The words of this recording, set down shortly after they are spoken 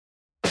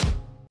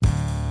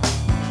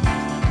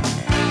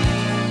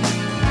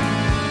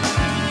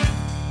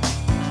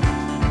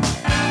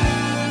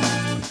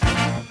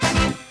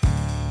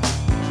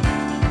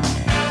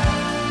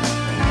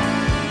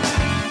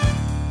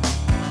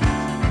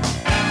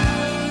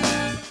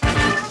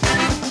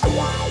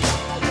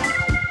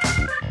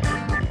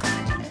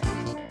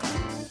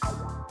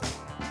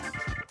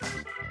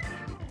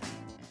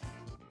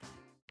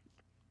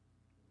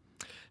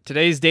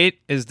Today's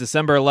date is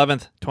December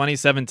 11th,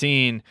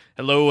 2017.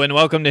 Hello and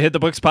welcome to Hit the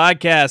Books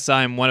Podcast.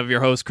 I'm one of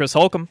your hosts, Chris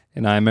Holcomb.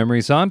 And I'm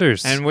Emery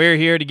Saunders. And we're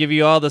here to give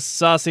you all the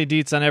saucy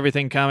deets on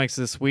everything comics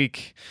this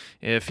week.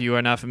 If you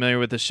are not familiar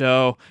with the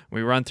show,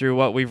 we run through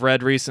what we've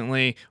read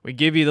recently. We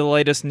give you the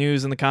latest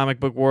news in the comic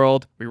book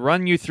world. We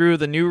run you through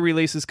the new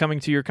releases coming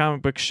to your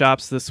comic book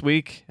shops this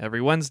week,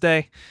 every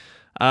Wednesday.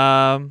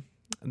 Then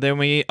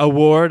we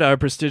award our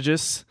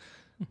prestigious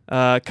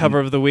cover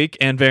of the week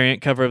and variant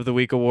cover of the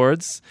week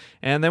awards,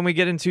 and then we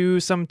get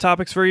into some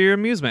topics for your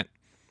amusement.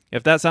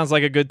 If that sounds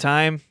like a good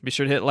time, be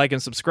sure to hit like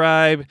and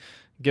subscribe.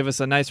 Give us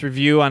a nice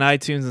review on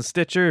iTunes and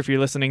Stitcher if you're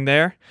listening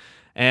there.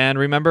 And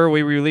remember,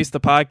 we release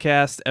the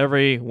podcast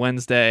every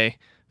Wednesday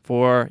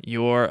for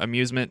your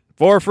amusement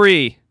for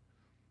free.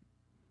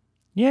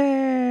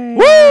 Yay!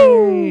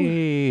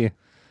 Woo!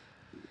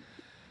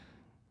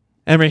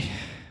 Emery,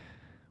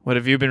 what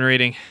have you been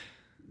reading?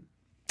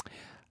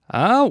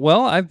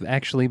 Well, I've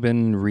actually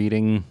been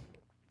reading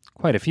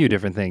quite a few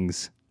different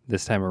things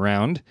this time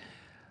around.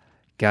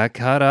 Got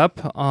caught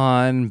up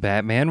on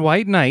Batman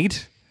White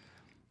Knight,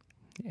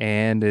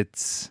 and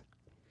it's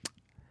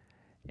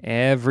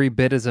every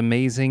bit as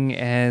amazing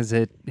as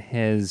it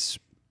has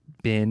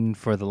been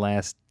for the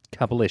last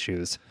couple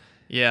issues.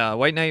 Yeah,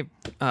 White Knight,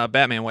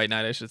 Batman White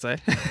Knight, I should say,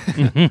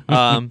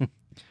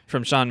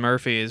 from Sean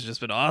Murphy has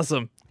just been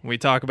awesome. We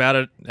talk about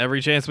it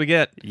every chance we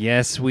get.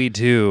 Yes, we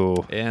do.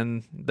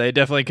 And they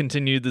definitely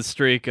continued the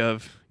streak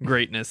of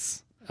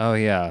greatness. Oh,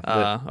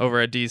 yeah.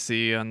 Over at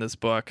DC on this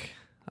book.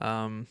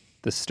 The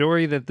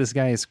story that this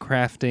guy is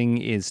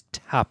crafting is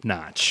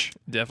top-notch.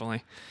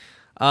 Definitely.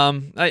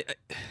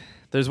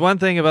 There's one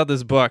thing about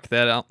this book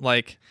that I don't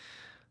like.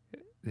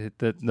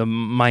 The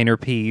minor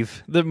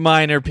peeve. The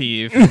minor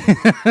peeve,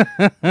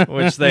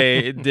 which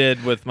they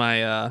did with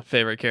my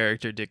favorite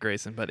character, Dick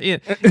Grayson. But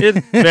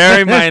it's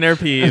very minor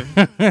peeve.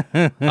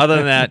 Other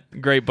than that,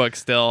 great book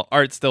still.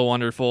 Art's still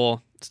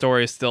wonderful.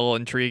 Story is still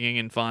intriguing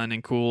and fun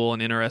and cool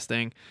and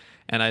interesting.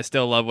 And I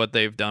still love what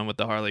they've done with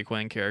the Harley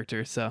Quinn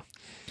character. So.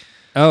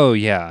 Oh,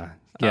 yeah.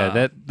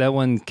 Yeah, that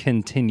one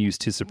continues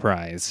to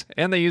surprise.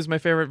 And they use my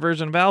favorite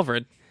version of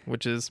Alfred,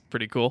 which is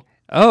pretty cool.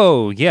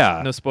 Oh,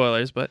 yeah. No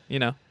spoilers, but, you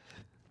know.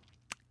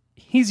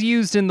 He's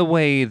used in the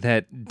way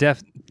that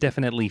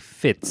definitely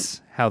fits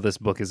how this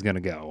book is going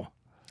to go.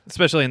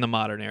 Especially in the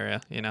modern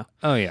era, you know.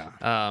 Oh,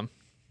 yeah.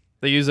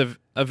 They use a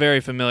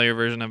very familiar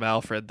version of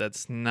Alfred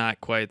that's not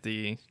quite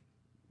the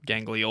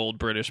gangly old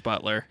British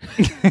butler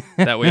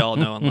that we all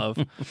know and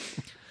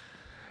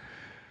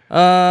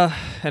love.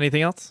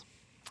 Anything else?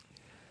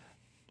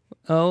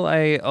 Well,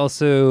 I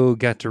also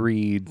got to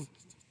read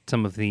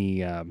some of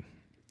the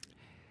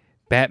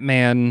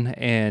Batman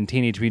and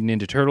Teenage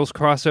Mutant Ninja Turtles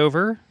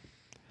crossover.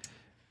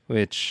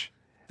 Which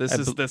this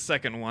is the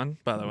second one,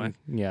 by the way.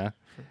 Yeah,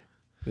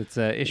 it's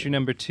issue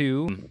number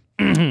 2.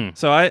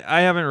 So I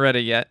haven't read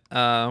it yet.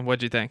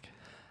 What'd you think?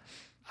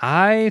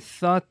 I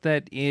thought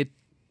that it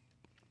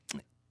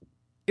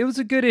was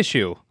a good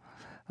issue.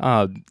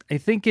 I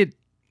think it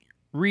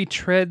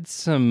retreads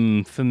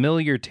some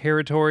familiar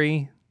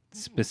territory,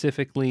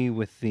 specifically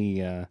with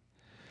the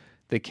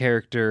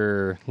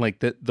character, like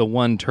the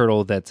one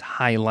turtle that's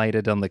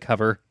highlighted on the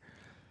cover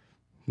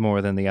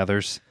more than the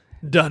others.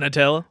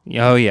 Donatello?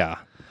 Oh, yeah.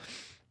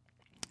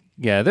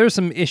 Yeah, there's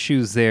some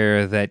issues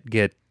there that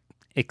get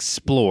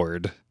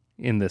explored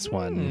in this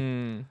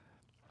one.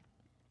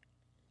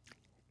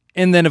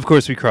 And then, of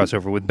course, we cross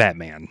over with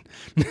Batman.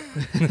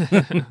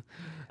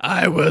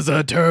 I was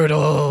a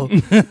turtle.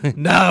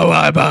 Now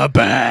I'm a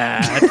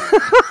bat.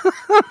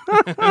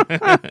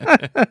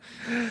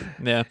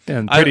 Yeah.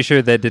 I'm pretty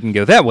sure that didn't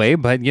go that way,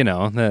 but, you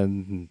know,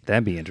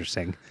 that'd be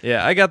interesting.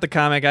 Yeah, I got the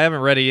comic. I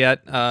haven't read it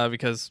yet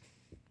because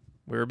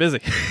we were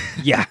busy.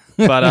 Yeah.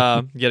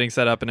 But getting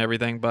set up and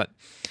everything. But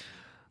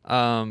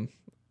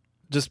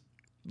just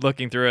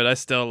looking through it, I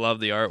still love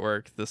the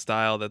artwork, the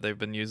style that they've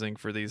been using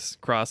for these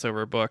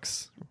crossover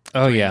books.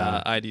 Oh,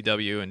 yeah.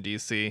 IDW and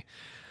DC.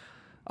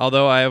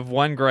 Although I have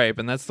one gripe,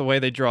 and that's the way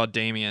they draw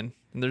Damian.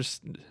 And there's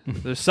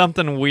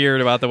something weird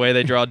about the way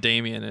they draw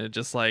Damian, and it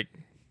just like...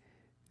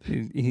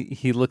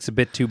 He looks a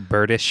bit too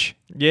birdish.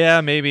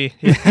 Yeah, maybe.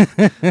 Yeah.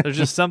 There's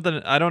just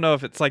something. I don't know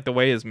if it's like the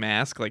way his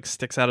mask like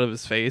sticks out of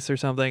his face or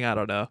something. I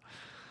don't know.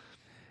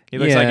 He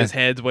looks like his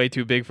head's way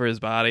too big for his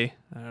body.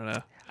 I don't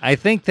know. I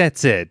think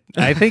that's it.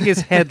 I think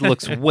his head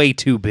looks way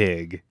too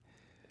big.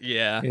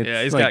 Yeah,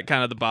 he's got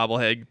kind of the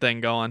bobblehead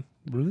thing going.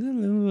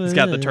 He's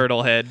got the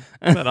turtle head,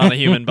 but on a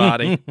human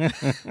body.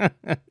 It's a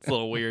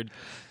little weird.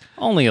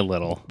 Only a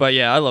little. But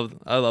yeah, I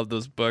love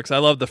those books. I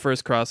love the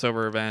first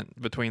crossover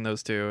event between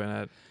those two,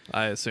 and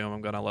I assume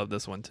I'm gonna love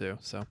this one too.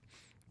 So,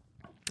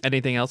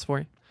 anything else for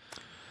you?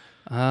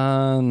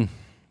 I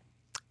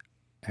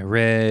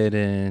read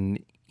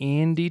an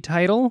indie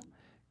title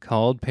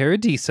called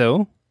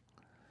Paradiso.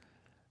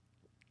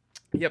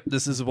 Yep,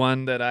 this is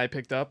one that I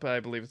picked up. I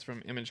believe it's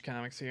from Image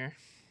Comics here.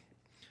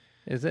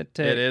 Is it?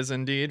 It is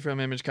indeed from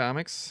Image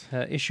Comics.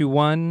 Issue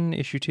 1,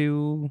 issue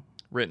 2.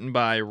 Written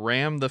by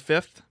Ram the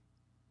Fifth.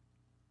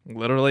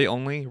 Literally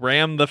only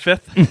Ram the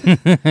Fifth.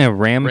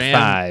 Ram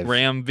 5.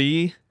 Ram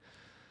V.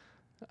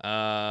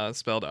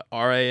 Spelled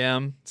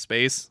RAM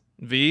space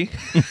V.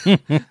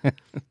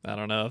 I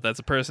don't know if that's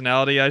a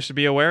personality I should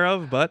be aware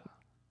of, but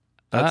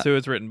that's who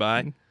it's written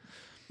by.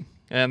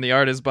 And the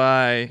art is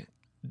by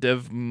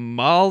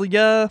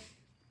Devmalya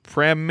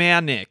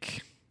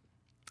Pramanik.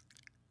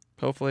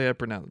 Hopefully I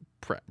pronounced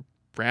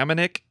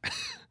Pramanik.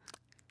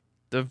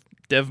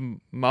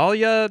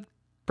 Devmalya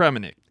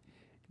Pramanik.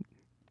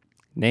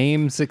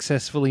 Name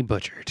successfully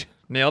butchered.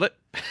 Nailed it.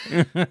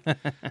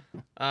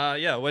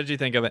 Yeah, what did you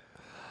think of it?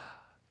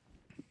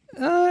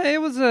 It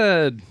was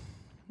a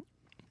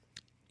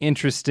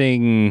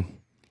interesting,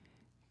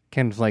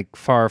 kind of like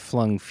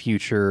far-flung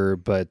future,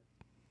 but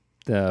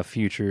the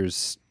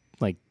future's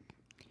like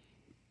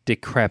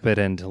decrepit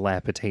and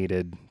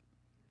dilapidated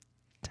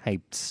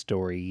type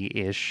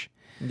story-ish.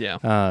 Yeah.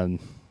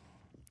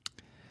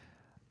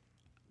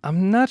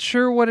 I'm not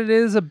sure what it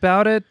is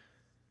about it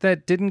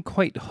that didn't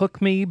quite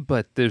hook me,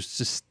 but there's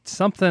just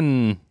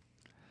something.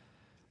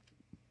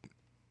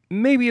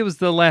 Maybe it was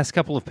the last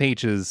couple of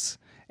pages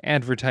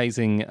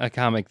advertising a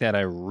comic that I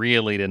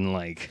really didn't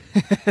like.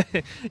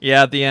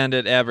 Yeah, at the end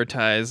it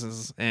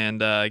advertises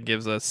and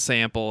gives a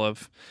sample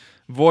of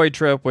Void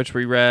Trip, which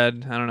we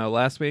read, I don't know,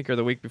 last week or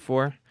the week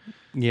before.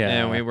 Yeah.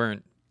 And we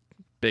weren't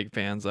big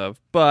fans of,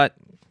 but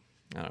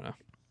I don't know.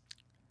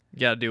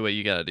 You gotta do what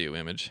you gotta do,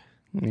 Image.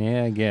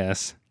 Yeah, I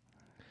guess.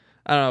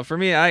 I don't know. For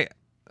me, I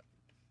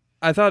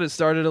thought it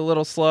started a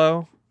little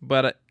slow,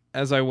 but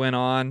as I went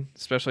on,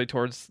 especially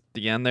towards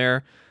the end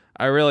there,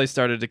 I really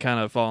started to kind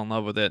of fall in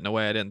love with it in a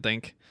way I didn't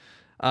think.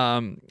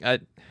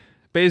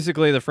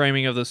 Basically, the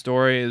framing of the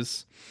story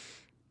is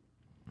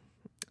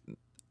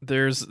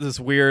there's this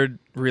weird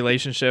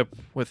relationship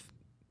with,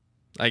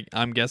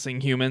 I'm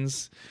guessing,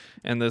 humans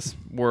in this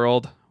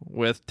world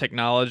with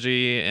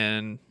technology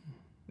and,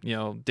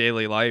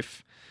 daily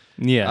life.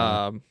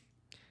 Yeah.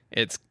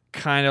 It's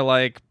kind of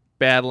like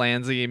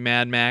Badlandsy,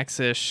 Mad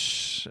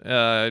Max-ish,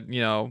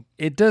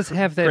 it does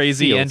have that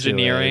crazy feel to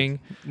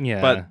engineering. it.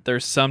 Yeah. But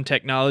there's some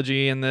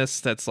technology in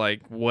this that's like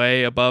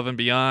way above and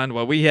beyond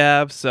what we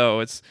have,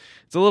 so it's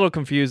a little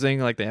confusing.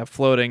 Like they have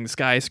floating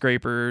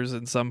skyscrapers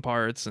in some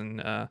parts,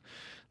 and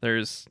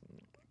there's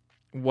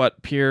what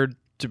appeared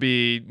to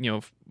be,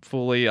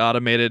 fully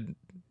automated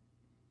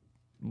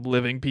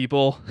living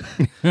people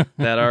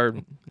that are,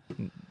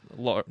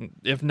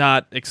 if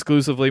not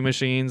exclusively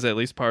machines, at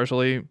least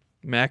partially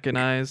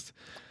mechanized.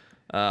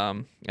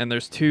 And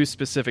there's two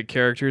specific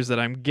characters that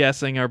I'm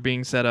guessing are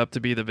being set up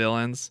to be the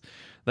villains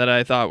that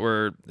I thought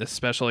were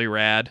especially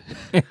rad.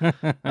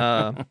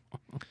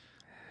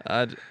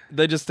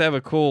 They just have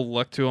a cool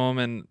look to them,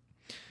 and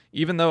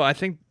even though I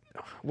think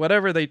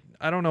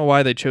I don't know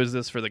why they chose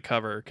this for the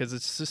cover, because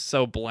it's just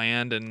so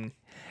bland, and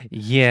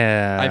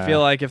yeah, I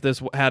feel like if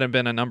this hadn't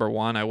been a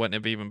 #1, I wouldn't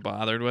have even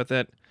bothered with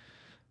it.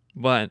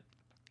 But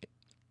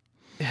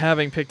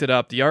having picked it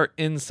up, the art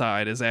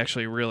inside is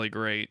actually really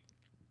great.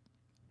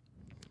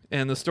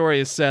 And the story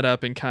is set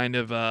up in kind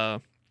of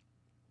kind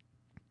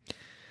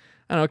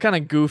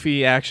of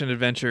goofy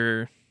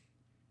action-adventure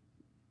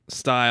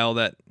style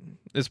that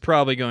is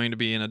probably going to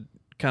be in a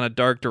kind of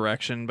dark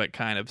direction, but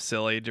kind of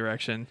silly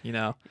direction,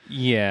 Yeah.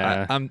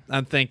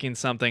 I'm thinking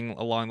something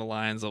along the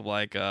lines of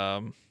like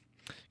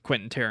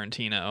Quentin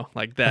Tarantino.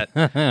 Like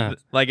that.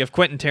 Like if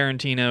Quentin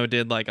Tarantino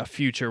did like a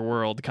future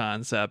world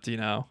concept,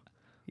 Like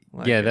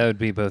that would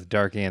be both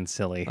dark and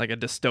silly. like a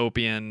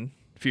dystopian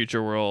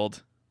future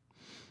world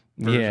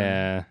version.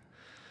 Yeah.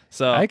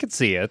 So I could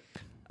see it.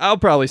 I'll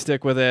probably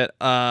stick with it.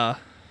 I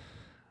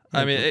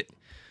mean,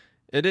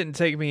 it didn't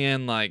take me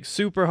in like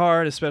super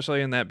hard,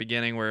 especially in that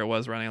beginning where it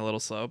was running a little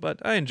slow. But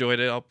I enjoyed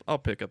it. I'll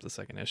pick up the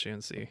second issue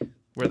and see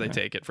where they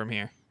take it from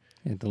here.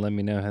 You have to let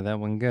me know how that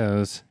one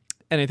goes.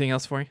 Anything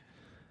else for you?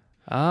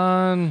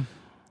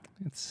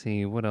 Let's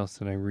see. What else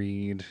did I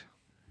read?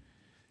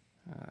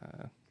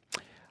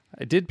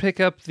 I did pick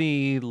up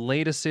the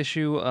latest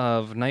issue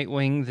of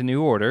Nightwing: The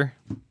New Order.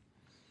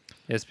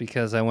 It's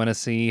because I want to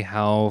see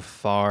how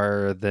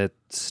far that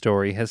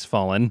story has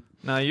fallen.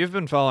 Now, you've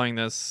been following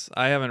this.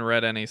 I haven't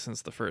read any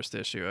since the first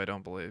issue, I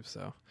don't believe.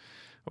 So,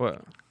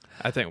 what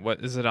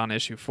is it on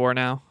issue 4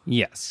 now?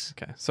 Yes.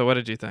 Okay. So what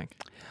did you think?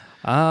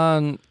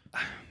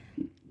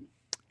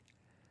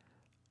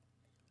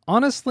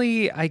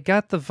 Honestly, I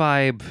got the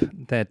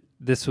vibe that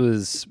this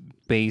was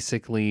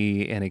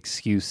basically an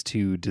excuse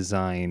to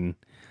design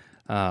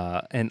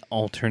an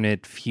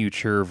alternate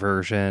future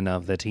version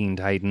of the Teen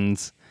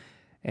Titans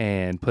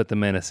and put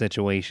them in a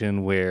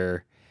situation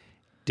where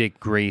Dick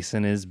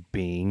Grayson is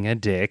being a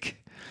dick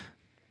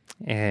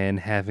and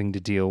having to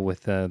deal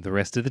with the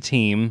rest of the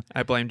team.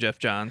 I blame Jeff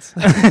Johns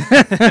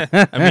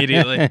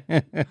immediately.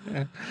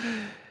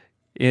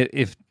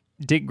 If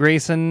Dick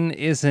Grayson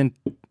isn't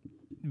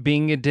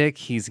being a dick,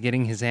 he's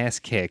getting his ass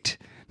kicked,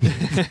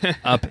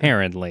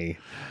 apparently.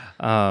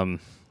 I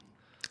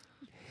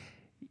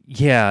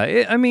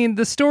mean,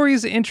 the story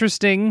is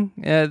interesting.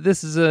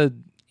 This is a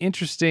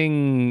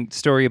interesting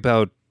story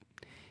about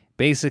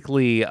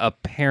basically a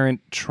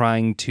parent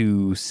trying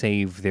to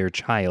save their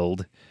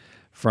child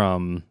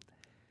from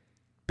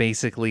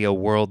basically a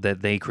world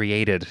that they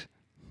created.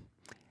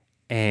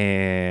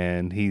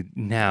 And he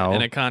now...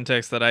 In a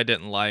context that I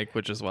didn't like,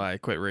 which is why I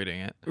quit reading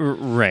it.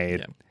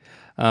 Right.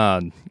 Yeah.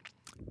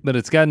 But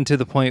it's gotten to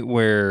the point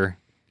where,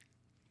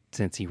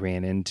 since he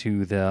ran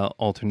into the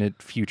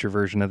alternate future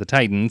version of the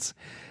Titans,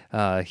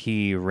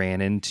 he ran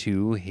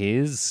into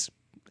his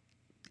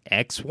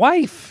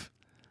ex-wife,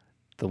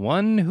 the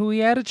one who he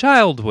had a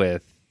child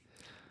with.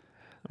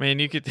 I mean,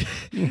 you could,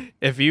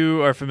 if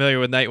you are familiar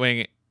with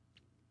Nightwing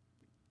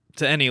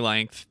to any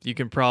length, you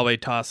can probably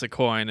toss a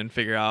coin and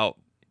figure out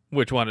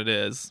which one it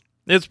is.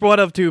 It's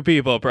one of two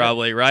people,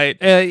 probably, right?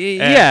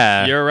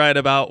 Yeah. You're right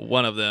about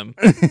one of them.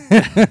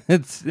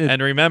 And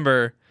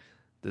remember,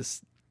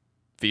 this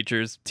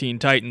features Teen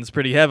Titans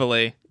pretty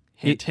heavily.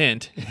 Hint,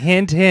 hint.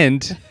 Hint,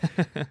 hint.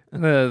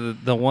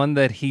 The one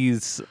that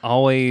he's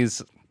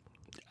always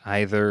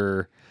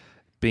either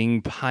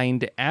being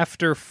pined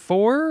after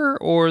for,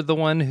 or the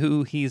one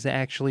who he's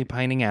actually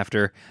pining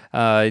after.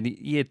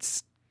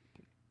 It's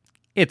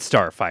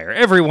Starfire.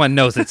 Everyone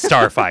knows it's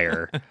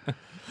Starfire.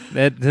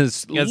 That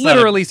is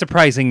literally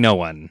surprising no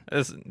one.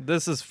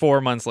 This is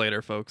 4 months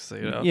later, folks. So,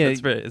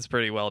 it's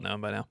pretty well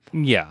known by now.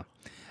 Yeah.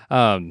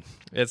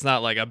 It's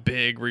not like a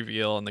big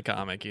reveal in the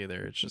comic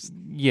either. It's just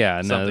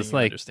something you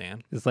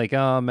understand. It's like,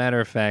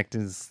 matter of fact,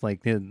 it's like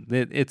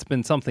it's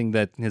been something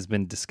that has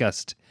been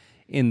discussed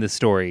in the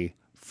story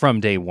from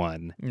day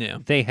one. Yeah,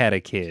 they had a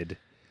kid,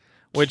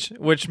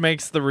 which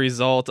makes the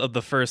result of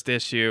the first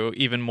issue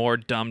even more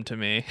dumb to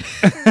me,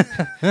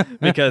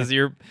 because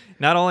you're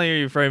not only are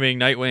you framing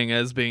Nightwing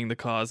as being the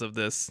cause of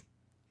this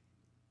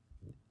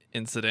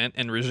incident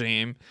and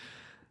regime,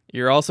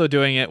 you're also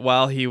doing it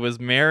while he was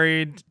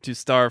married to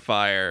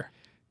Starfire.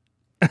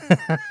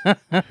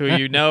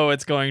 Who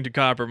it's going to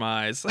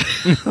compromise.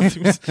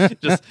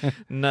 Just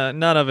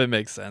none of it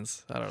makes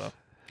sense. I don't know.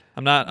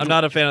 I'm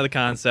not a fan of the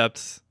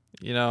concept,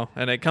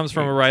 and it comes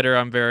from a writer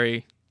I'm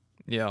very,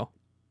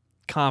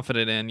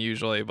 confident in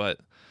usually, but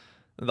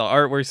the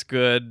artwork's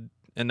good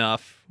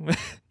enough.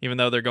 Even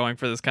though they're going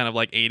for this kind of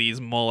like 80s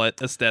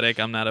mullet aesthetic,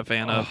 I'm not a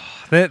fan of.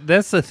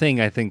 That's the thing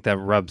I think that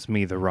rubs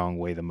me the wrong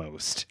way the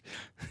most.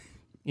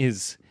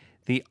 Is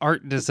the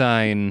art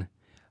design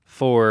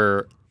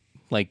for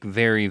like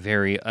very,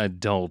 very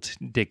adult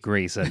Dick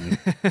Grayson.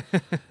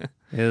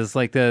 Is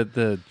like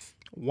the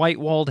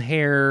white-walled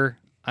hair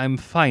I'm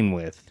fine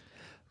with,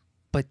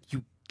 but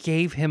you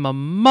gave him a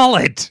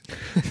mullet.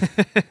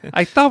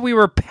 I thought we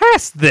were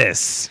past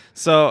this.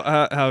 So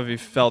how have you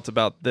felt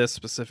about this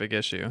specific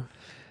issue?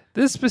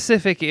 This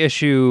specific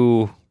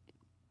issue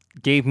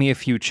gave me a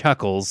few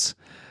chuckles,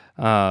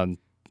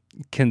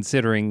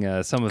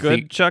 considering some of good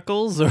the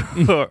chuckles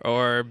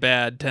or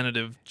bad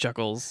tentative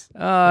chuckles.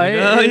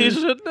 You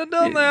shouldn't have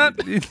done that.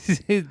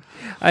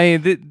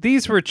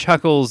 These were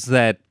chuckles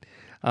that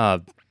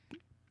are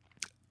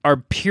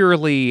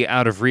purely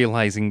out of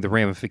realizing the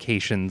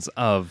ramifications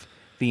of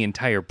the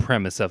entire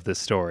premise of the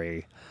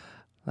story.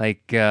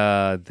 Like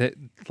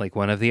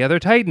one of the other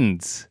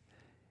Titans,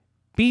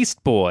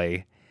 Beast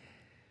Boy,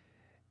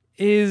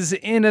 is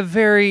in a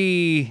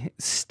very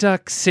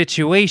stuck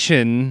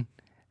situation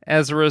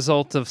as a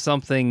result of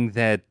something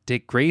that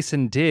Dick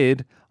Grayson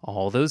did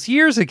all those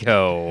years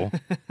ago.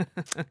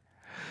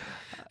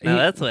 Now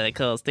that's what I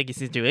call a sticky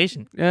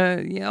situation.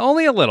 Yeah,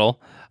 only a little.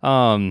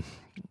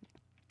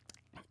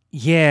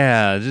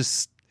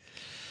 Just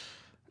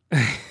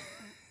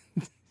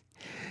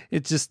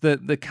it's just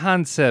the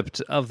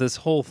concept of this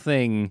whole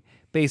thing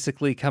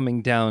basically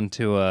coming down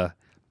to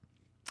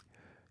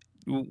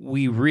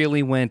we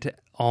really went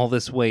all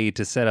this way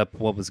to set up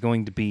what was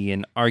going to be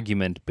an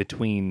argument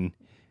between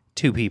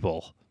two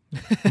people.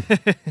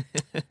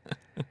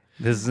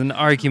 This is an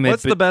argument.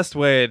 What's the best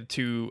way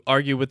to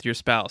argue with your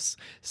spouse?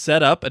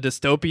 Set up a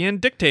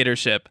dystopian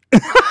dictatorship.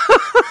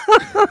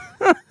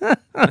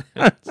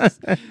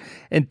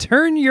 And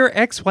turn your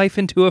ex-wife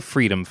into a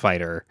freedom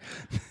fighter.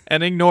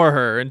 And ignore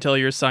her until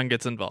your son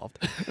gets involved.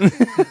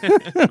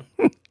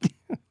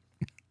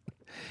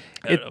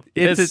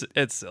 It's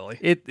silly.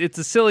 It's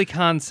a silly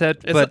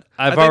concept, but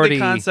I think the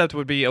concept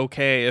would be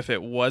okay if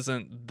it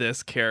wasn't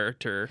this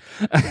character.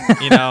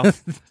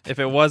 If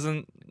it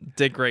wasn't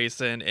Dick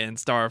Grayson and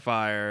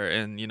Starfire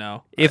and,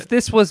 If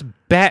this was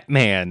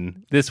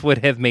Batman, this would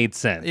have made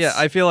sense. Yeah,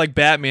 I feel like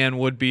Batman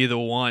would be the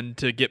one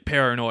to get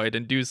paranoid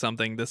and do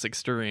something this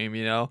extreme,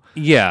 Yeah.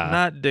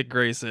 Not Dick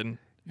Grayson,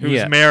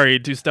 who's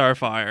married to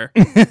Starfire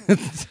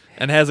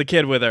and has a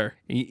kid with her.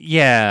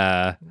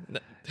 Yeah.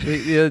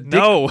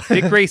 No.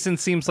 Dick Grayson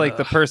seems like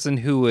the person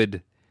who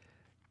would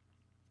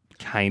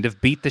kind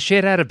of beat the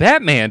shit out of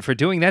Batman for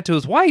doing that to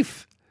his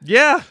wife.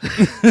 Yeah.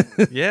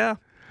 Yeah.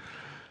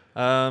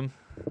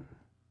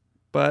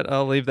 But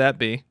I'll leave that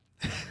be.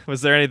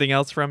 Was there anything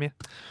else from you?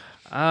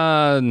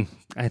 I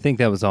think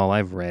that was all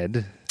I've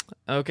read.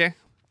 Okay.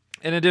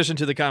 In addition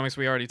to the comics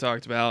we already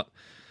talked about,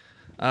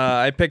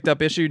 I picked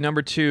up issue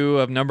number 2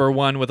 of number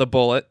 1 with a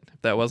bullet,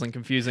 if that wasn't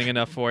confusing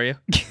enough for you.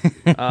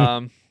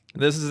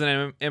 This is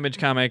an Image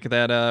comic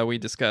that we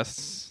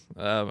discussed,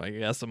 I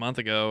guess, a month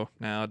ago.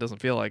 Now it doesn't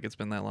feel like it's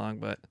been that long,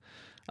 but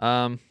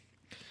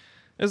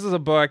this is a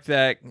book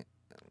that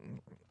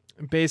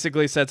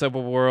basically sets up a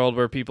world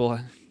where people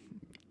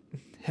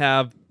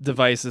have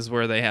devices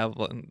where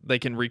they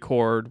can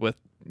record with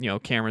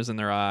cameras in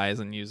their eyes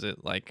and use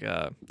it like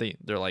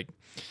they're like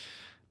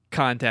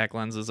contact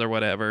lenses or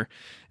whatever.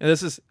 And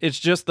it's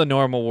just the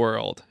normal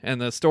world,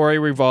 and the story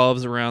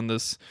revolves around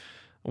this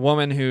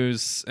woman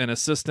who's an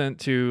assistant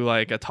to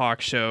like a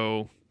talk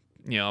show,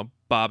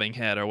 bobbing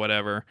head or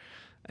whatever,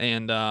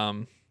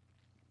 and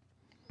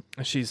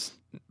she's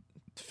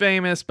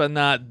famous but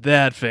not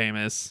that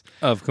famous,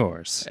 Of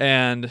course.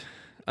 and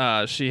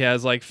she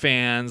has like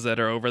fans that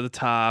are over the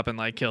top and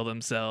like kill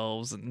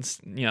themselves and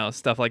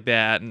stuff like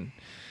that, and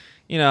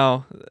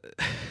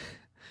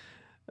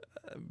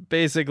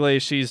basically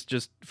she's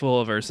just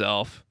full of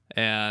herself,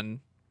 and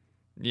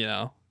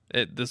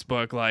this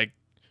book like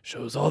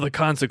shows all the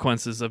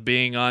consequences of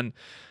being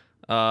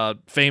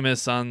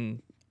famous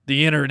on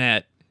the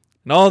internet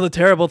and all the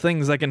terrible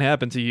things that can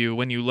happen to you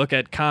when you look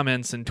at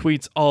comments and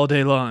tweets all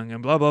day long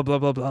and blah blah blah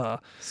blah blah.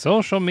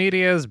 Social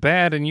media is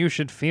bad and you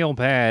should feel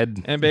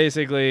bad. And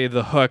basically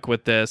the hook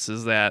with this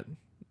is that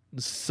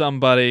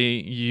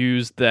somebody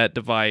used that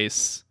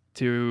device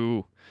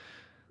to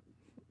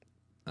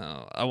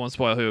I won't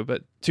spoil who,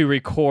 but to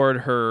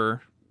record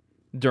her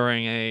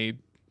during a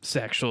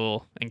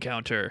sexual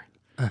encounter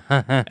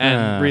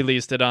and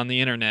released it on the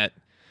internet.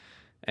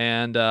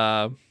 And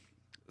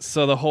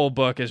so the whole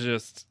book is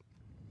just,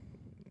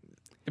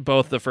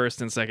 both the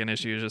first and second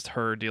issue is just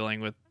her dealing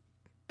with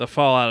the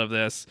fallout of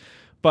this.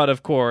 But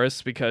of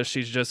course, because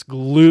she's just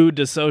glued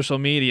to social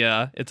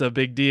media, it's a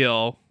big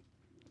deal.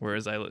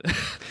 Whereas I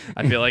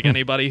feel like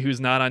anybody who's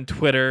not on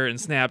Twitter and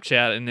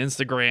Snapchat and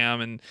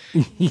Instagram and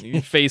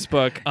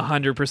Facebook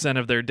 100%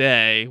 of their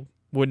day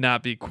would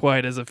not be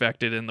quite as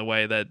affected in the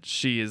way that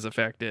she is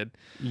affected.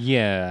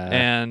 Yeah.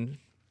 And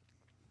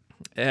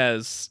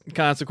has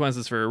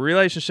consequences for her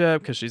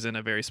relationship because she's in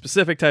a very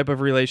specific type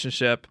of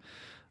relationship.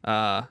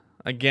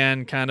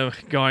 Again, kind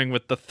of going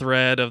with the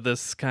thread of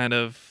this kind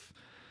of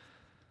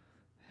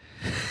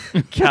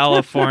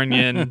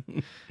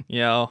Californian,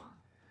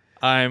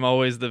 I'm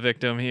always the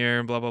victim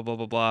here, blah, blah, blah,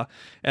 blah, blah.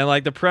 And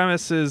like the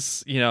premise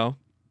is,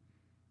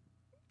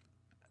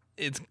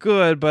 it's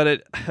good,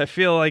 but I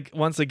feel like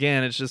once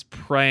again, it's just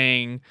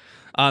preying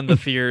on the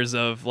fears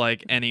of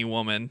like any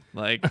woman,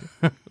 like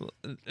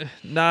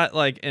not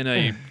like in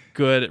a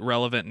good,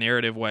 relevant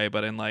narrative way,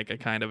 but in like a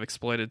kind of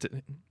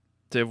exploitative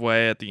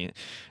way at the end.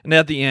 And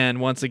at the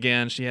end, once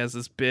again, she has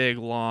this big,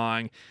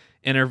 long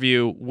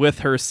interview with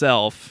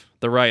herself,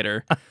 the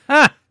writer,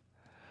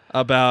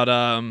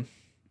 about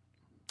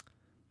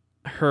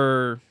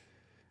her,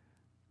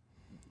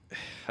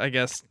 I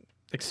guess,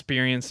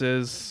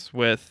 experiences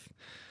with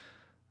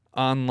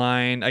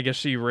online. I guess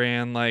she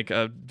ran like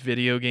a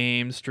video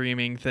game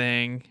streaming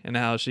thing, and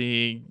how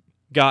she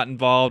got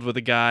involved with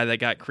a guy that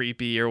got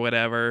creepy or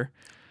whatever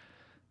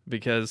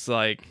because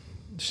like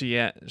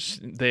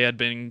they had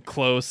been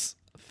close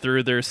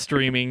through their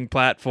streaming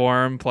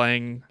platform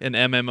playing an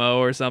MMO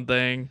or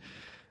something,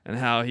 and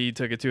how he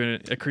took it to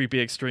a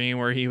creepy extreme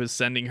where he was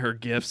sending her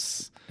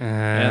gifts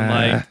and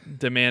like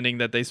demanding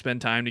that they spend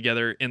time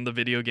together in the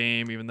video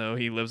game even though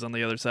he lives on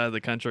the other side of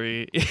the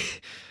country.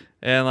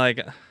 And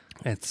like,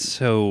 it's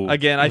so,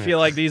 again, I feel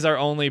like these are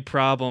only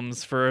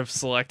problems for a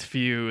select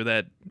few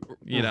that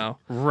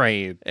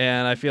right.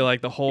 And I feel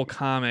like the whole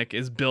comic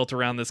is built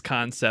around this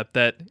concept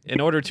that in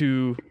order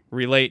to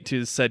relate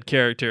to said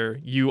character,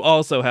 you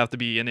also have to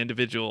be an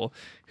individual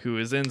who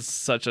is in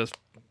such a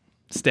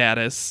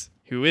status,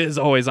 who is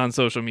always on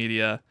social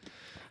media.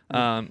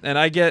 And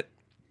I get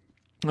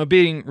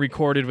being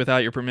recorded without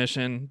your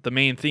permission. The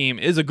main theme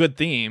is a good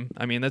theme.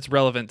 I mean, that's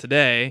relevant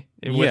today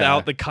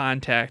without the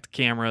contact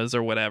cameras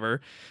or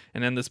whatever.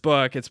 And in this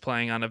book, it's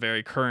playing on a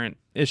very current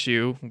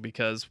issue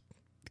because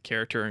the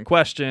character in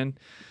question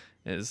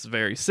is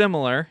very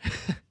similar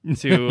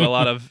to a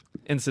lot of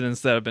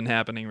incidents that have been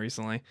happening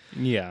recently.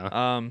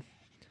 Yeah.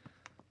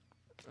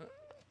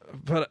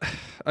 But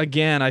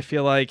again, I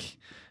feel like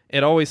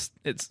it's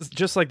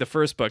just like the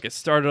first book. It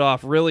started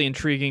off really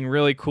intriguing,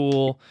 really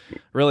cool,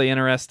 really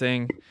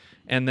interesting,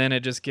 and then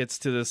it just gets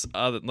to this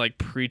other like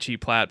preachy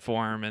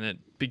platform, and it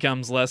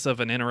becomes less of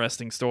an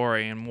interesting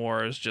story and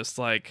more is just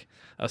like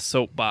a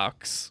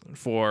soapbox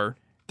for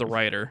the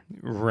writer.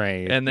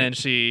 Right. And then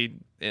she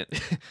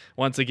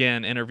once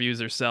again interviews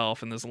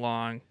herself in this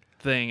long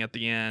thing at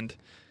the end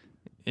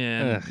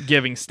and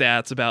giving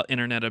stats about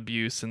internet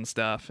abuse and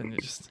stuff, and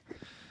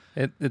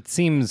it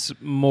seems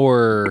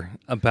more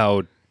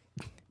about,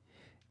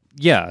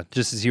 yeah,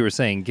 just as you were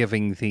saying,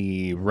 giving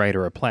the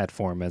writer a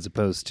platform as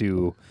opposed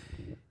to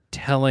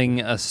telling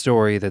a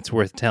story that's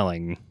worth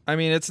telling. I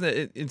mean,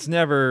 it's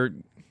never,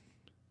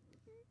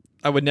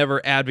 I would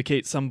never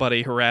advocate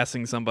somebody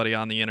harassing somebody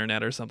on the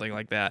internet or something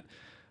like that.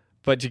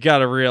 But you got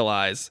to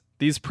realize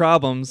these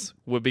problems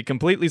would be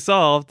completely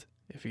solved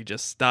if you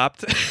just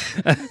stopped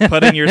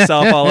putting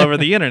yourself all over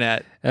the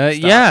internet.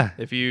 Yeah.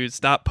 If you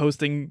stop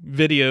posting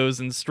videos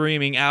and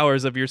streaming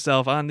hours of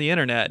yourself on the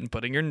internet and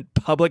putting your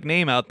public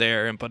name out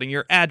there and putting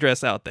your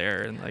address out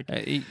there, and like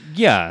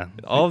Yeah.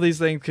 all of these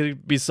things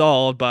could be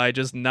solved by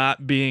just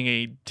not being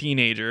a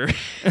teenager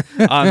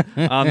on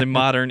the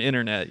modern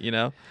internet, you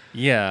know?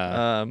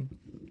 Yeah.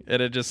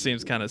 And it just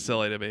seems kind of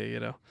silly to me, you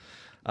know?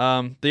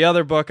 The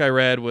other book I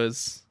read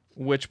was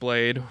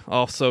Witchblade,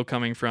 also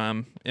coming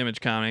from Image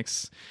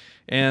Comics.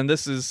 And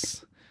this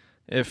is,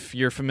 if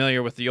you're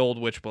familiar with the old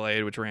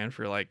Witchblade, which ran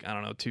for like, I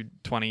don't know,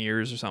 20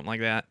 years or something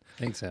like that. I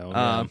think so.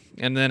 Yeah.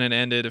 And then it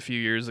ended a few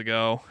years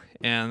ago.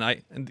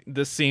 And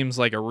this seems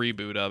like a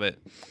reboot of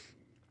it.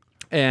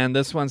 And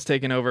this one's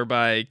taken over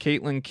by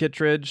Caitlin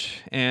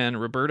Kittredge and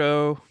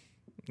Roberta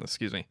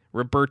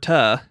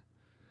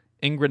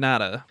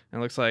Ingranata. It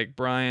looks like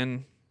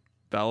Brian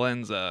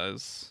Valenza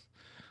is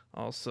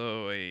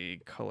also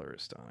a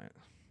colorist on it.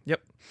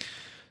 Yep.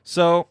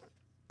 So,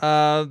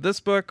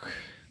 this book,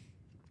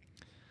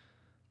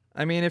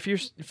 I mean, if you're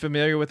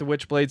familiar with the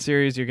Witchblade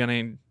series, you're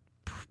going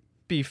to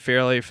be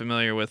fairly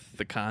familiar with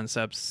the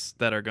concepts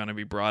that are going to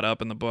be brought up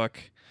in the book.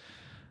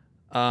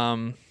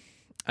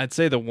 I'd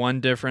say the one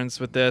difference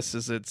with this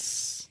is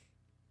it's,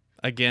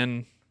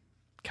 again,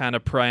 kind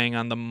of preying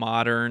on the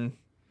modern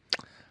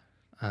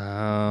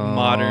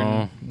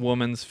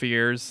woman's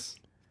fears,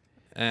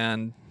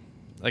 and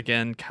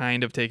again,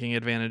 kind of taking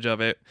advantage of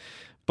it.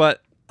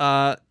 But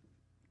I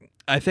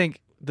think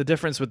the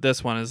difference with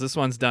this one is this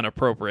one's done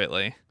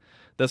appropriately.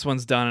 This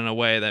one's done in a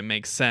way that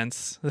makes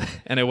sense,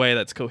 in a way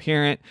that's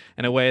coherent,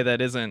 in a way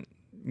that isn't,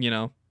 you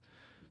know,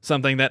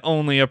 something that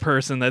only a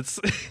person that's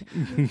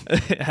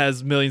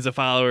has millions of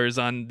followers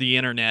on the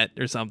internet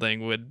or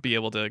something would be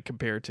able to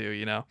compare to,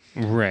 you know?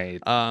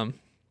 Right.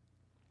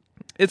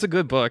 It's a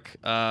good book.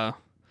 I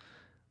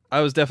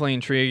was definitely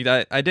intrigued.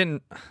 I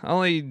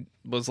only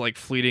was like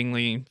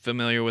fleetingly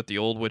familiar with the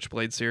old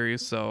Witchblade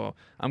series, so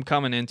I'm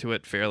coming into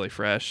it fairly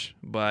fresh,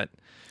 but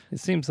it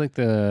seems like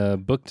the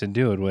book to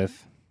do it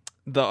with.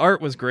 The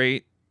art was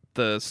great.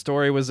 The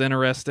story was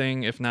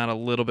interesting, if not a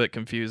little bit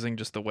confusing,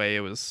 just the way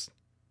it was,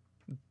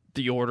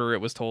 the order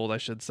it was told, I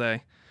should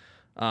say.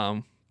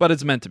 But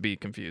it's meant to be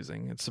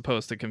confusing. It's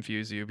supposed to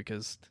confuse you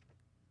because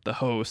the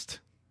host,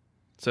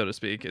 so to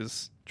speak,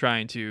 is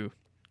trying to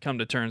come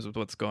to terms with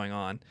what's going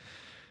on.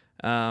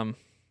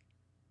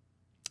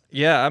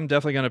 Yeah, I'm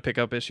definitely going to pick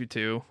up issue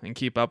 2 and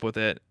keep up with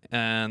it.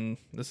 And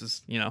this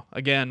is, you know,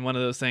 again, one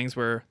of those things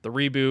where the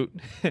reboot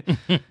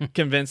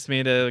convinced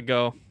me to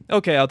go,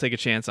 okay, I'll take a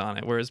chance on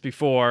it. Whereas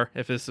before,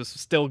 if this was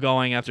still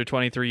going after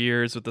 23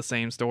 years with the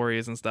same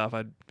stories and stuff,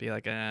 I'd be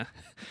like, I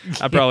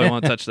probably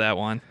won't touch that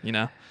one, you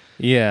know?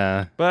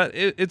 Yeah. But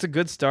it's a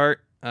good start.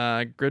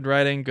 Good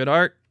writing, good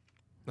art.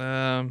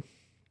 It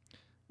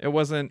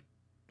wasn't,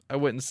 I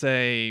wouldn't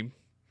say,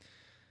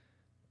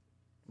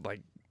 like,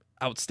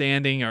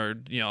 outstanding or,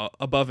 you know,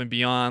 above and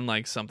beyond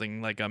like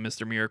something like a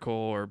Mr. Miracle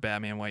or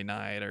Batman White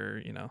Knight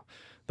or, you know,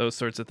 those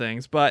sorts of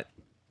things, but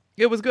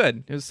it was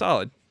good. It was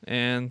solid,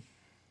 and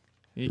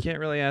you can't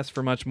really ask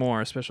for much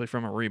more, especially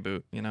from a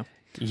reboot, you know?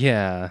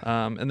 Yeah.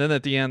 And then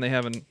at the end they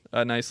have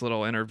a nice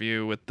little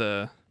interview with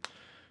the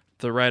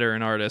writer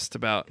and artist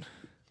about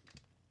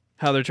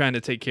how they're trying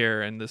to take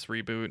care in this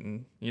reboot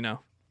and, you know,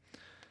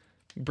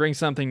 bring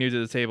something new to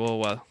the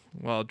table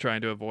while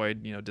trying to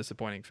avoid, you know,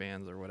 disappointing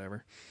fans or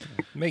whatever.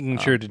 Making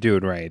sure to do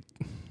it right.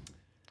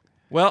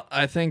 Well,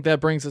 I think that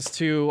brings us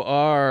to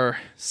our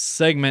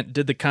segment,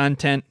 Did the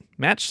Content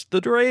Match the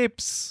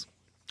Drapes?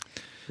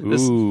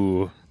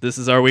 Ooh. This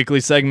is our weekly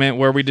segment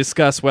where we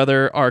discuss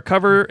whether our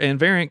cover and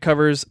variant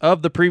covers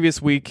of the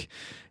previous week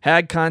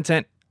had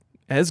content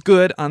as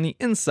good on the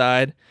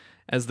inside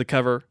as the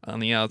cover on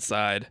the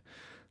outside.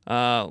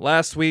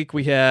 Last week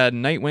we had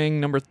Nightwing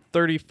number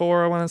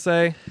 34, I want to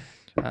say.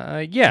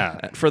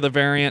 Yeah. For the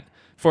variant.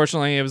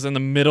 Fortunately, it was in the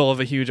middle of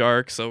a huge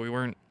arc, so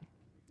we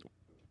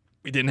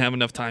didn't have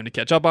enough time to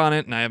catch up on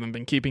it, and I haven't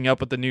been keeping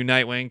up with the new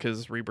Nightwing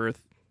because Rebirth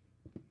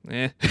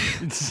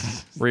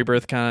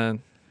kind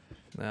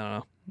of, I don't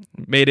know,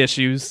 made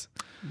issues.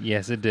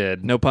 Yes, it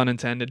did. No pun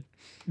intended.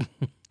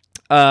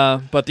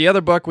 But the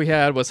other book we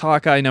had was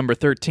Hawkeye number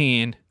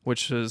 13,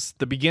 which was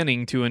the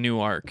beginning to a new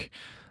arc.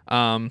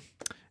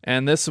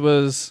 And this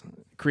was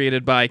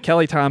created by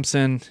Kelly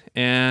Thompson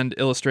and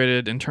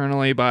illustrated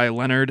internally by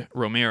Leonard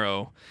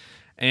Romero.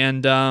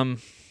 And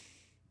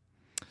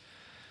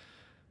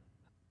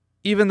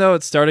even though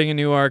it's starting a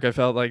new arc, I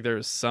felt like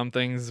there's some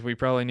things we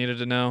probably needed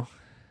to know.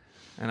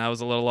 And I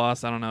was a little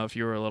lost. I don't know if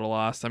you were a little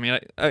lost. I mean,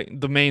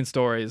 the main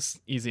story is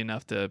easy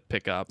enough to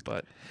pick up,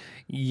 but...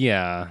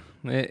 Yeah.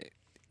 It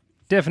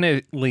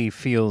definitely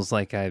feels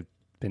like I've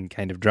been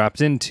kind of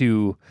dropped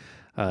into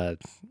an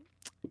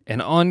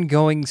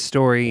ongoing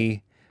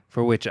story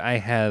for which I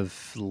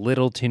have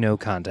little to no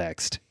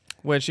context.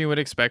 Which you would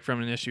expect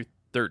from an issue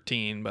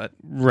 13, but...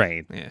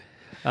 Right.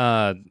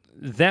 Yeah.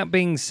 That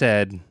being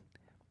said,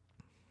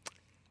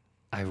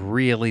 I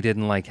really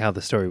didn't like how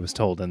the story was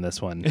told in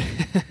this one.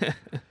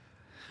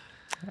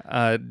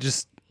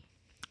 Just...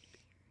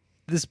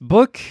 This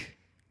book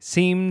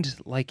seemed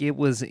like it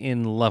was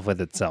in love with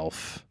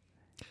itself.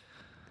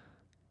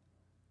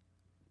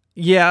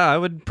 Yeah, I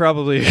would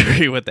probably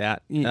agree with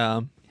that.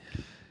 Yeah,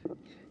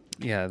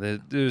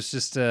 there's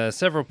just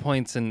several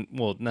points,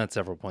 not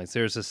several points.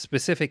 There's a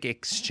specific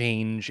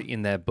exchange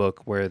in that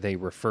book where they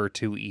refer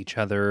to each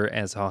other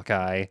as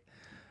Hawkeye,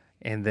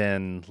 and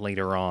then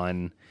later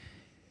on,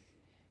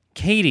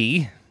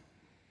 Katie,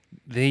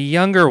 the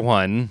younger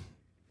one,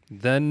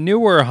 the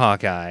newer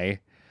Hawkeye,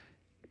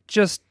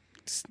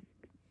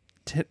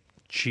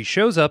 she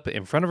shows up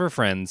in front of her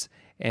friends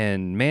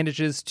and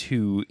manages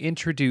to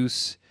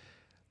introduce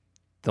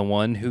the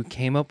one who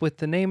came up with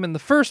the name in the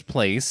first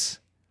place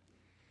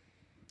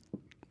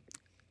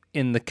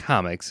in the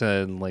comics.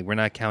 We're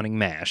not counting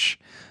MASH.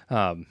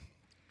 The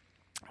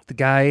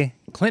guy,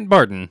 Clint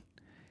Barton,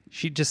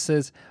 she just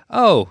says,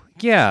 "Oh,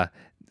 yeah,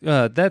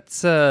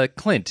 that's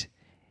Clint,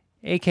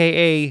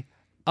 a.k.a.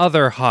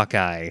 Other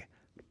Hawkeye."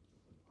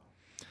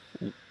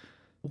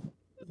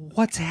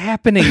 What's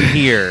happening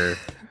here?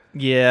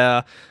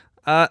 Yeah.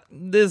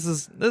 This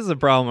is a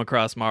problem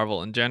across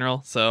Marvel in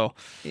general. So,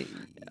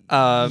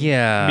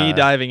 yeah, me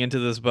diving into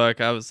this book,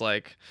 I was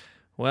like,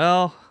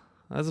 well,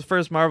 that's the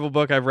first Marvel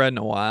book I've read in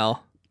a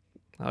while.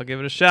 I'll give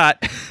it a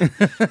shot.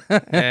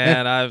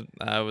 And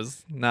I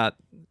was not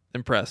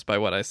impressed by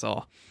what I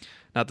saw.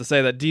 Not to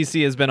say that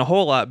DC has been a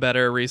whole lot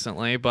better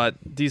recently,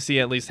 but DC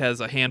at least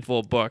has a handful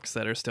of books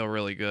that are still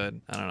really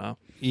good. I don't know.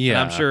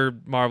 Yeah, And I'm sure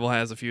Marvel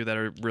has a few that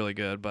are really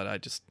good, but I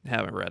just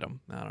haven't read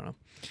them. I don't know.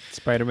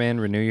 Spider-Man,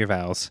 renew your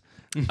vows.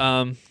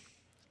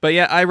 But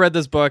yeah, I read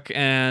this book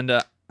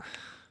and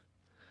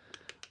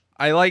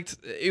I liked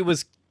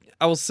it.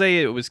 I will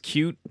say it was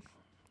cute,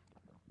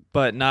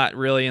 but not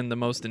really in the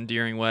most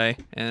endearing way.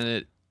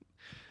 And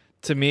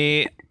to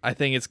me, I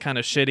think it's kind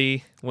of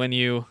shitty when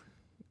you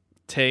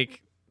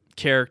take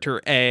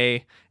character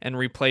A and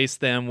replace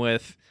them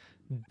with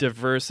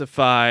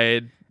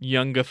diversified,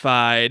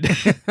 youngified,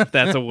 if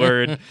that's a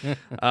word,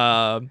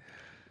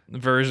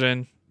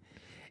 version.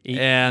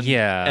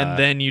 And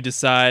then you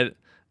decide,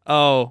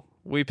 oh,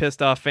 we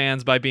pissed off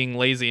fans by being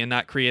lazy and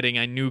not creating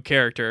a new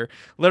character.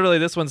 Literally,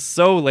 this one's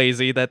so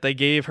lazy that they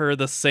gave her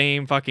the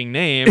same fucking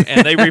name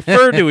and they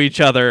refer to each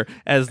other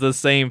as the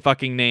same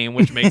fucking name,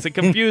 which makes it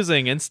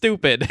confusing and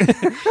stupid.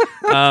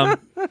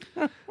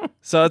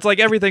 So it's like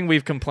everything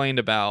we've complained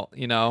about,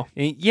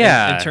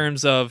 Yeah. in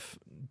terms of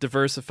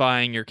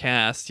diversifying your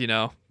cast,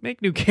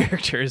 make new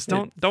characters.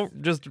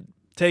 Don't just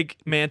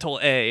take mantle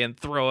A and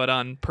throw it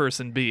on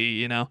person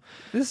B,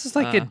 This is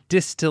like a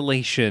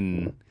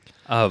distillation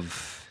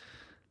of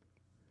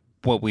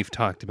what we've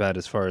talked about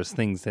as far as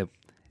things that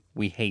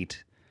we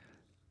hate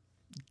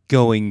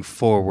going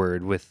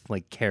forward with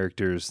like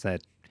characters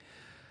that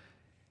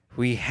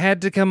we had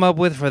to come up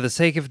with for the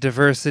sake of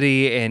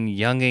diversity and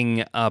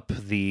younging up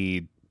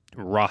the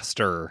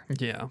roster,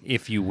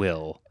 if you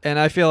will. And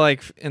I feel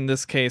like in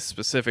this case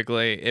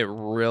specifically, it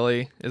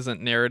really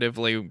isn't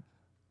narratively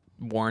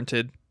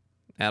warranted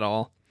at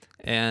all.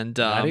 And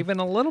not even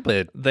a little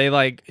bit. They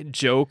like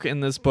joke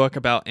in this book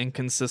about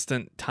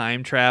inconsistent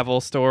time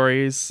travel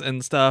stories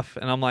and stuff,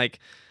 and I'm like,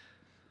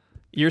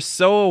 you're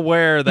so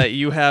aware that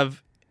you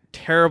have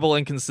terrible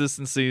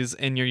inconsistencies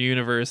in your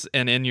universe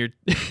and in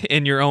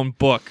your own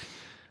book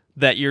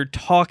that you're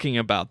talking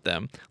about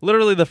them.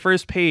 Literally, the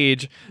first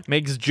page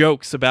makes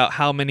jokes about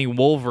how many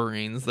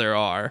Wolverines there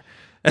are.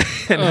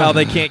 And how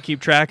they can't keep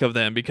track of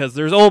them because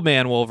there's old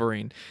man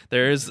Wolverine.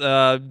 There's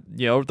the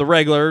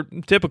regular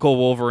typical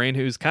Wolverine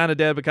who's kind of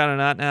dead but kind of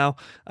not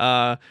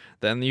now.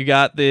 Then you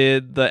got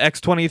the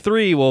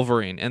X-23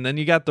 Wolverine, and then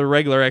you got the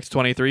regular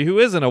X-23 who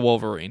isn't a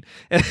Wolverine.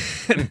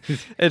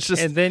 It's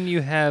just, and then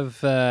you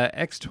have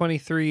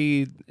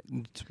X-23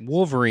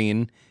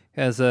 Wolverine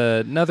as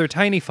another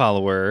tiny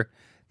follower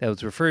that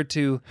was referred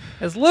to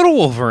as Little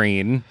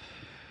Wolverine.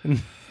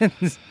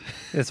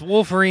 It's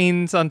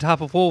Wolverines on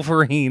top of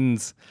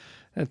Wolverines,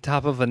 on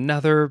top of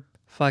another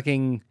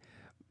fucking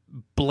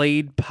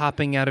blade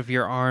popping out of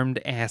your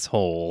armed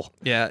asshole.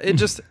 Yeah,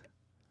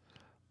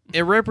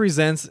 it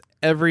represents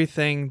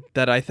everything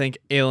that I think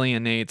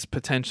alienates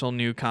potential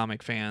new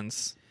comic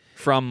fans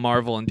from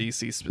Marvel and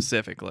DC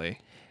specifically.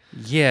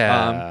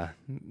 Yeah.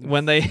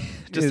 When they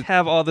just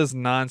have all this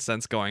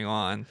nonsense going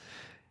on.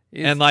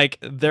 And like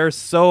they're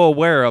so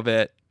aware of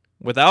it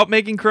without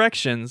making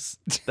corrections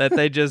that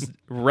they just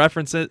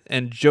reference it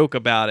and joke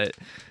about it.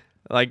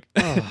 Like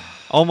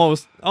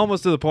almost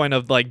to the point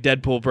of like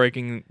Deadpool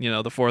breaking,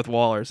 the fourth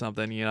wall or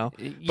something,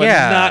 But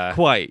not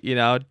quite,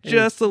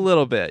 just a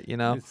little bit,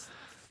 And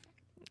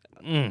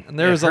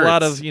there was a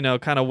lot of,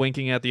 kind of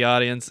winking at the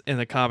audience in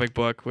the comic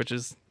book, which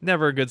is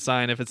never a good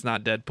sign if it's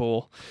not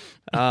Deadpool.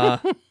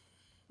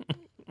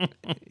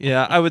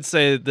 Yeah, I would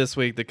say this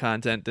week the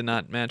content did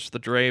not match the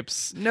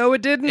drapes. No,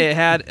 it didn't. It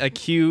had a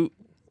cute,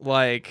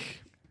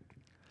 like...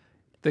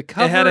 The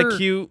cover... It had a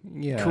cute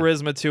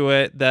charisma to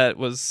it that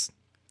was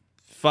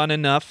fun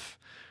enough.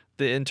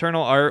 The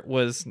internal art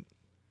was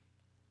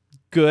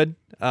good.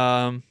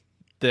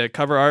 The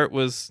cover art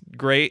was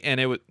great, and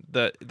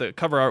the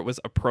cover art was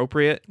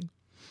appropriate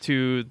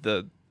to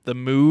the the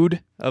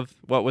mood of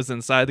what was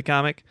inside the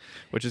comic,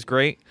 which is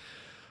great.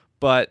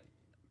 But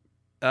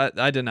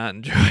I did not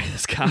enjoy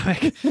this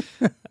comic,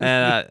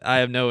 and I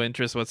have no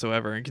interest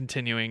whatsoever in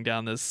continuing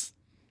down this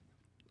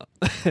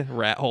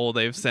rat hole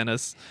they've sent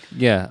us.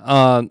 Yeah.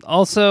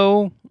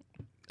 Also,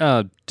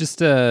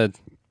 just a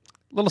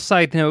little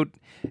side note.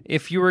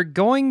 If you were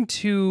going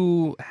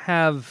to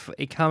have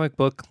a comic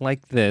book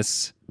like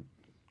this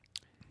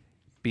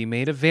be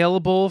made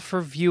available for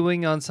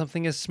viewing on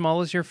something as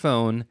small as your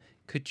phone,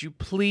 could you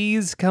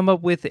please come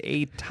up with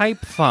a type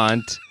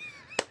font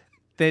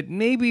that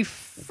maybe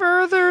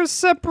further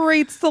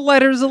separates the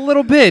letters a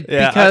little bit?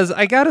 Yeah, because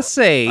I gotta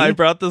say, I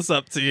brought this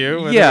up to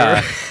you. When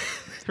yeah,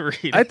 we were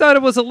reading. I thought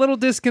it was a little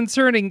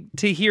disconcerting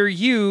to hear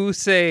you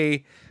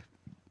say,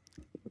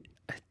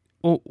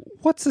 "Oh,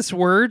 what's this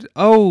word?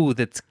 Oh,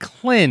 that's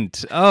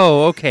Clint.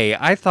 Oh, okay.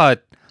 I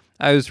thought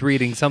I was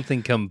reading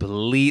something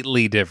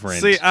completely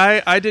different." See,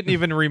 I didn't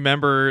even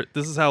remember.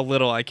 This is how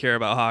little I care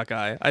about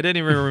Hawkeye. I didn't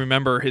even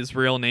remember his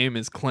real name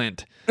is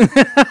Clint.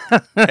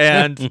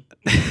 And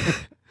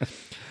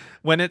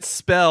when it's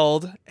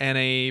spelled in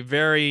a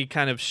very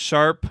kind of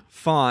sharp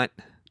font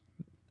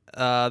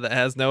that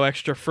has no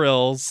extra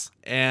frills,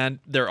 and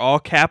they're all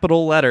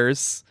capital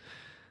letters,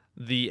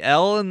 the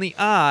L and the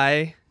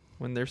I,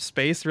 when they're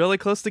spaced really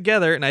close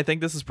together, and I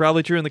think this is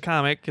probably true in the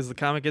comic because the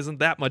comic isn't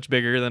that much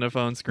bigger than a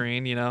phone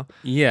screen, you know?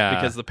 Yeah.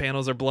 Because the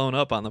panels are blown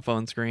up on the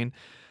phone screen.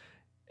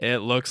 It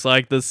looks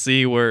like the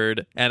C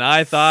word. And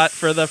I thought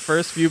for the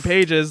first few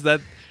pages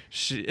that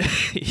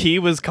he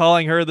was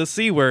calling her the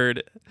C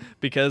word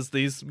because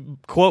these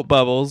quote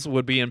bubbles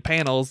would be in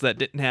panels that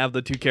didn't have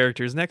the two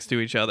characters next to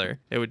each other.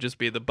 It would just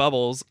be the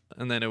bubbles,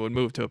 and then it would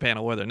move to a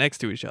panel where they're next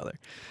to each other.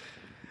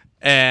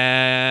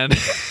 And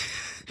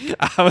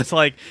I was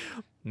like,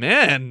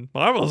 man,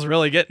 Marvel's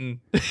really getting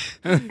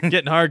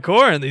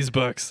hardcore in these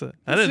books.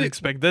 I didn't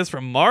expect this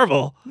from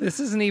Marvel. This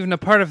isn't even a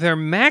part of their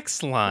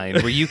Max line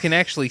where you can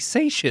actually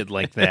say shit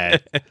like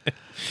that.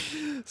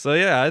 So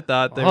yeah, I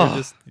thought they were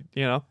just,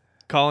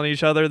 calling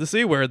each other the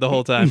C word the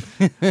whole time.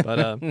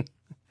 But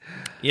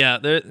yeah,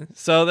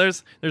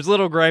 there's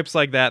little gripes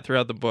like that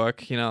throughout the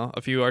book,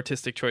 a few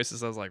artistic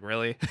choices I was like,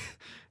 really?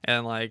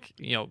 And like,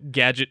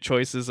 gadget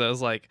choices I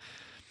was like,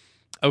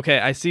 okay,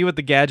 I see what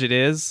the gadget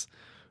is,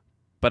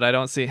 but I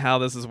don't see how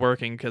this is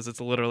working because it's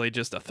literally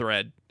just a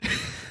thread.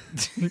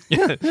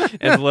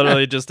 It's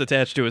literally just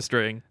attached to a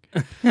string.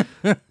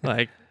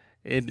 Like,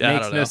 it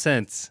makes no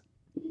sense.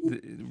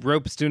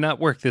 Ropes do not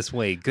work this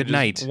way. Good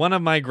night. One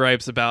of my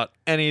gripes about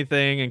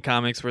anything in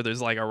comics where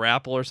there's like a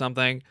rappel or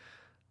something,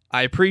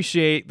 I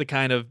appreciate the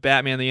kind of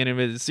Batman the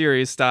Animated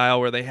Series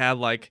style where they had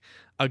like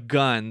a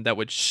gun that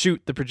would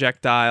shoot the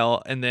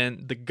projectile, and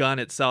then the gun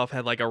itself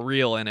had like a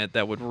reel in it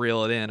that would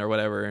reel it in or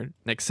whatever and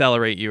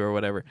accelerate you or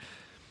whatever.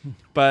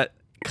 But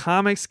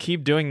comics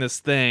keep doing this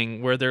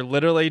thing where they're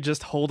literally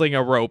just holding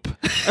a rope.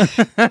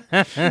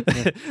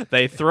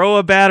 They throw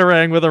a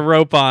batarang with a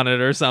rope on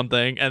it or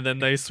something, and then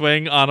they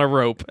swing on a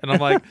rope. And I'm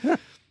like,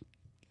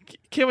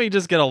 can we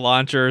just get a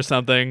launcher or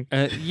something?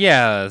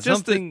 Yeah,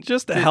 just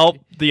to help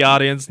the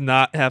audience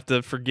not have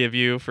to forgive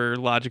you for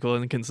logical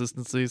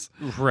inconsistencies.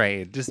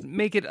 Right. Just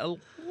make it a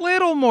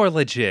little more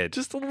legit.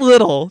 Just a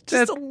little.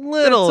 Just a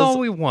little. That's all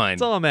we want.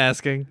 That's all I'm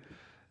asking.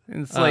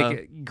 It's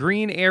like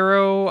Green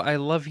Arrow, I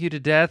love you to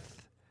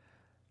death,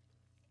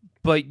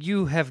 but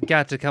you have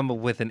got to come up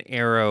with an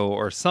arrow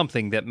or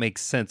something that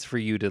makes sense for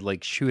you to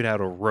like shoot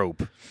out a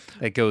rope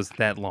that goes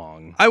that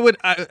long. I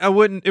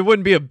wouldn't. It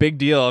wouldn't be a big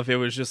deal if it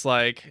was just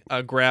like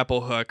a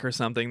grapple hook or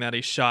something that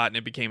he shot and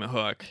it became a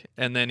hook,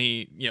 and then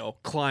he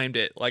climbed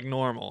it like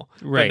normal.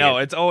 Right. But no,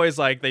 it's always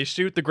like they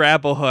shoot the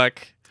grapple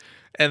hook,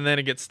 and then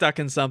it gets stuck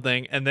in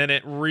something, and then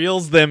it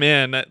reels them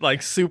in at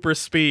like super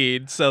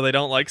speed so they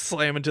don't like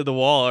slam into the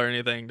wall or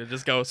anything, to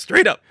just go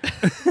straight up.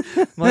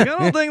 I'm like, I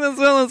don't think that's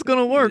how it's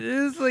gonna work.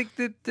 It's like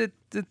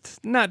it's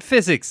not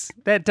physics.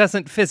 That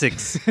doesn't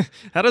physics.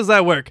 How does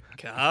that work?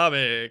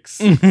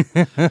 Comics.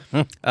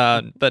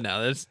 But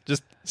no, there's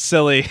just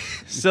silly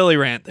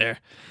rant there.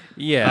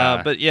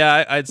 Yeah. But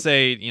yeah, I'd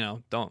say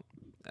don't,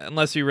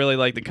 unless you really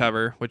like the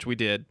cover, which we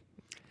did,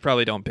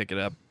 probably don't pick it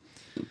up.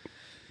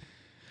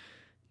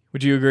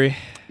 Would you agree?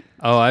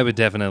 Oh, I would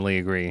definitely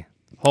agree.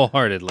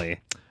 Wholeheartedly.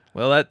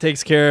 Well, that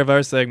takes care of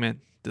our segment.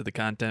 Did the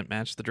content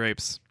match the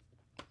drapes?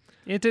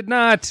 It did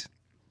not.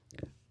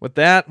 With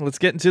that, let's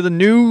get into the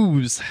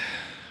news.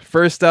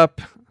 First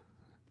up,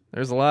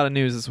 there's a lot of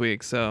news this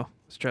week, so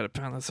let's try to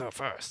pound this out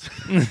fast.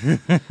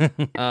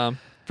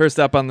 First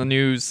up on the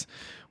news,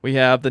 we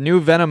have the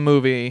new Venom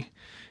movie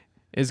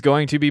is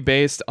going to be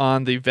based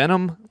on the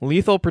Venom,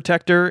 Lethal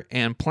Protector,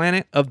 and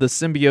Planet of the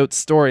Symbiote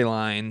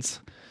storylines,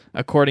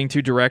 according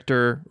to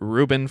director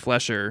Ruben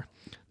Fleischer.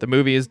 The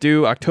movie is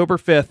due October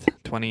 5th,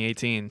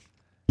 2018.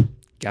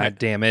 God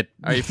damn it.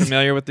 Are you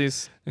familiar with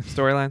these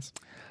storylines?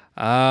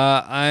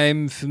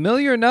 I'm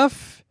familiar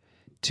enough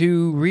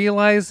to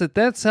realize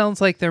that sounds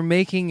like they're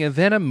making a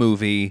Venom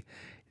movie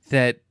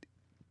that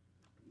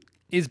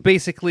is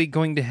basically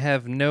going to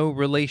have no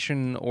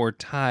relation or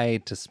tie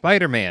to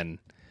Spider-Man.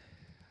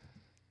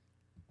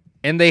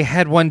 And they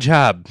had one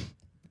job.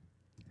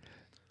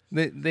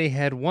 They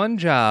had one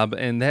job,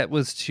 and that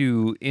was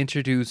to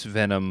introduce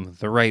Venom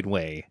the right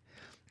way.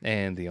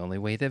 And the only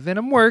way that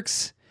Venom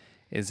works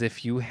is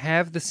if you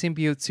have the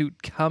symbiote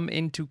suit come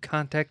into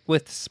contact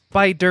with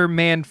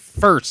Spider-Man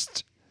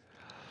first.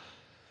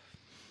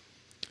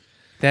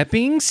 That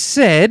being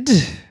said,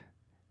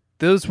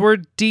 those were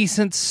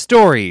decent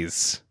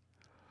stories.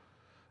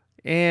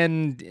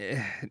 And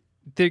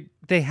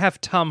they have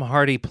Tom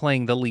Hardy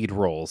playing the lead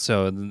role,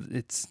 so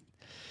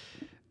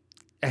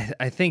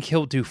I think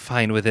he'll do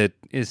fine with it.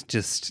 It's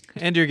just...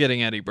 And you're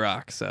getting Eddie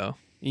Brock, so...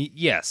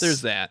 Yes.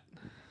 There's that.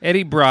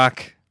 Eddie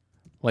Brock,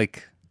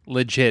 like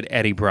legit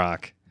Eddie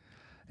Brock.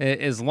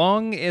 As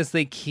long as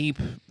they keep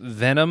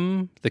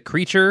Venom, the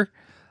creature,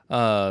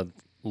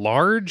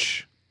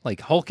 large,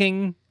 like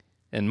hulking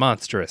and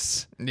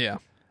monstrous. Yeah.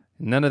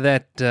 None of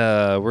that,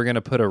 we're going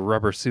to put a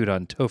rubber suit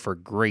on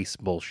Topher Grace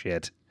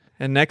bullshit.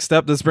 And next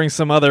up, this brings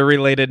some other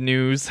related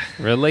news.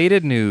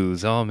 Related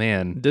news, oh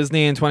man.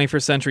 Disney and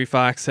 21st Century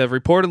Fox have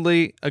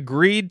reportedly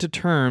agreed to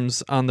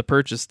terms on the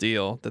purchase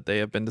deal that they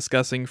have been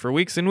discussing for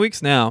weeks and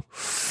weeks now.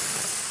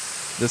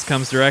 This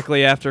comes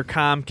directly after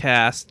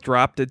Comcast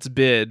dropped its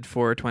bid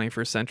for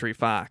 21st Century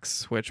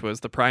Fox, which was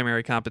the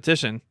primary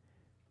competition.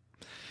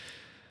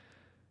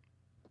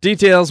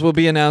 Details will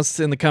be announced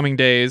in the coming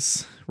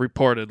days,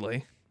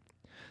 reportedly.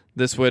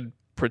 This would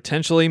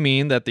potentially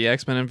mean that the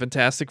X-Men and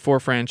Fantastic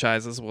Four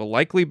franchises will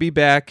likely be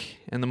back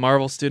in the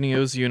Marvel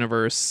Studios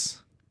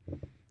universe.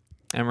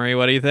 Emery,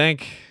 what do you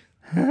think?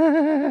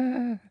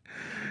 Now,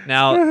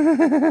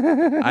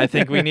 I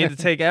think we need to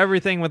take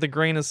everything with a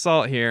grain of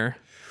salt here,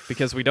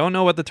 because we don't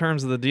know what the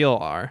terms of the deal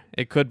are.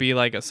 It could be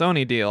like a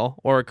Sony deal,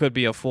 or it could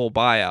be a full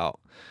buyout.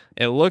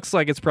 It looks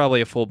like it's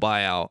probably a full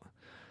buyout.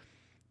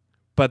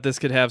 But this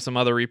could have some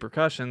other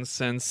repercussions,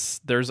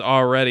 since there's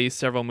already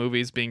several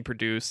movies being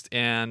produced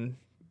and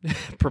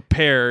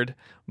prepared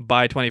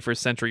by 21st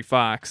Century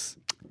Fox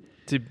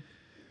to,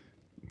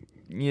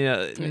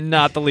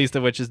 not the least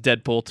of which is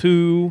Deadpool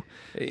 2.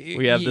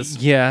 We have this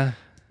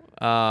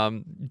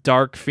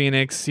Dark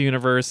Phoenix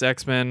universe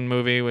X-Men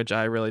movie, which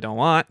I really don't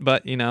want,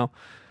 but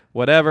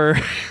whatever.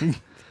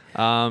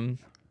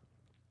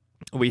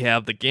 We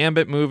have the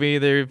Gambit movie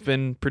they've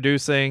been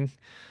producing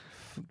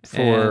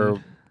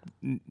for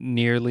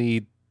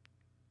nearly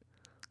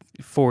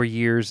 4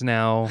 years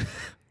now.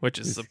 Which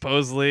is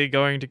supposedly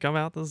going to come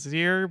out this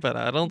year, but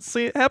I don't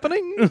see it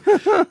happening.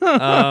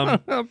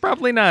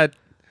 Probably not.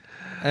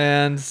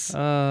 And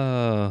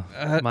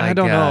I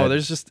don't know.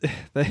 There's just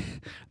they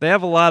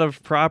have a lot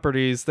of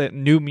properties. That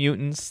New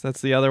Mutants, that's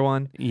the other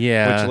one.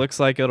 Yeah, which looks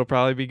like it'll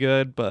probably be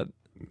good, but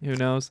who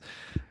knows?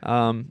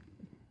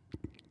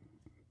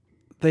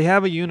 They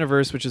have a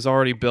universe which is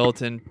already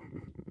built and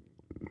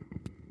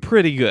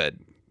pretty good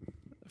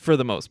for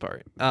the most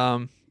part.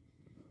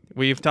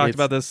 We've talked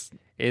about this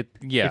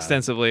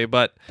extensively,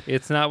 but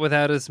it's not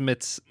without its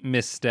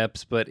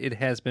missteps, but it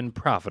has been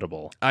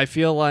profitable. I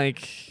feel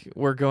like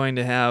we're going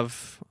to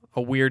have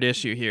a weird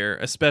issue here,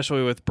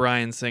 especially with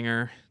Bryan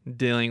Singer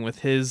dealing with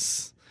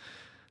his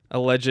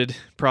alleged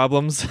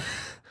problems.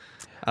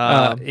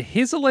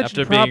 His alleged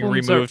after problems being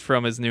removed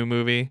from his new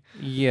movie.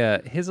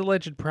 Yeah, his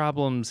alleged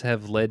problems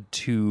have led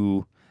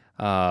to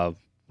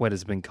what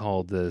has been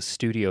called the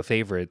studio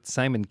favorite,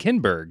 Simon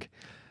Kinberg,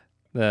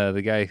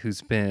 the guy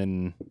who's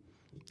been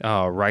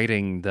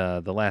writing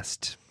the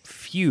last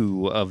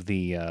few of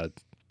the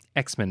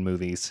X-Men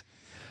movies.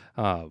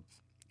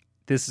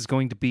 This is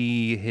going to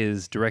be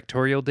his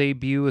directorial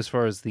debut as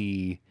far as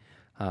the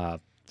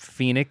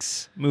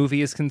Phoenix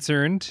movie is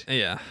concerned.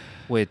 Yeah.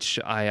 Which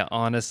I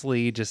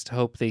honestly just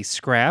hope they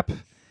scrap.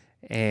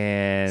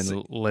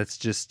 And let's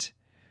just...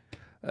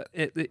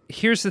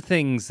 here's the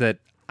things that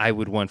I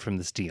would want from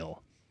this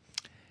deal.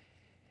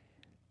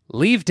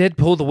 Leave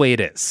Deadpool the way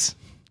it is.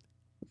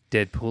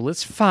 Deadpool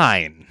is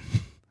fine.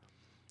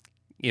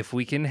 If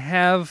we can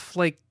have,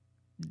 like,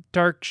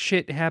 dark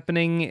shit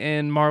happening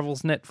in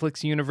Marvel's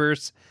Netflix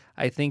universe,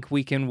 I think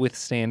we can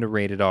withstand a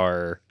rated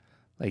R,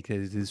 like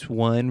this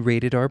one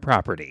rated R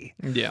property.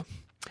 Yeah.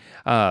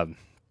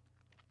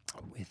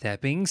 With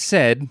that being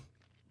said,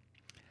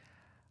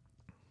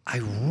 I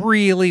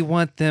really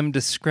want them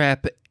to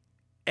scrap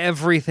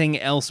everything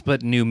else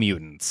but New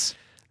Mutants.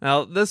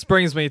 Now, this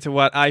brings me to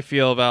what I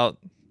feel about,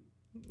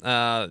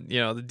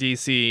 the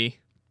DC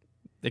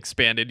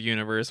expanded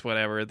universe,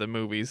 whatever, the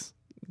movies,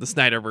 the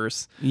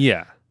Snyderverse.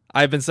 Yeah.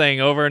 I've been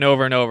saying over and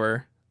over and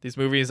over, these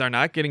movies are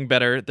not getting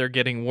better, they're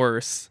getting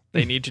worse.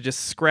 They need to just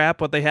scrap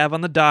what they have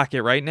on the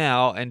docket right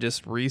now and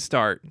just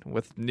restart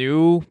with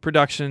new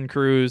production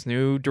crews,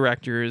 new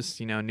directors,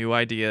 new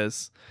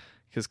ideas.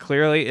 Because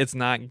clearly it's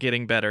not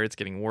getting better, it's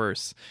getting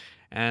worse.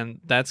 And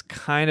that's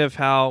kind of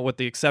how, with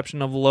the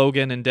exception of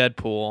Logan and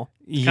Deadpool,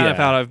 kind of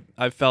how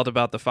I've felt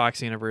about the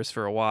Fox universe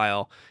for a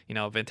while.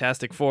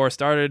 Fantastic Four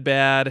started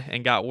bad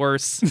and got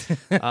worse.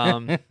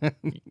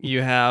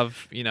 You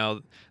have,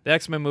 the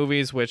X-Men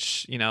movies,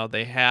 which,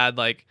 they had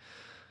like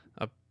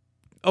a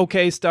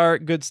okay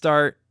start, good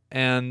start,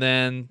 and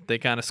then they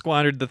kind of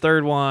squandered the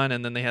third one,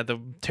 and then they had the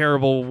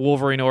terrible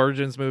Wolverine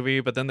Origins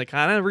movie, but then they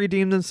kind of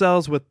redeemed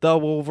themselves with the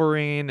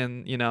Wolverine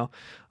and, you know,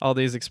 all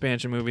these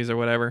expansion movies or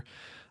whatever.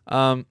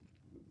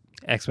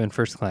 X-Men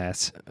First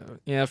Class.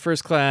 Yeah,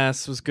 First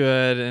Class was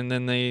good, and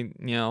then they,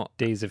 you know,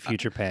 Days of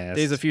Future Past.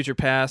 Days of Future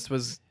Past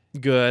was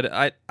good.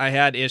 I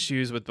had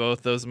issues with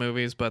both those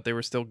movies, but they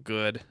were still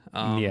good.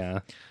 Yeah.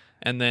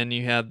 And then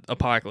you had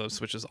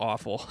Apocalypse, which is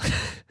awful,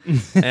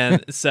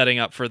 and setting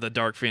up for the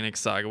Dark Phoenix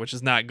saga, which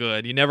is not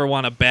good. You never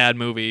want a bad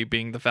movie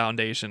being the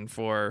foundation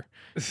for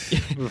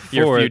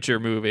your future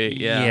movie.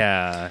 Yeah.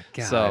 Yeah.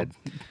 God. So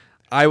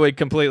I would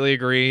completely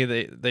agree.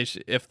 They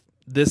if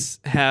this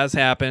has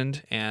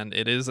happened and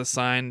it is a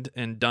signed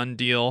and done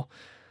deal,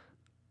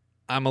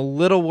 I'm a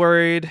little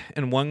worried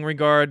in one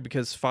regard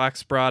because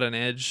Fox brought an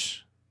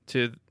edge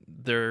to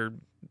their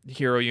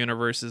hero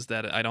universes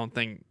that I don't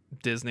think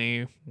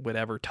Disney would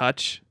ever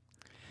touch.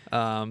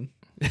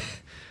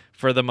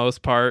 For the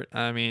most part,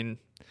 I mean,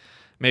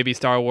 maybe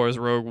Star Wars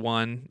Rogue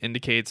One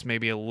indicates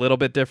maybe a little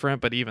bit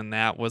different, but even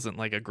that wasn't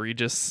like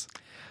egregious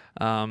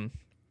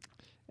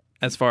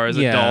as far as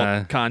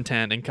adult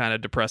content and kind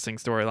of depressing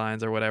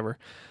storylines or whatever.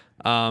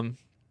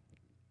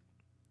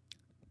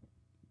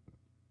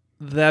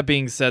 That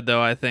being said,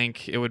 though, I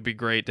think it would be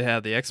great to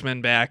have the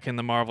X-Men back in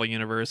the Marvel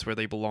Universe where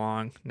they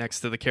belong,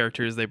 next to the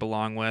characters they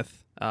belong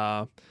with.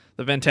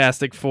 The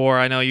Fantastic Four,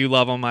 I know you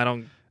love them. I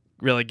don't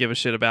really give a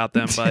shit about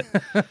them, but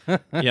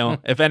you know,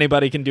 if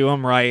anybody can do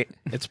them right,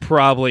 it's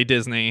probably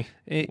Disney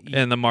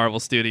and the Marvel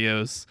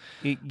Studios.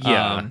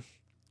 But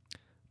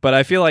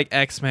I feel like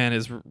X-Men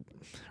is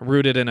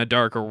rooted in a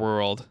darker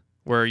world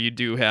where you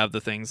do have the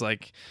things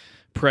like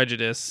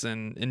prejudice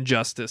and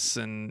injustice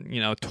and,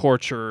 you know,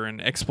 torture and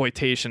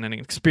exploitation and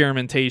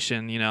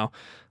experimentation. You know,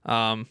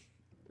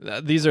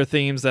 these are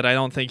themes that I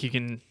don't think you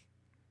can,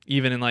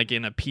 even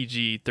in a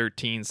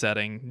PG-13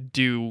 setting,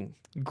 do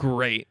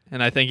great.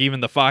 And I think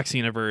even the Fox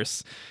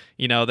universe,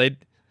 you know,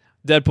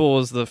 Deadpool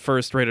was the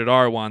first rated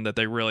R one that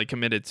they really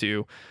committed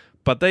to,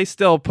 but they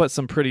still put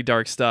some pretty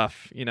dark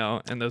stuff, you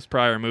know, in those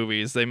prior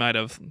movies. They might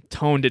have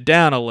toned it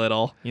down a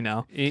little, you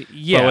know.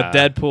 Yeah. But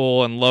with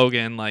Deadpool and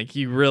Logan, like,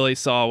 you really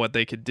saw what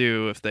they could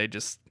do if they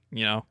just,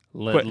 you know,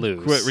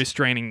 quit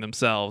restraining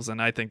themselves,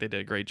 and I think they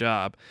did a great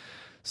job.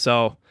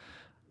 So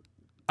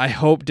I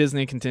hope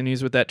Disney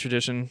continues with that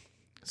tradition,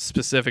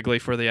 specifically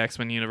for the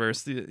X-Men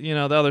universe. You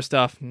know, the other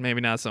stuff, maybe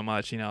not so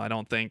much. You know, I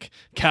don't think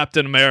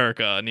Captain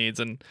America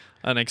needs an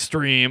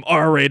extreme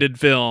R-rated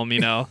film, you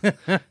know,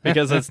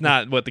 because that's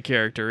not what the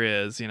character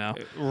is, you know.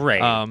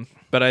 Right.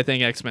 But I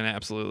think X-Men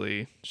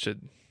absolutely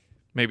should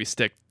maybe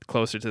stick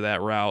closer to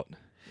that route.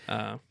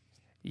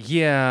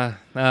 Yeah.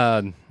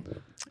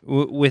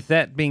 With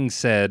that being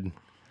said,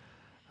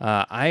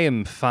 I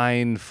am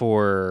fine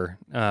for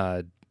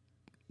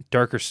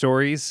darker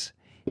stories,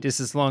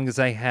 just as long as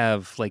I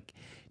have, like,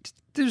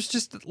 there's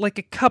just like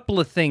a couple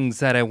of things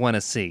that I want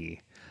to see.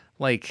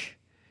 Like,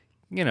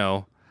 you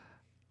know,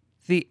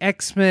 the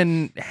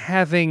X-Men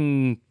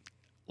having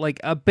like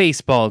a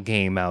baseball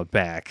game out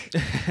back.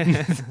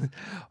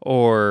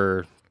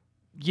 Or,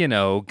 you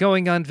know,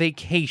 going on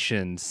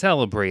vacation,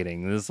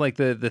 celebrating. There's like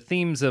the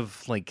themes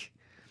of like,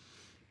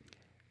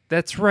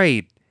 that's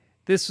right,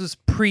 this was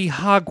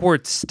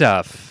pre-Hogwarts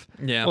stuff.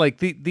 Yeah. Like,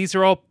 these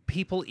are all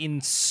people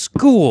in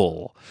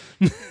school.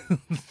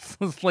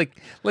 Like,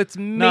 let's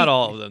make... Not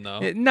all of them, though.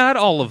 Not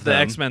all of them. The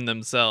X-Men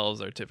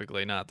themselves are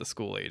typically not the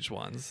school-age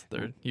ones.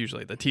 They're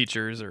usually the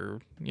teachers or,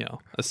 you know,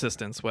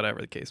 assistants,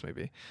 whatever the case may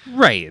be.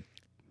 Right.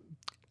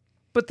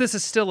 But this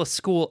is still a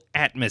school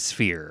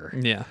atmosphere.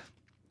 Yeah.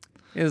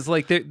 It's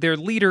like their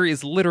leader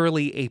is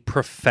literally a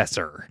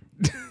professor.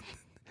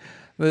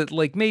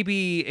 Like,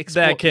 maybe...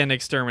 that can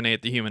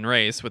exterminate the human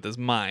race with his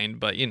mind,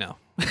 but, you know...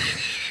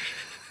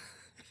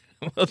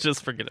 We'll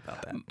just forget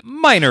about that.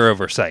 Minor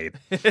oversight.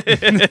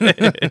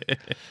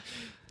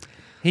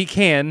 He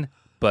can,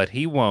 but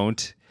he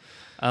won't.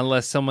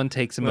 Unless someone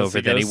takes him over,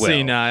 then he will.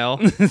 Senile.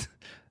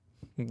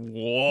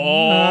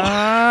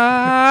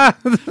 Whoa.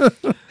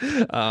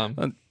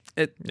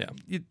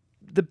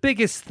 The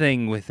biggest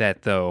thing with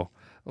that, though,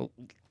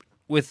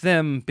 with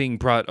them being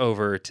brought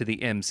over to the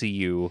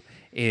MCU,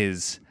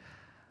 is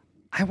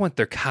I want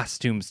their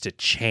costumes to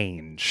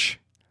change.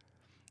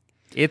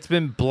 It's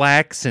been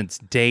black since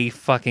day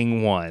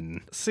fucking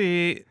one.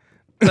 See,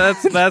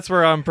 that's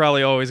where I'm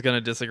probably always going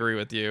to disagree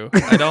with you.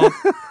 I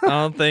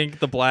don't think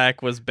the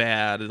black was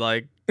bad.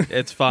 Like,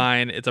 it's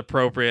fine. It's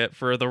appropriate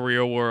for the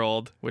real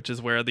world, which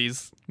is where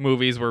these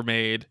movies were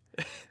made.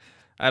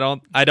 I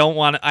don't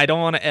want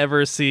to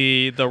ever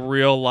see the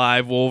real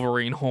live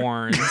Wolverine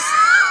horns.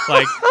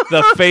 Like,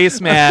 the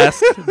face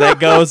mask that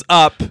goes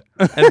up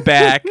and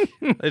back.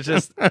 It's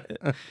just,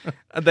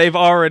 they've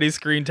already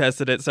screen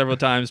tested it several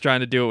times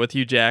trying to do it with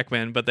Hugh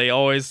Jackman, but they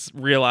always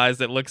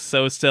realized it looks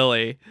so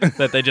silly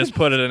that they just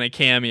put it in a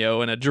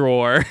cameo in a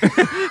drawer.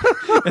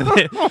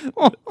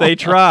 they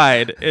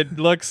tried. It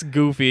looks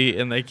goofy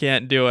and they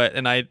can't do it.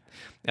 And I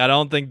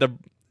don't think the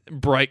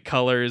bright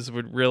colors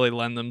would really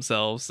lend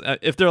themselves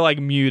if they're like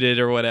muted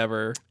or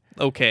whatever.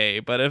 okay,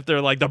 but if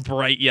they're like the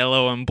bright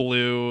yellow and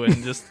blue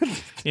and just,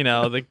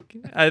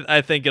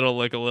 I think it'll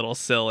look a little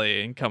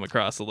silly and come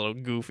across a little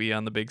goofy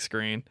on the big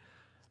screen.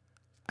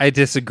 I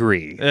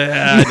disagree.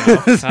 Yeah,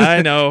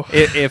 I know.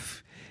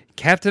 If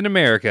Captain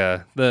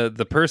America,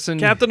 the person...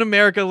 Captain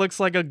America looks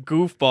like a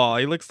goofball.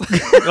 He looks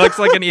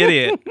like an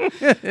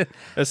idiot.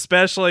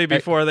 Especially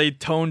before they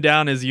tone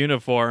down his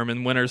uniform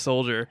in Winter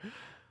Soldier.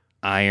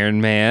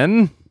 Iron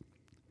Man.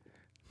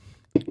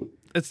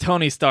 It's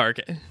Tony Stark.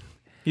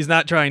 He's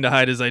not trying to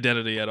hide his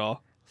identity at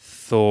all.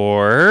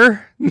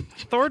 Thor.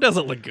 Thor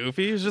doesn't look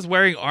goofy. He's just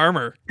wearing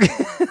armor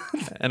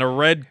and a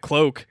red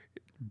cloak.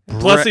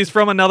 Plus, he's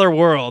from another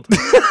world.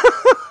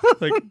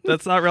 Like,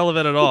 that's not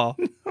relevant at all.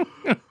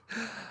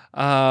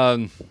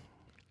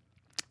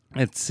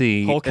 Let's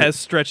see. Hulk has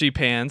stretchy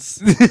pants.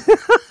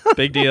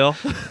 Big deal.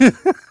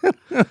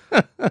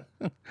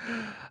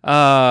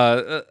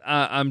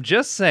 I'm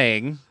just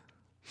saying.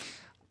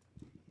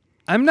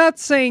 I'm not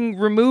saying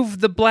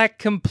remove the black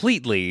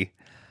completely.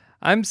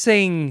 I'm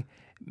saying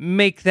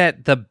make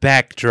that the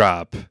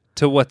backdrop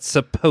to what's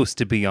supposed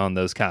to be on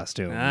those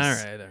costumes. All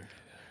right.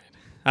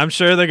 I'm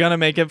sure they're going to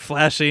make it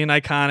flashy and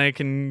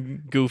iconic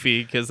and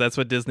goofy because that's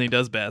what Disney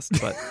does best,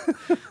 but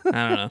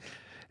I don't know.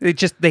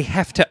 They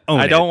have to own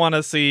it. I don't want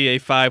to see a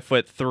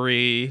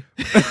 5'3"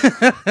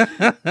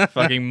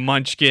 fucking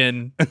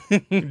munchkin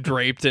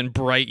draped in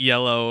bright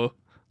yellow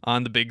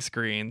on the big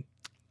screen.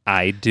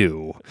 I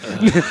do.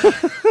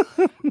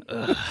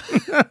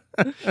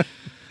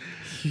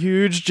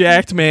 Huge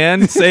jacked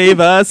man, save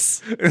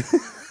us.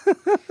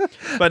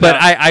 But no.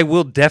 I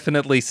will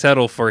definitely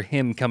settle for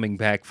him coming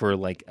back for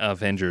like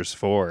Avengers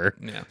 4.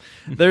 Yeah.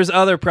 There's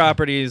other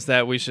properties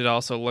that we should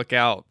also look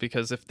out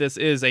because if this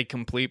is a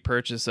complete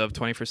purchase of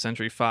 21st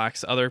Century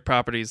Fox, other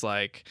properties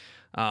like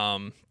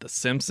The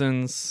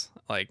Simpsons,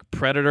 like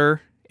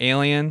Predator,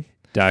 Alien,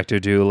 Dr.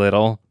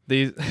 Dolittle.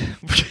 These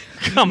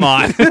come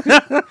on.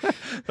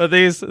 But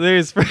these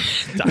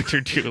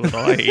Dr. Dolittle,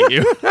 I hate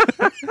you.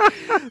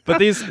 But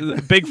these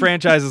big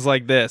franchises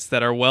like this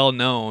that are well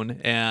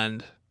known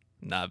and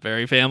not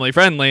very family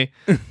friendly,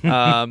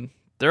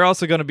 they're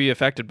also going to be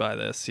affected by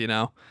this,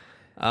 Yeah.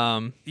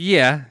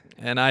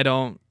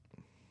 And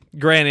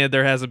granted,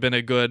 there hasn't been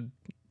a good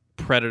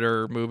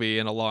Predator movie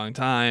in a long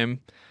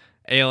time.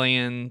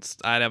 Aliens,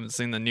 I haven't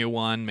seen the new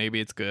one. Maybe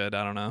it's good.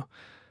 I don't know.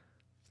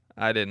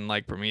 I didn't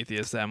like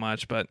Prometheus that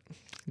much, but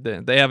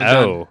they haven't done...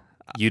 Oh,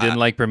 you didn't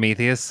like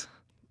Prometheus?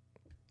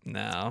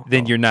 No.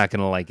 Then you're not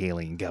going to like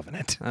Alien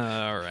Covenant.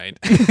 All right.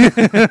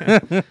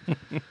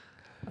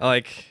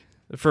 Like,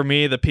 for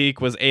me, the peak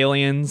was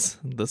Aliens,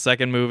 the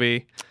second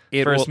movie.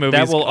 First movie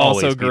is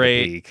also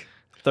great.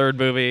 Third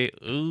movie,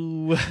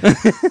 ooh.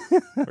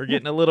 We're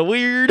getting a little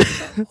weird.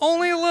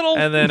 Only a little.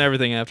 And then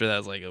everything after that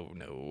is like, oh,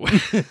 no.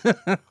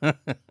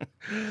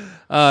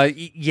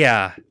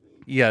 Yeah.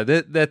 Yeah,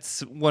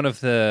 that's one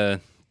of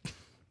the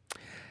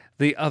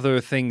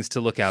other things to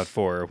look out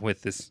for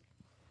with this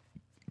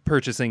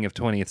purchasing of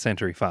 20th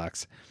Century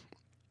Fox.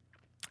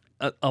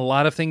 A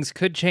lot of things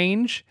could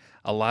change.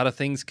 A lot of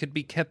things could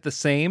be kept the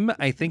same.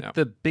 I think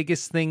the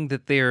biggest thing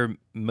that they're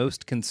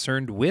most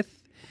concerned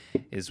with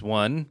is,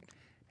 one,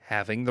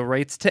 having the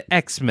rights to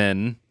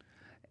X-Men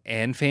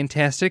and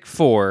Fantastic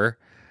Four,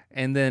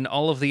 and then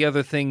all of the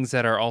other things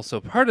that are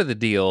also part of the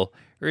deal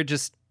are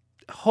just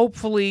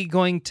hopefully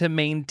going to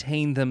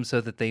maintain them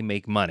so that they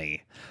make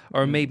money,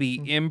 or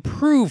maybe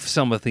improve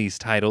some of these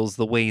titles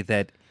the way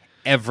that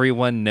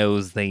everyone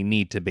knows they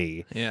need to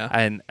be. Yeah.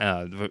 And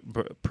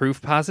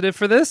proof positive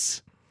for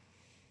this?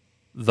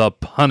 The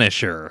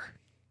Punisher.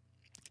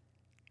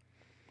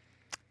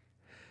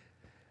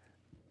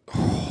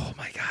 Oh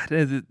my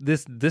God.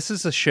 This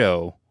is a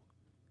show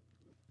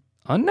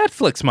on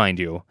Netflix, mind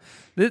you.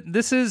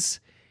 This is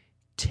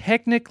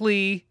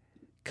technically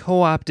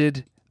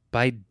co-opted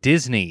by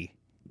Disney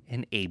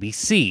and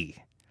ABC.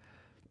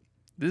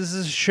 This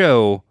is a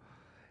show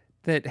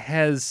that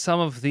has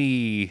some of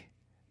the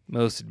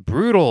most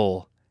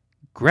brutal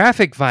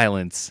graphic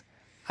violence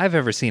I've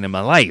ever seen in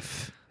my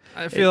life.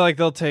 I feel like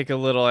they'll take a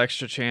little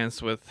extra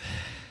chance with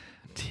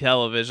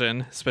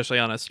television, especially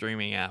on a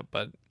streaming app,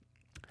 but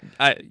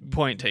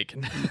point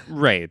taken.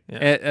 Right.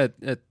 Yeah.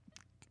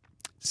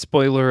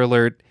 Spoiler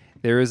alert,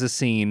 there is a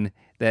scene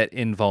that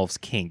involves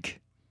kink.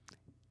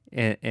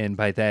 And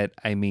by that,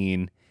 I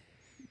mean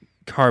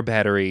car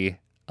battery,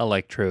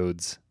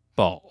 electrodes,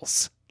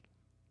 balls.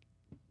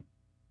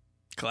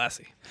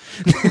 Classy.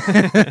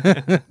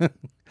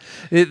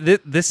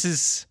 This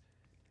is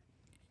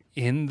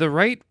in the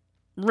right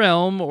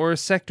realm or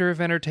sector of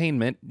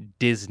entertainment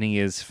Disney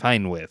is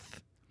fine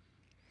with.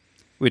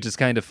 Which is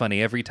kind of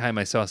funny. Every time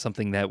I saw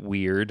something that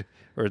weird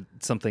or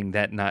something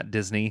that not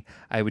Disney,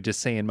 I would just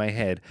say in my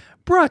head,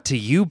 brought to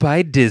you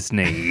by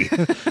Disney.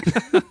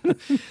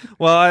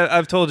 Well,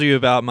 I've told you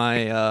about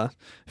my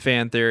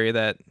fan theory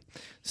that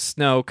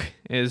Snoke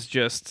is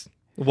just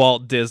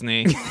Walt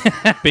Disney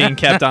being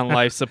kept on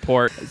life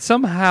support.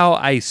 Somehow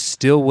I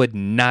still would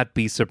not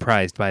be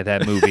surprised by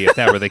that movie if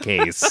that were the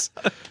case.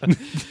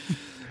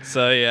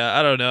 So, yeah,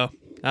 I don't know.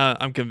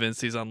 I'm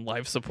convinced he's on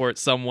life support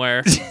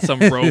somewhere. Some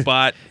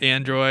robot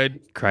android.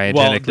 Walt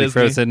Cryogenically Disney.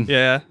 frozen.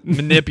 Yeah.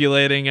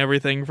 Manipulating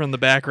everything from the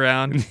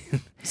background.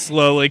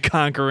 Slowly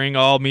conquering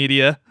all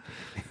media.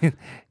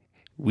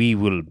 We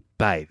will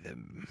buy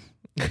them.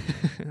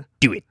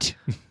 Do it.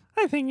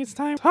 I think it's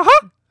time.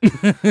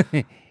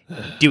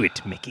 Do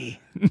it, Mickey.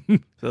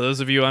 So those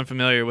of you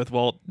unfamiliar with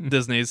Walt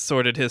Disney's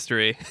sordid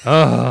history,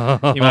 Oh.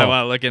 you might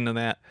want to look into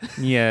that.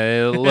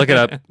 Yeah, look it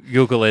up.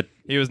 Google it.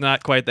 He was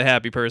not quite the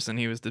happy person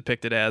he was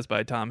depicted as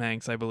by Tom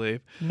Hanks, I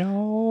believe.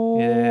 No.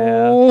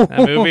 Yeah.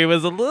 That movie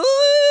was a little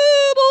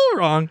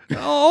wrong.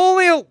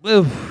 Only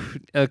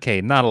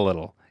okay, not a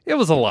little. It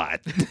was a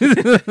lot.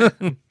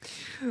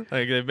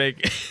 Like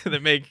they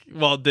make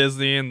Walt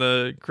Disney and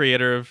the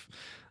creator of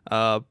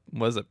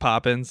was it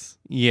Poppins?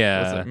 Was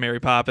Yeah. it Mary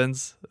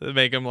Poppins? They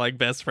make him like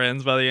best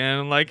friends by the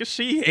end. Like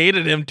she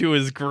hated him to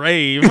his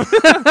grave.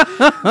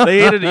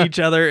 They hated each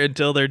other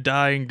until their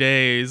dying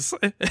days.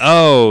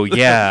 Oh,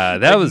 yeah.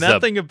 That Like, was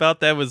nothing about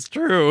that was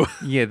true.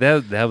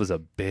 that was a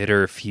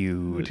bitter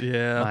feud.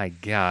 Yeah. My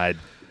God.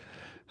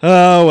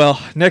 Oh well.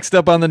 Next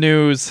up on the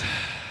news,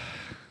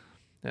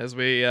 as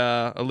we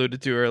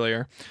alluded to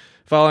earlier,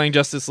 following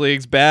Justice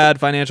League's bad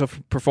financial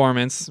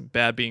performance,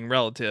 bad being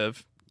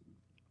relative,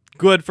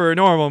 good for a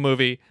normal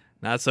movie,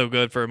 not so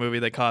good for a movie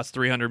that cost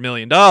 $300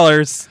 million,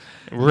 not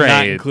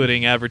Right.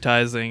 including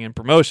advertising and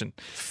promotion.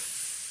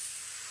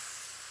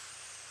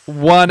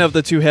 One of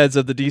the two heads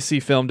of the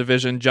DC film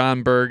division,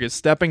 John Berg, is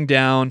stepping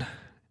down.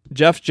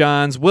 Jeff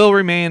Johns will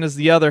remain as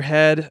the other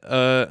head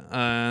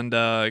and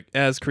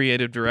as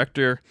creative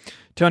director.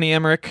 Tony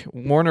Emmerich,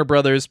 Warner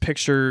Brothers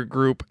Picture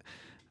Group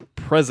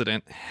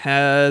president,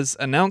 has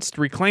announced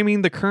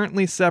reclaiming the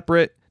currently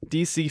separate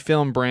DC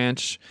film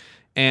branch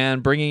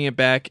and bringing it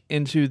back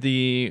into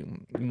the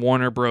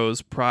Warner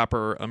Bros.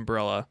 Proper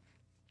umbrella.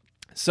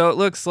 So it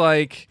looks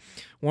like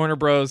Warner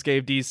Bros.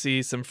 Gave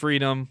DC some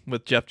freedom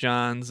with Jeff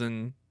Johns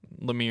and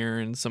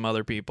Lemire and some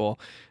other people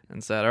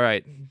and said, all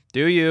right,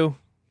 do you,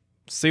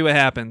 see what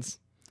happens.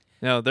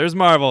 No, there's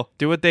Marvel.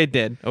 Do what they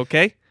did,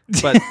 okay?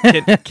 But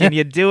can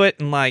you do it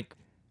in like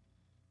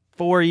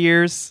 4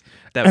 years?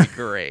 That'd be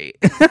great.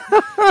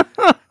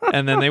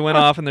 And then they went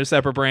off in their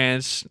separate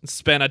branch,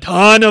 spent a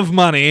ton of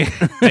money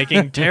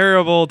making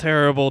terrible,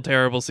 terrible,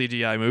 terrible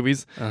CGI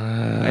movies,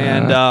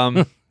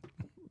 and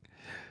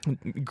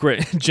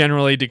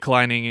generally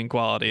declining in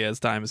quality as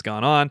time has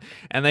gone on.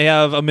 And they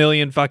have a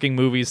million fucking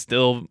movies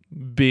still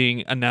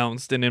being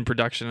announced and in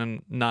production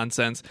and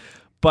nonsense.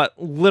 But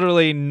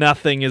literally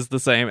nothing is the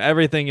same.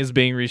 Everything is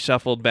being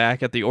reshuffled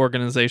back at the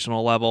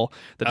organizational level.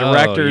 The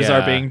directors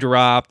are being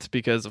dropped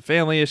because of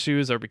family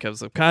issues or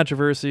because of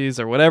controversies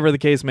or whatever the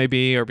case may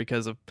be, or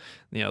because of,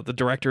 the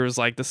director is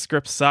like, the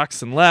script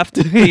sucks and left.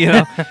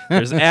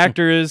 There's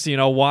actors,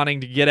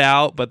 wanting to get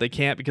out, but they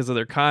can't because of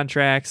their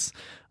contracts.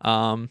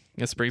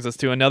 This brings us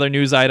to another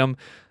news item.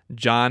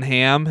 John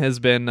Hamm has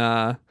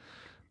been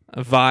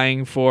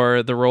vying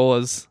for the role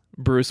as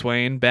Bruce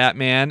Wayne,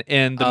 Batman,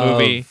 in the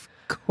movie.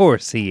 Of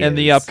course he is. And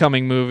the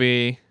upcoming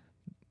movie,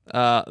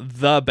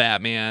 The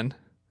Batman,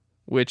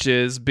 which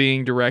is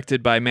being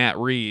directed by Matt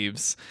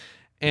Reeves.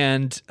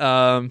 And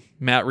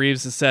Matt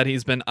Reeves has said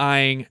he's been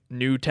eyeing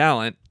new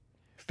talent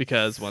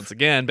because, once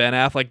again, Ben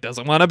Affleck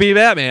doesn't want to be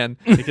Batman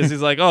because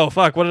he's like, oh,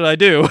 fuck, what did I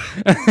do?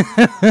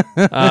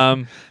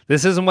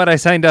 This isn't what I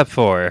signed up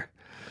for.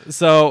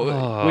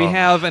 So we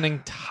have an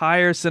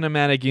entire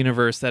cinematic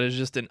universe that is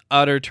just in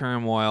utter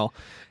turmoil.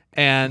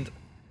 And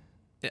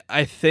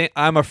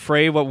I'm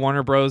afraid what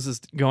Warner Bros.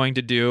 Is going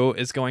to do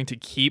is going to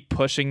keep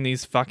pushing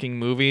these fucking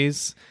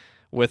movies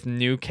with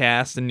new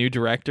cast and new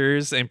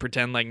directors and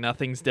pretend like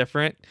nothing's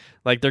different.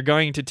 Like they're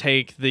going to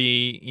take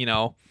the,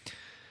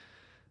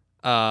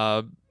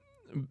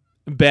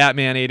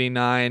 Batman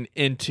 89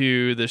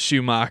 into the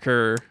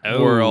Schumacher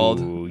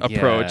world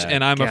approach.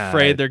 And I'm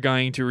afraid they're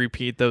going to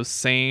repeat those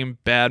same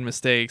bad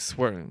mistakes,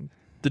 where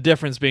the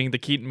difference being the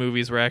Keaton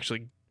movies were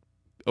actually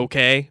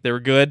okay. They were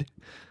good.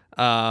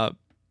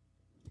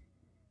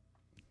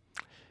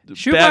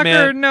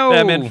 Schumacher, no.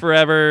 Batman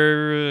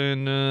Forever,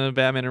 and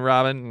Batman and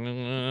Robin,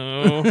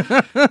 no.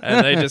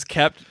 And they just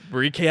kept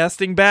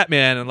recasting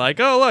Batman and like,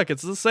 oh look,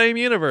 it's the same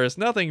universe,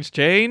 nothing's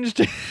changed.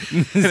 And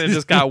it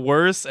just got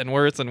worse and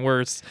worse and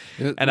worse.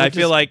 And I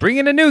feel like bring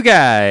in a new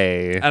guy.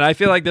 And I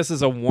feel like this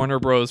is a Warner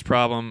Bros.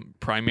 Problem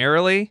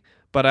primarily,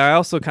 but I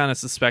also kind of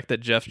suspect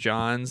that Jeff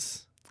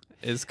Johns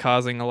is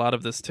causing a lot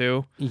of this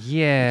too.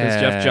 Yeah. Because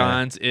Jeff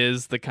Johns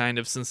is the kind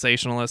of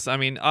sensationalist. I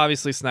mean,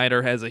 obviously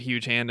Snyder has a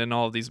huge hand in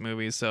all of these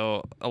movies,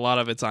 so a lot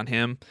of it's on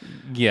him.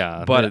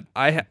 Yeah. But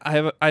I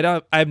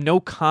have no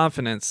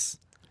confidence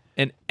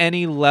in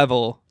any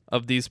level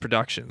of these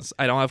productions.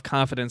 I don't have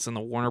confidence in the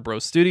Warner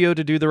Bros. Studio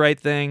to do the right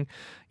thing.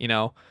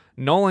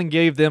 Nolan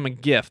gave them a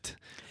gift.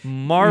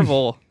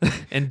 Marvel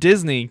and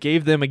Disney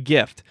gave them a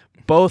gift.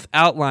 Both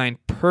outline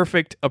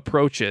perfect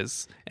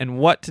approaches and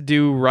what to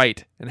do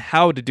right and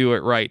how to do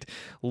it right.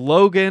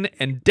 Logan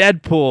and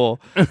Deadpool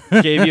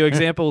gave you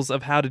examples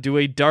of how to do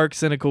a dark,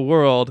 cynical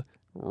world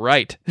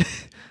right.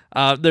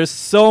 There's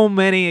so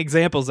many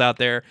examples out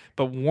there,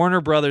 but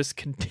Warner Brothers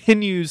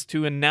continues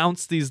to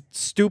announce these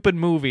stupid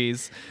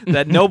movies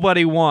that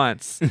nobody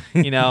wants.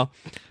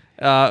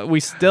 We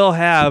still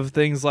have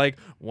things like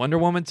Wonder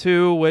Woman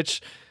 2,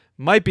 which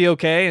might be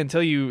okay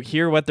until you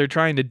hear what they're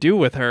trying to do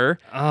with her,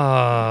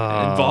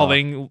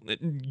 involving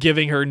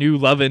giving her new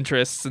love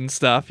interests and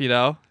stuff,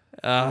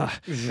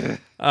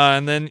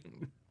 and then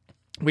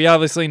we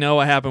obviously know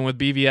what happened with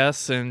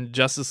BVS and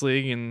Justice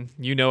League, and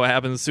what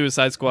happened with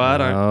Suicide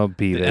Squad,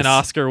 an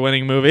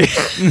Oscar-winning movie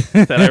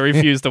that I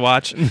refuse to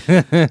watch.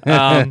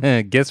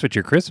 Guess what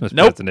your Christmas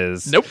present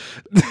is? Nope.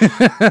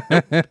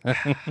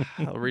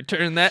 I'll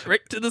return that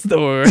right to the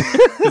store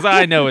because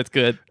I know it's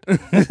good.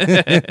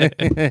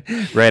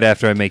 Right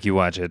after I make you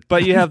watch it.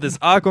 But you have this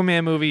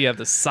Aquaman movie, you have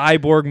this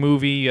Cyborg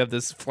movie, you have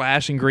this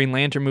Flash and Green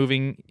Lantern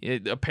movie.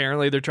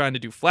 Apparently, they're trying to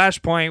do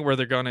Flashpoint, where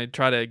they're going to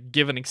try to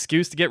give an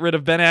excuse to get rid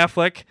of Ben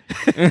Affleck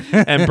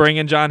and bring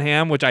in John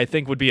Hamm, which I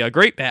think would be a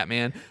great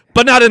Batman,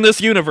 but not in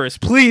this universe.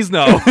 Please,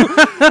 no.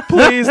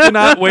 Please do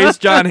not waste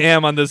John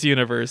Hamm on this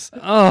universe.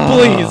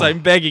 Please, I'm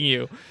begging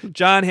you.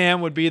 John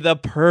Hamm would be the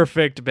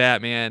perfect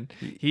Batman.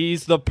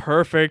 He's the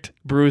perfect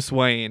Bruce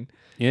Wayne.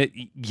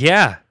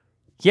 Yeah,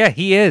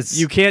 he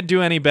is. You can't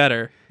do any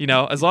better.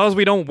 As long as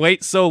we don't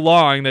wait so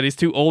long that he's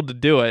too old to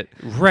do it.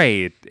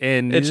 Right.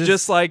 And it's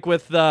just like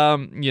with,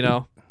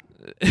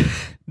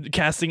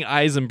 casting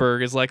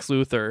Eisenberg as Lex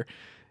Luthor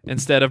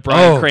instead of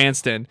Bryan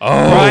Cranston.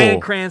 Bryan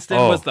Cranston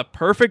was the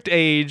perfect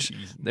age.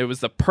 It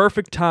was the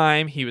perfect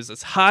time. He was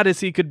as hot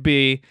as he could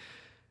be.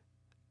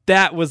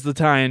 That was the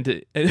time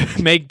to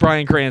make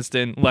Bryan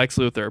Cranston Lex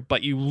Luthor,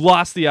 but you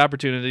lost the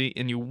opportunity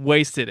and you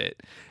wasted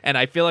it. And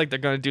I feel like they're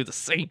going to do the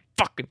same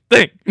fucking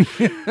thing.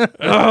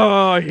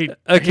 I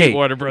hate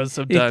Warner Bros.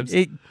 Sometimes.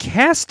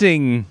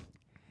 Casting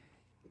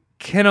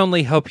can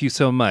only help you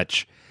so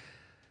much.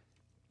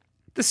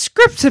 The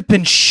scripts have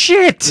been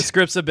shit. The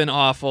scripts have been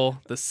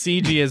awful. The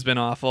CG has been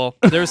awful.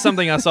 There was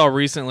something I saw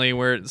recently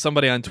where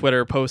somebody on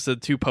Twitter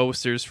posted 2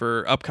 posters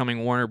for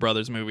upcoming Warner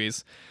Brothers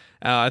movies.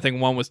 I think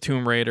one was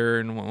Tomb Raider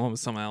and one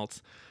was something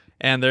else.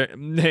 And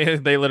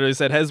they literally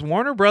said, has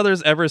Warner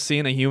Brothers ever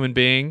seen a human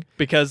being?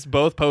 Because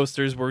both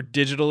posters were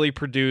digitally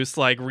produced,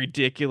 like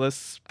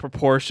ridiculous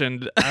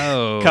proportioned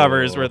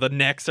covers where the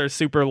necks are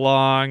super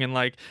long and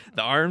like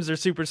the arms are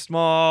super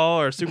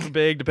small or super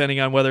big, depending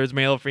on whether it's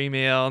male or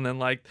female. And then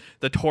like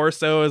the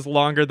torso is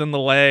longer than the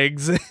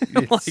legs.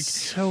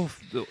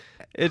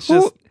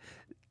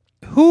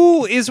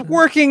 Who is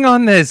working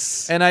on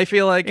this? And I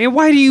feel like... And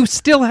why do you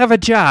still have a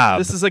job?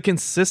 This is a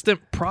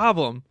consistent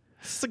problem.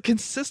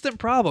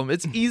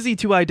 It's easy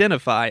to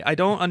identify. I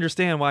don't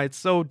understand why it's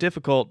so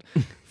difficult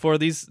for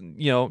these,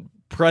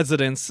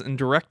 presidents and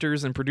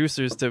directors and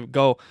producers to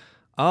go,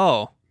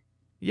 oh,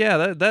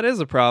 yeah, that is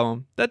a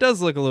problem. That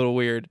does look a little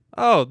weird.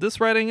 Oh, this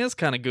writing is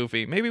kind of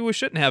goofy. Maybe we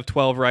shouldn't have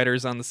 12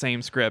 writers on the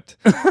same script.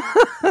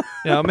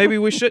 Maybe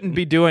we shouldn't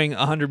be doing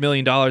 $100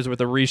 million worth of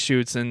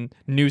reshoots and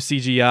new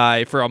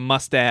CGI for a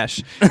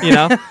mustache.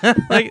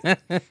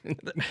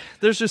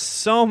 There's just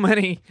so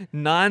many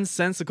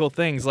nonsensical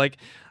things. Like,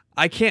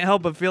 I can't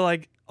help but feel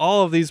like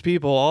all of these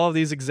people, all of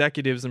these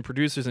executives and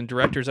producers and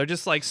directors are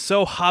just like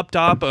so hopped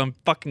up on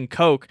fucking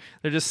coke.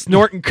 They're just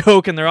snorting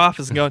coke in their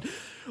office and going,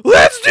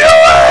 let's do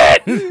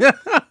it!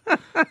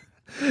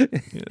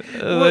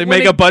 They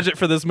make a budget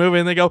for this movie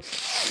and they go,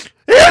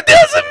 it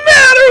doesn't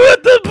matter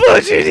what the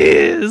budget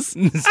is.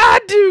 I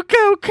do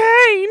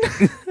cocaine.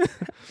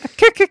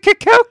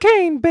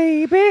 Cocaine,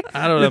 baby.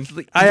 I don't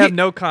know. I have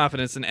no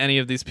confidence in any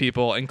of these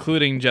people,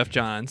 including Jeff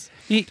Johns.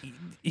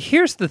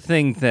 Here's the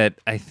thing that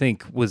I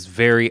think was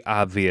very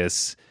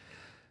obvious.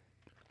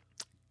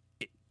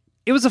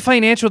 It was a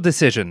financial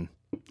decision.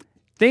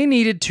 They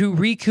needed to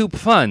recoup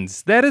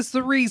funds. That is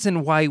the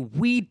reason why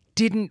we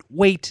didn't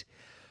wait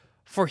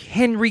for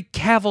Henry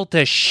Cavill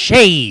to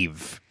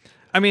shave.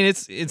 I mean,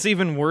 it's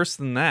even worse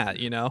than that,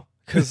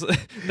 because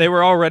they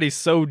were already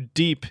so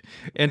deep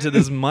into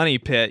this money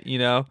pit,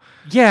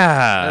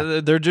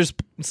 Yeah.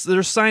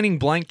 They're signing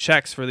blank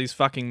checks for these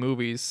fucking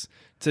movies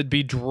to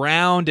be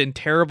drowned in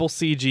terrible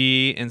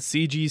CG and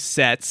CG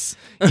sets,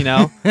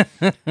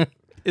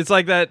 It's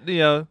like that,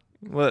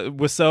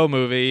 Wiseau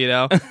movie,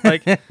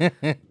 like,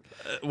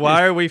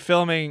 why are we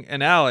filming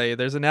an alley?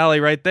 There's an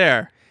alley right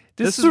there.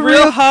 This is a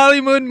real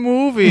Hollywood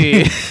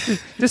movie.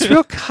 This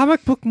real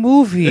comic book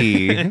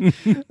movie.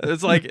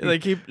 It's like they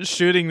keep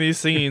shooting these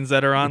scenes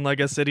that are on like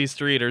a city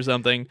street or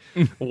something.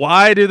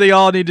 Why do they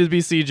all need to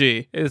be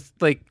CG? It's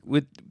like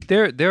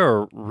there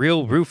are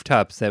real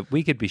rooftops that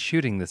we could be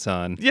shooting this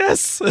on.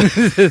 Yes.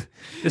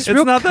 This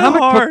real not comic that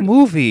hard. book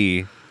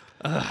movie.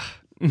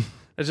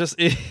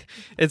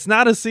 It's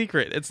not a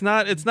secret. It's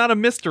not a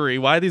mystery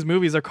why these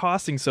movies are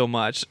costing so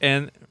much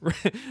and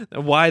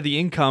why the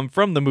income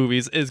from the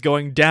movies is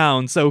going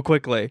down so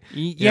quickly.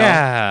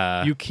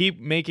 Yeah. You keep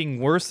making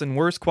worse and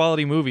worse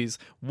quality movies.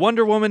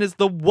 Wonder Woman is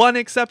the one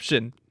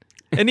exception.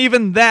 And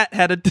even that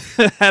had an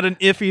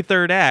iffy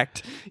third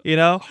act,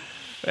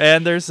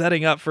 And they're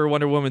setting up for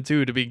Wonder Woman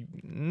 2 to be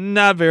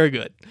not very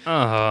good.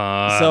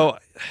 Uh-huh. So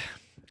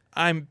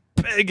I'm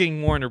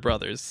begging Warner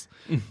Brothers,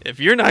 if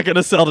you're not going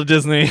to sell to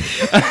Disney,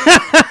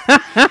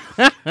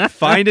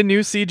 find a new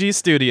CG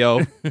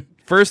studio.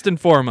 First and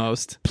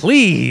foremost,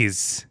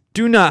 Please.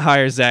 do not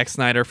hire Zack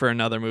Snyder for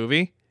another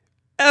movie.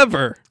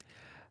 Ever.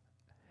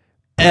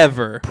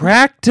 Ever.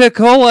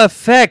 Practical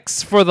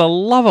effects, for the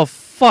love of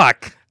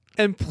fuck.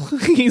 And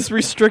please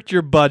restrict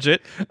your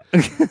budget.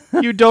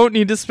 You don't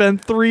need to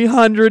spend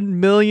 $300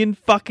 million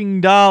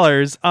fucking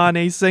dollars on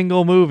a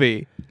single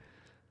movie.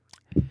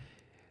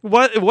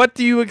 What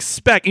do you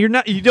expect? You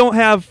don't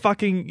have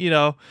fucking,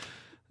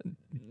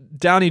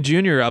 Downey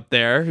Jr. up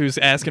there who's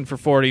asking for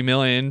 $40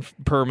 million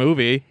per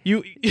movie.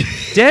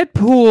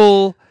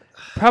 Deadpool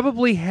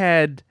probably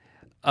had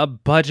a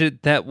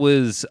budget that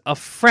was a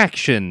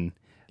fraction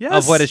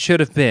of what it should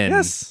have been.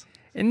 Yes.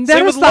 And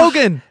Same with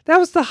Logan. That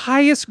was the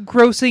highest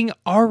grossing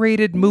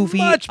R-rated movie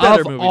Much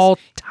better of movies. all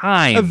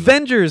time.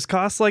 Avengers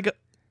costs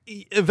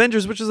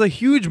Avengers, which is a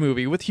huge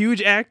movie with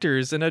huge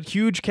actors and a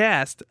huge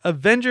cast.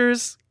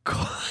 Avengers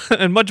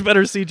and much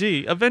better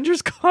CG.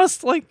 Avengers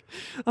cost like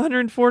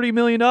 $140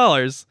 million.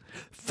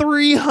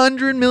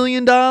 $300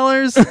 million.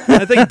 I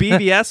think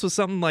BVS was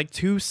something like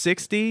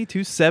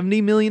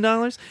 $270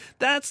 million.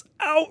 That's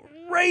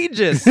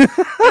outrageous.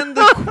 And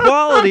the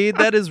quality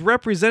that is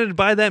represented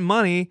by that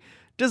money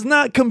does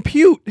not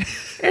compute.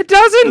 It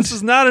doesn't. This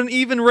is not an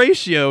even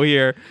ratio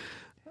here.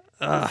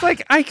 It's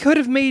like I could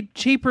have made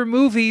cheaper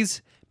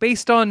movies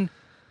based on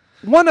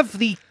one of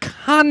the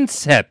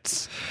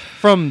concepts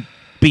from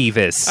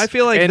Beavis. I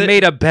feel like and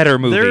made a better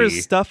movie. There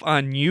is stuff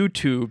on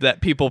YouTube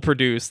that people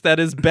produce that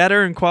is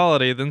better in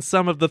quality than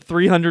some of the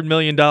 $300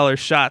 million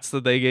shots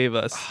that they gave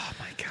us. Oh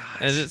my god!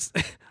 And it's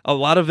a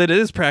lot of it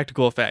is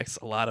practical effects.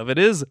 A lot of it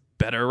is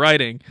better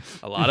writing.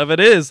 A lot of it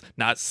is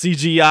not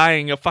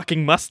CGIing a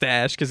fucking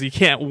mustache because you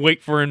can't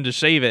wait for him to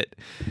shave it.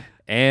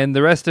 And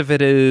the rest of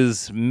it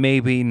is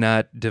maybe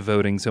not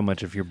devoting so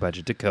much of your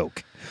budget to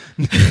coke.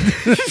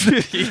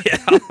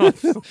 Yeah.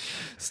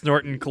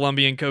 Snorting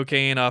Colombian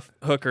cocaine off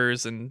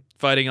hookers and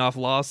fighting off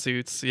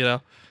lawsuits,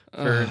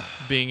 for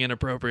being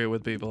inappropriate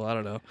with people. I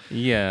don't know.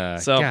 Yeah.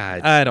 So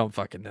God. I don't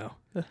fucking know.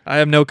 I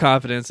have no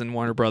confidence in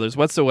Warner Brothers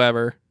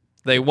whatsoever.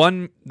 They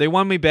won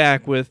me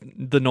back with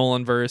the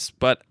Nolanverse,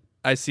 but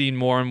I see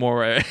more and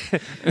more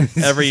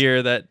every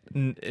year that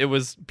it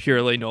was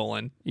purely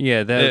Nolan.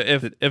 Yeah.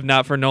 If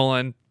not for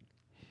Nolan,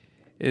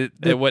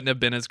 it wouldn't have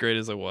been as great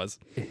as it was.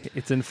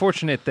 It's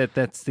unfortunate that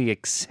that's the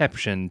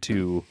exception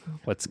to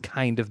what's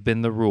kind of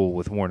been the rule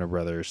with Warner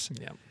Brothers.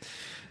 Yeah.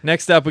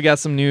 Next up, we got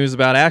some news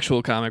about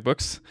actual comic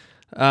books.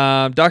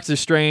 Doctor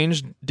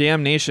Strange,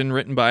 Damnation,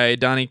 written by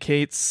Donny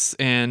Cates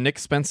and Nick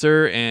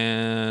Spencer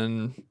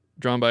and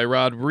drawn by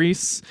Rod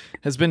Reese,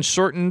 has been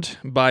shortened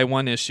by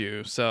one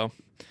issue. So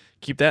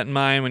keep that in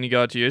mind when you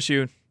go out to your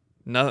issue.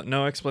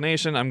 No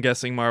explanation. I'm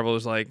guessing Marvel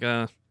is like,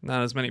 not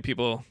as many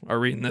people are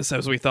reading this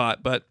as we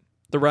thought, but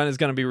the run is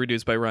going to be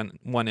reduced by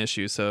one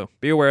issue, so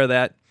be aware of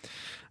that.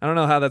 I don't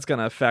know how that's going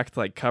to affect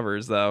like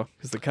covers though,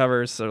 because the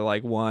covers are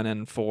like 1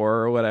 and 4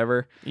 or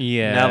whatever.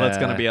 Yeah. Now that's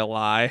going to be a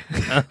lie,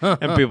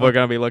 and people are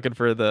going to be looking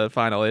for the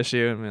final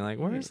issue and be like,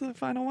 "Where's the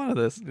final one of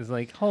this?" It's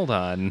like, hold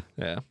on.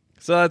 Yeah.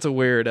 So that's a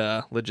weird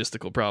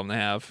logistical problem to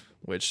have.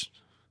 Which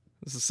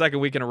this is the second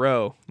week in a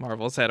row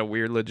Marvel's had a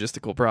weird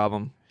logistical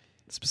problem,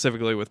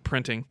 specifically with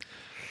printing.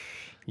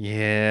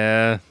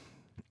 Yeah.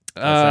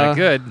 That's not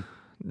good.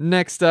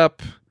 Next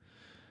up.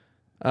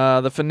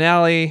 The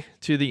finale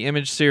to the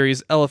Image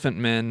series Elephant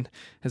Men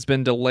has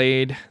been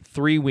delayed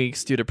 3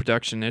 weeks due to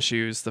production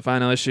issues. The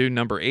final issue,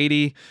 number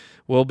 80,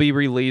 will be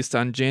released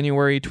on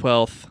January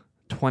 12th,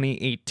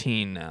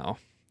 2018 now.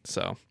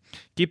 So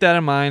keep that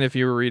in mind if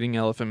you were reading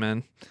Elephant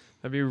Men.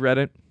 Have you read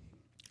it?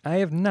 I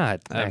have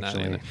not, I have not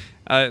actually.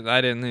 either. I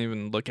didn't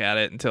even look at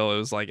it until it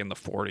was like in the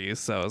 40s,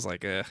 so I was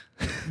like, I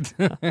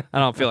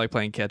don't feel like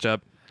playing catch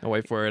up. I'll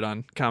wait for it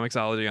on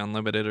Comixology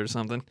Unlimited or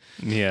something.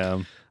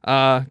 Yeah.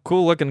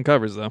 Cool looking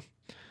covers though.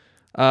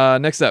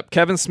 Next up,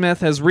 Kevin Smith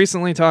has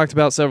recently talked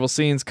about several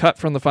scenes cut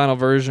from the final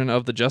version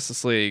of the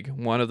Justice League.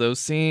 One of those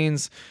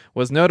scenes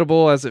was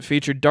notable as it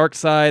featured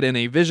Darkseid in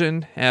a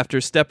vision after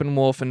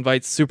Steppenwolf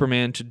invites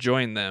Superman to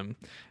join them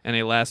in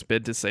a last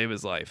bid to save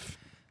his life.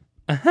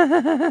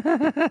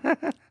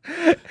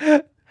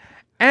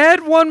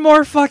 Add one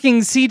more fucking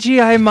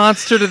CGI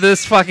monster to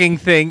this fucking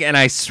thing, and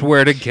I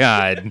swear to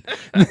God,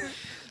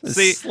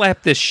 See,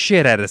 slap the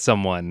shit out of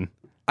someone.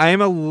 I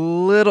am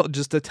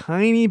just a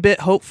tiny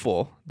bit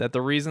hopeful that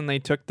the reason they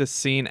took this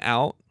scene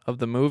out of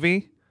the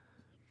movie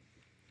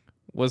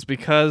was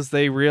because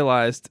they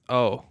realized,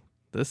 oh,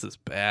 this is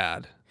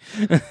bad.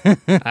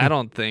 I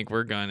don't think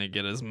we're going to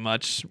get as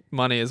much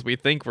money as we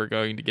think we're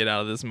going to get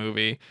out of this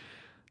movie.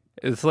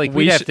 It's like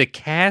we have to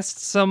cast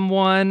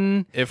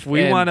someone. If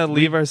we want to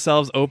leave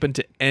ourselves open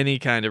to any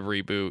kind of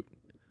reboot,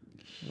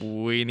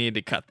 we need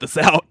to cut this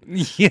out.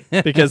 Yeah.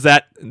 Because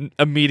that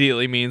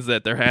immediately means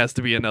that there has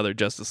to be another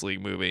Justice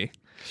League movie.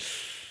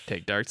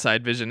 Take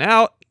Darkseid Vision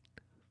out.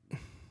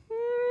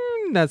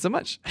 Not so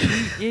much.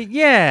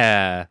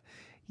 Yeah.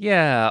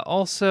 Yeah.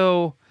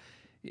 Also,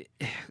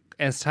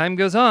 as time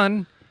goes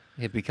on,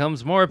 it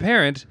becomes more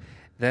apparent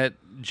that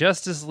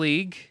Justice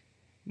League,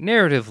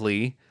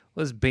 narratively,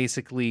 was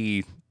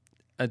basically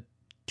a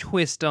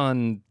twist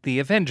on the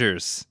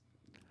Avengers.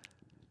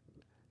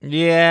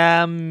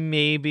 Yeah,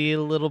 maybe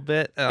a little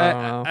bit. I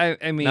don't know.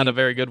 I mean, not a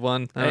very good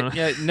one. I don't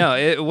know. yeah, no,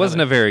 it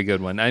wasn't a very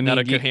good one. I mean, Not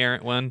a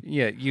coherent one.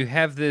 Yeah, you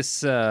have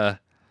this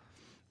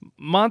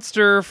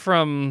monster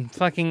from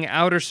fucking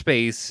outer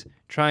space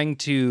trying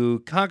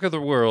to conquer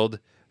the world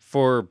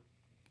for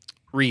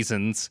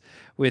reasons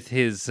with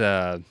his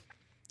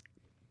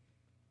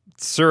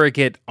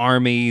surrogate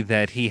army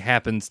that he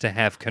happens to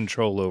have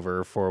control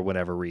over for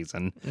whatever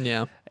reason.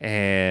 Yeah.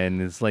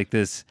 And it's like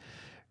this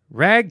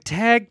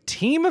ragtag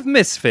team of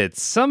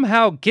misfits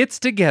somehow gets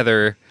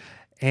together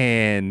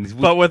and...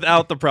 But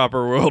without the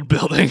proper world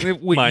building,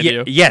 mind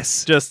you.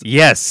 Yes. Just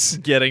yes.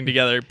 getting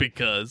together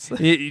because.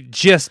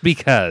 Just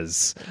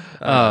because.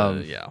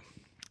 Yeah.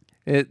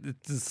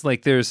 It's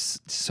like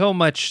there's so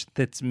much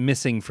that's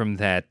missing from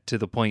that to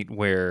the point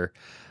where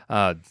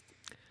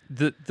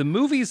the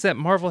movies that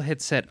Marvel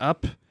had set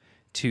up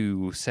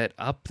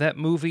that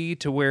movie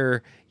to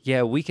where,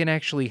 yeah, we can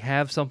actually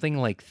have something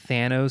like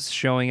Thanos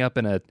showing up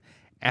in a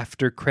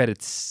after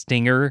credits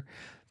stinger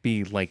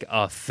be like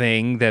a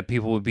thing that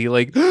people would be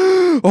like,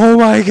 oh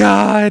my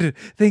God,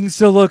 things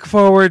to look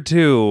forward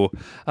to.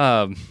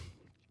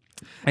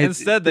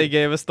 Instead, they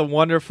gave us the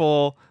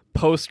wonderful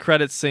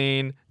post-credit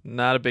scene.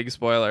 Not a big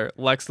spoiler.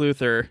 Lex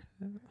Luthor.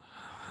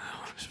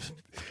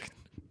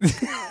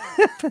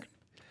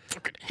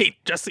 Fucking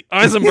hate Jesse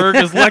Eisenberg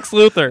as Lex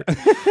Luthor.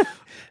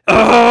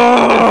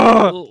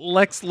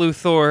 Lex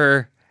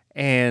Luthor,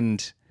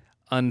 and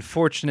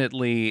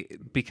unfortunately,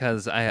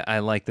 because I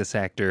like this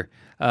actor,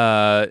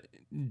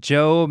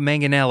 Joe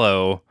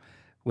Manganiello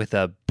with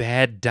a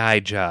bad dye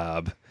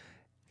job.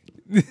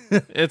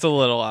 It's a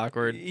little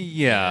awkward.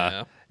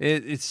 Yeah.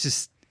 It's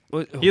just...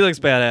 He looks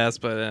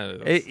badass,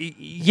 but...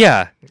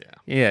 Yeah.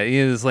 He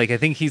is like, I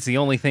think he's the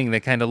only thing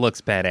that kind of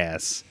looks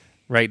badass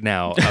right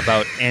now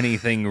about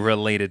anything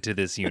related to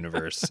this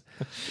universe.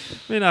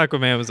 I mean,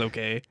 Aquaman was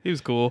okay. He was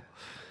cool.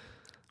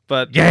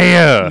 But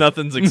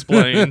nothing's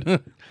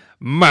explained.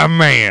 My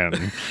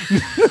man.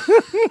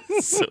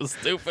 So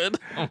stupid.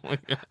 Oh my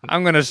God.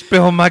 I'm going to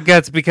spill my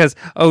guts because,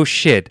 oh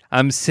shit,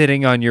 I'm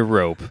sitting on your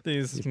rope.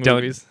 These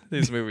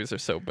movies are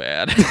so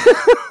bad.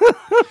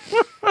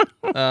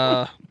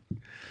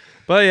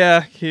 But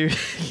yeah, keep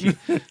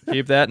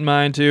that in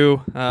mind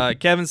too.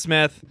 Kevin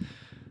Smith,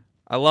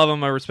 I love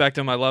him. I respect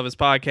him. I love his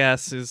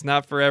podcast. He's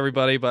not for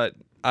everybody, but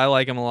I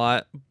like him a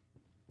lot.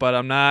 But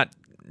I'm not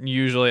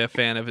usually a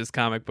fan of his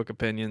comic book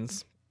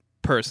opinions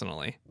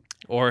personally,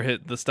 or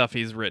the stuff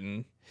he's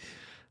written.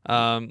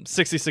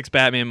 66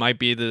 Batman might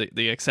be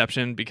the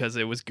exception because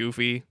it was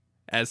goofy,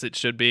 as it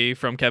should be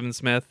from Kevin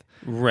Smith.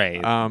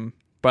 Right.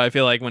 But I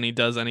feel like when he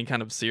does any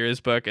kind of serious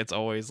book, it's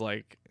always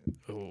like,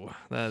 oh,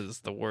 that is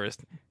the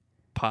worst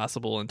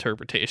possible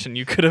interpretation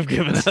you could have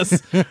given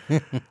us.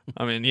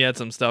 I mean, he had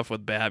some stuff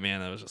with Batman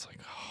that was just like,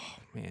 oh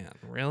man,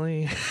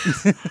 really?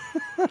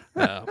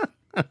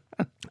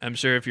 I'm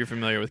sure if you're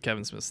familiar with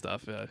Kevin Smith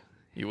stuff,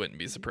 you wouldn't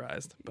be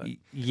surprised. But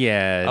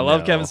yeah, I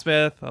love Kevin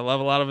Smith. I love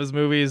a lot of his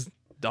movies.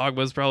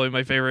 Dogma's probably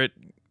my favorite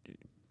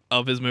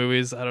of his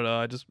movies. I don't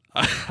know.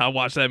 I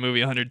watch that movie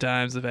 100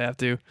 times if I have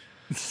to.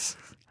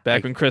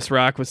 Back when Chris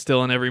Rock was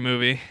still in every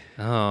movie.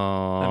 Oh,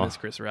 I miss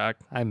Chris Rock.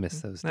 I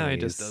miss those days. Now he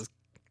just does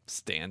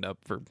stand up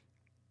for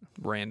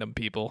random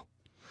people.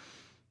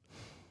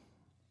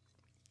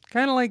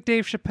 Kind of like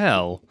Dave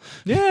Chappelle.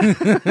 Yeah.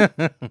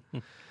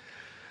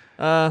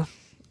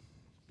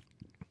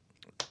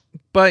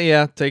 But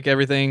yeah, take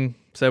everything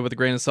said with a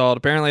grain of salt.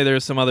 Apparently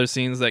there's some other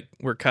scenes that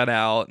were cut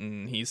out,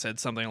 and he said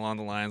something along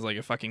the lines like,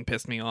 it fucking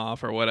pissed me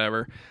off or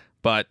whatever.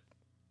 But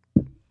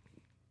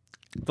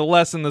the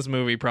less in this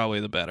movie, probably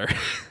the better.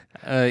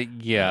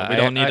 Yeah. We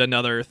don't need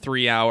another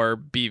 3-hour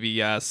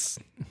BVS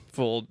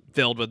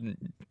filled with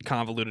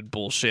convoluted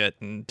bullshit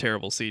and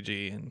terrible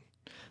CG and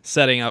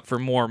setting up for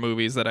more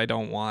movies that I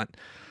don't want.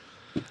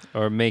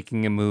 Or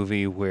making a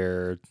movie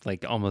where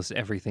like almost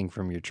everything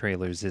from your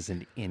trailers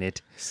isn't in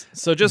it.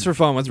 So just for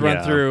fun, let's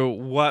run through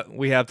what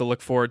we have to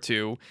look forward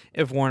to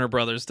if Warner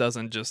Brothers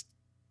doesn't just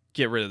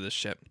get rid of this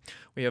shit.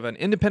 We have an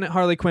independent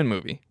Harley Quinn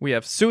movie. We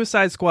have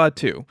Suicide Squad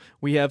 2.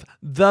 We have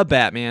The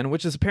Batman,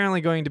 which is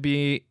apparently going to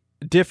be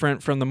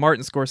different from the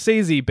Martin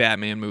Scorsese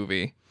Batman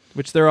movie,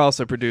 which they're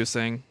also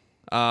producing.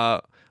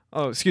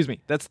 Excuse me.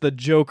 That's the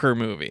Joker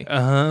movie.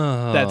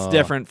 Oh. That's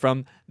different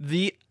from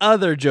the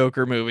other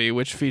Joker movie,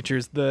 which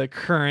features the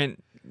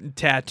current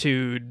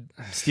tattooed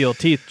steel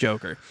teeth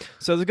Joker.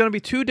 So there's going to be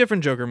 2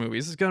 different Joker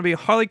movies. There's going to be a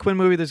Harley Quinn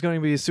movie. There's going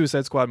to be a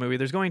Suicide Squad movie.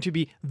 There's going to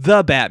be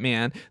The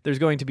Batman. There's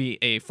going to be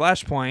a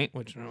Flashpoint,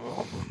 which...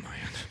 Oh,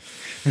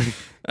 man.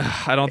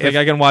 I don't think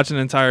I can watch an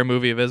entire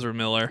movie of Ezra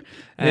Miller.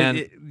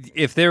 And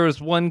if there was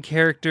one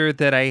character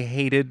that I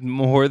hated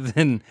more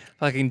than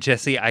fucking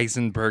Jesse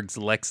Eisenberg's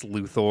Lex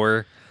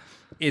Luthor,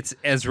 it's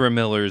Ezra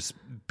Miller's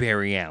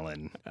Barry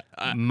Allen.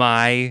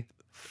 My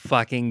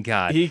fucking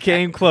God. he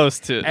came close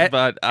to it,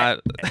 but...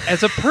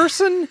 As a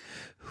person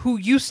who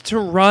used to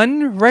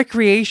run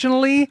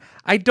recreationally,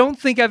 I don't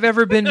think I've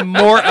ever been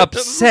more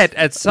upset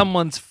at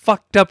someone's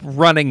fucked up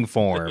running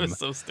form. It was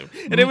so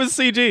stupid. And it was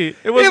CG.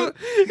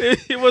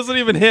 It wasn't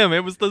even him.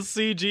 It was the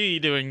CG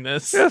doing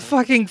this.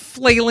 Fucking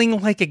flailing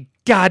like a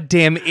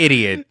goddamn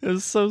idiot. It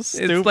was so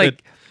stupid. It's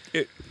like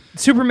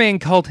Superman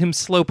called him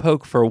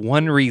Slowpoke for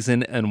one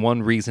reason and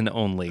one reason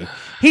only.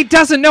 He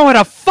doesn't know how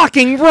to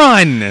fucking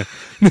run.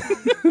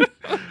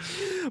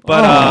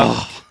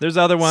 But there's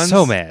other ones.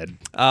 So mad.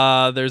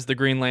 There's the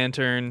Green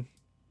Lantern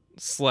 /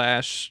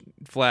 Flash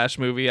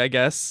movie, I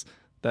guess,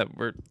 that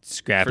we're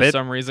for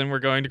some reason we're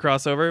going to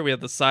cross over. We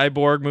have the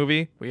Cyborg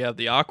movie. We have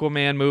the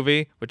Aquaman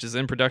movie, which is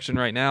in production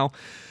right now.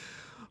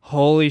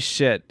 Holy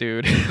shit,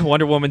 dude.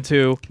 Wonder Woman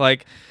 2.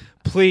 Like,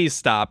 please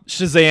stop.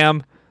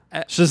 Shazam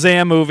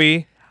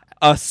movie.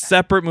 A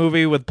separate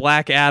movie with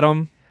Black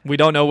Adam. We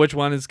don't know which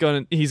one he's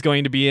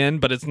going to be in,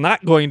 but it's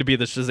not going to be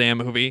the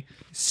Shazam movie.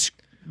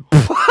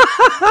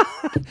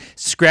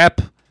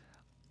 Scrap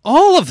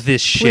all of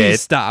this shit.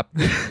 Please stop.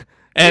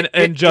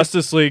 And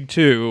Justice League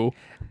 2,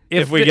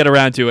 if we get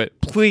around to it.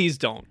 Please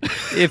don't.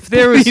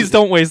 Please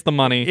don't waste the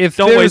money.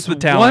 Don't waste the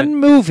talent. One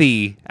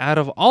movie out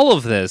of all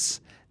of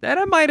this that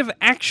I might have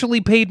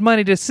actually paid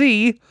money to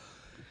see,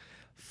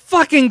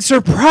 fucking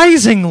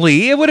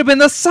surprisingly, it would have been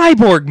the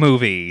Cyborg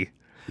movie.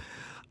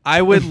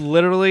 I would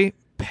literally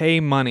pay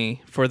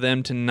money for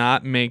them to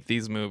not make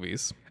these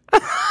movies.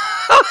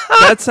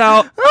 That's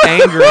how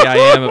angry I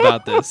am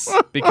about this,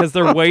 because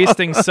they're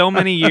wasting so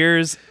many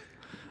years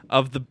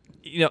of the.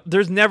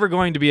 There's never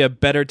going to be a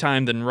better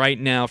time than right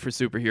now for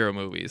superhero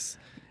movies.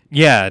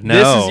 Yeah, no.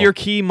 This is your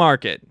key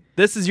market.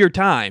 This is your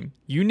time.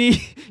 You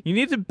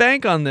need to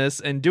bank on this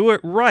and do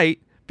it right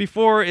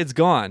before it's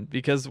gone,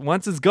 because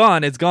once it's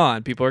gone, it's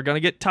gone. People are going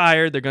to get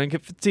tired. They're going to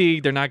get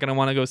fatigued. They're not going to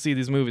want to go see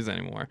these movies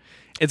anymore.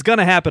 It's going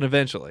to happen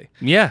eventually.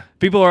 Yeah.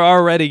 People are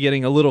already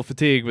getting a little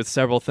fatigued with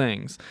several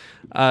things.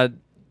 I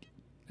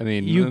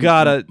mean, you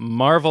gotta.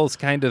 Marvel's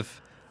kind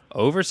of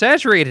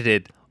oversaturated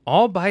it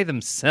all by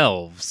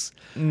themselves.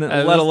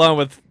 Let alone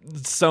with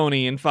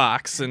Sony and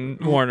Fox and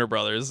Warner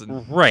Brothers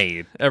and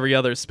right, every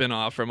other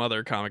spinoff from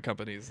other comic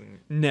companies and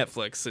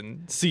Netflix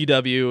and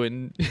CW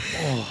and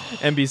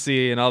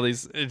NBC and all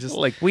these. Just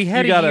like we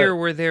had a year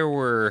where there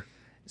were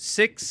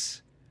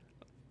six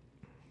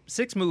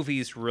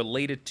movies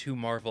related to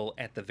Marvel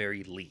at the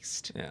very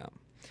least. Yeah,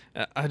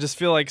 I just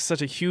feel like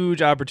such a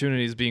huge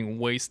opportunity is being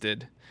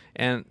wasted,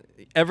 and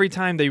every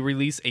time they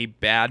release a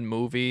bad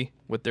movie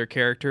with their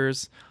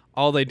characters,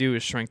 all they do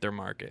is shrink their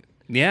market.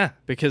 Yeah.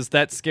 Because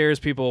that scares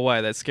people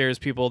away. That scares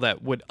people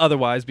that would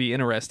otherwise be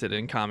interested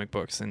in comic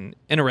books and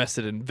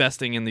interested in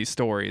investing in these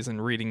stories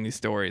and reading these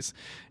stories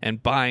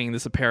and buying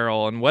this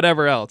apparel and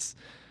whatever else.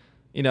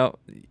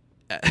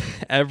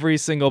 Every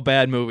single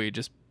bad movie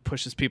just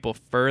pushes people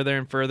further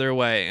and further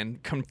away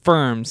and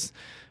confirms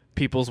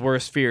people's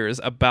worst fears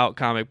about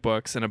comic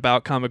books and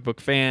about comic book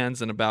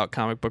fans and about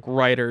comic book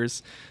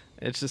writers.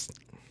 It's just...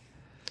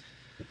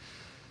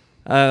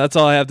 that's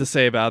all I have to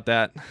say about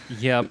that.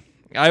 Yep.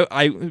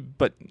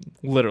 But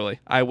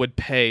literally, I would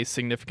pay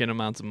significant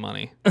amounts of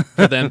money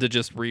for them to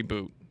just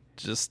reboot.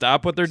 Just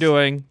stop what they're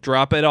doing,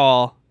 drop it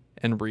all,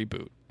 and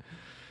reboot.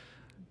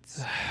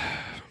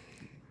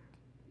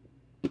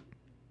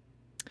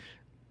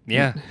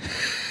 Yeah.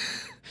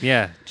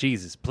 Yeah,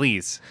 Jesus,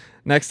 please.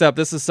 Next up,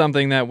 this is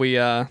something that we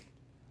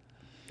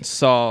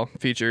saw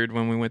featured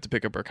when we went to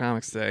pick up our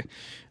comics today.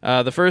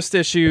 The first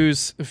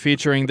issues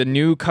featuring the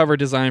new cover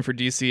design for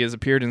DC has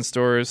appeared in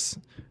stores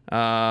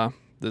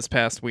this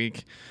past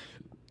week.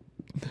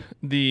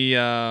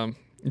 The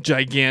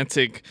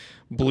gigantic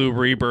blue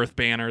Rebirth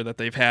banner that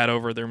they've had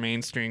over their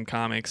mainstream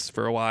comics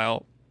for a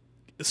while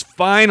is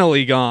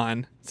finally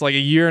gone. It's like a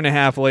year and a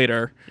half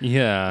later.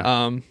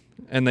 Yeah.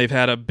 And they've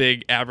had a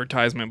big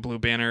advertisement blue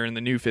banner in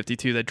the New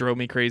 52 that drove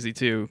me crazy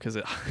too, because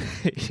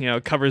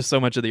it covers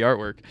so much of the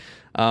artwork.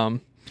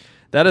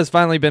 That has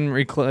finally been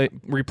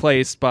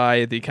replaced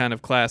by the kind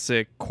of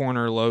classic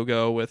corner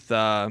logo with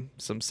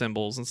some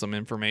symbols and some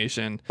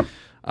information.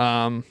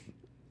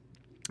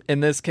 In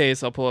this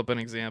case, I'll pull up an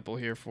example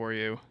here for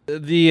you.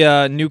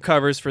 The new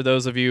covers, for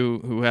those of you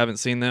who haven't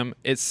seen them,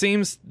 it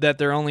seems that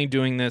they're only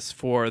doing this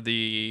for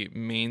the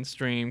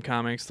mainstream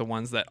comics, the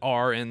ones that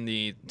are in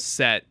the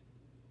set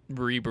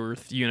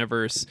Rebirth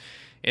universe.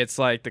 It's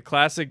like the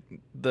classic,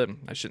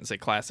 I shouldn't say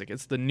classic,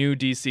 it's the new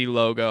DC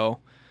logo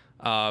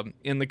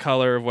in the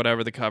color of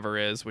whatever the cover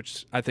is,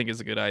 which I think is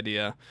a good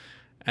idea.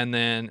 And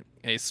then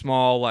a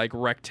small like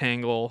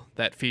rectangle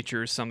that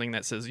features something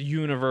that says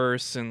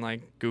universe in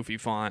like goofy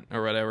font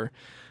or whatever.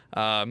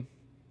 And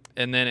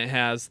then it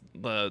has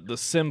the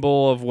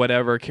symbol of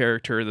whatever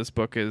character this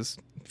book is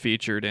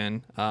featured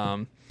in.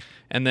 And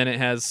then it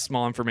has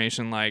small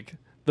information like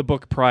the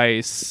book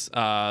price,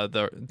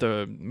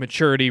 the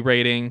maturity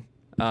rating,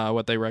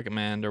 what they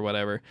recommend or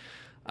whatever.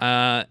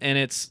 And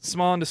it's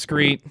small and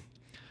discreet.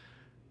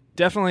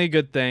 Definitely a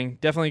good thing.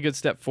 Definitely a good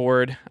step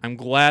forward. I'm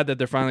glad that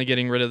they're finally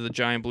getting rid of the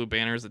giant blue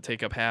banners that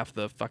take up half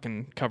the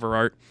fucking cover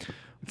art.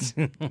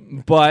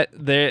 But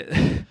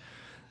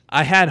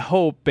I had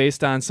hope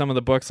based on some of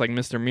the books like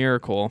Mr.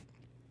 Miracle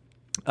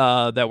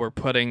that were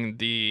putting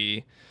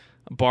the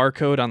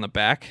barcode on the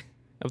back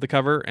of the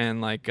cover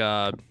and like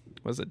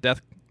was it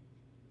Death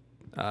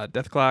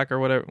Clock or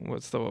whatever?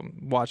 What's the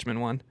Watchmen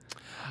one?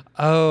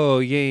 Oh,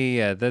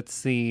 yeah.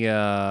 That's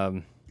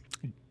the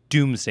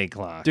Doomsday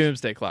Clock.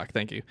 Doomsday Clock,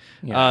 thank you.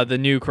 Yeah. The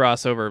new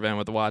crossover event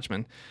with the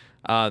Watchmen.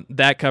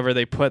 That cover,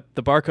 they put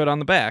the barcode on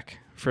the back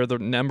for the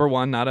number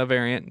 1, not a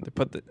variant. They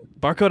put the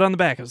barcode on the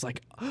back. I was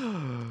like,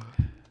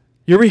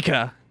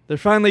 Eureka! They're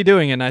finally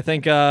doing it. And I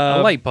think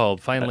a light bulb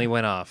finally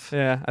went off.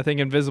 Yeah, I think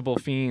Invisible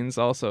Fiends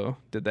also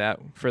did that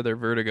for their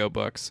Vertigo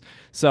books.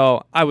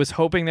 So I was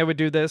hoping they would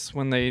do this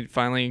when they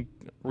finally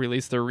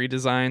released their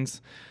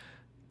redesigns.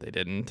 They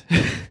didn't.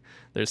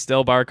 There's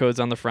still barcodes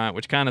on the front,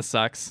 which kind of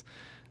sucks,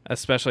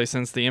 especially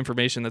since the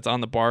information that's on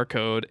the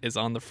barcode is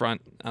on the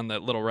front on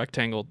that little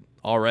rectangle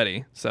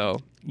already. So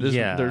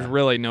there's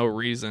really no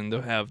reason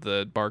to have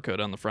the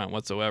barcode on the front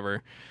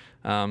whatsoever.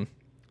 So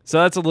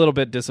that's a little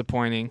bit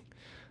disappointing.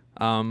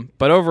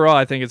 But overall,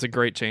 I think it's a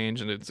great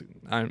change, and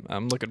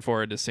I'm looking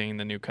forward to seeing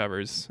the new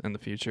covers in the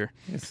future.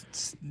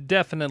 It's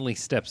definitely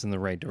steps in the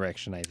right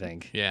direction, I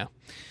think. Yeah.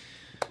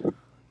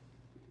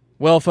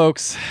 Well,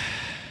 folks,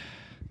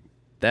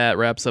 that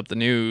wraps up the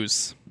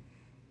news.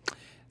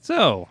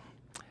 So,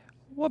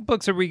 what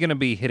books are we going to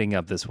be hitting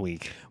up this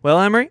week? Well,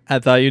 Emery, I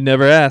thought you'd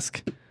never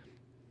ask.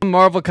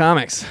 Marvel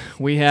Comics,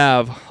 we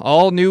have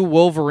All New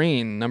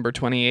Wolverine, number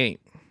 28.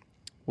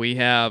 We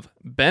have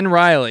Ben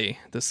Reilly,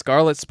 The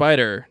Scarlet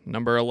Spider,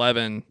 number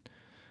 11.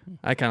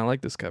 I kind of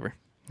like this cover.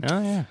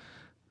 Oh,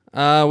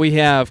 yeah. We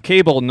have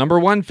Cable, number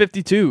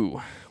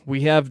 152.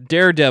 We have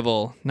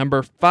Daredevil,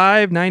 number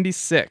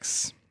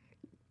 596.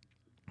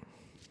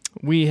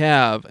 We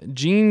have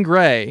Jean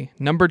Grey,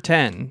 number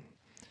 10.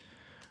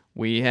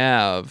 We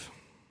have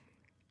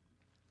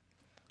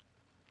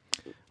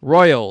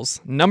Royals,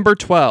 number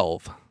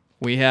 12.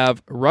 We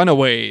have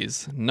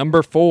Runaways,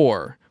 number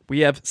 4.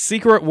 We have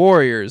Secret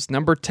Warriors,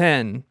 number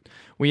 10.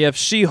 We have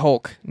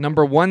She-Hulk,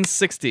 number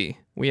 160.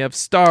 We have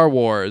Star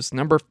Wars,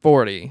 number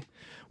 40.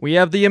 We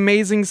have The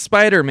Amazing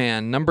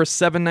Spider-Man, number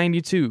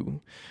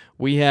 792.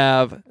 We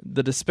have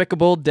The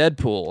Despicable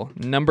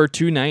Deadpool, number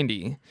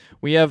 290.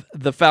 We have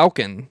The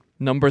Falcon,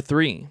 number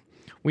 3.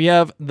 We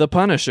have The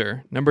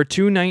Punisher, number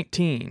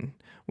 219.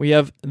 We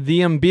have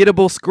The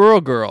Unbeatable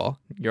Squirrel Girl,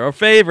 your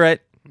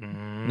favorite,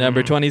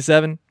 number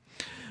 27.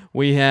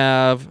 We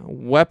have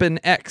Weapon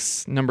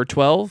X, number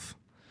 12.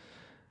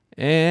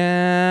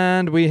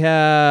 And we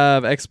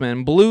have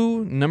X-Men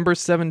Blue, number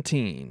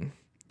 17.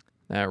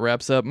 That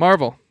wraps up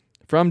Marvel.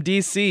 From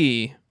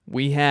DC,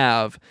 we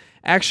have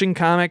Action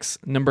Comics,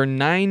 number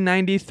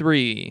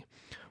 993.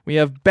 We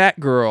have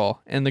Batgirl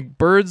and the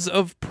Birds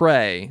of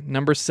Prey,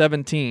 number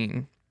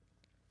 17.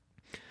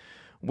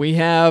 We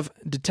have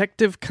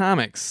Detective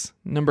Comics,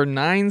 number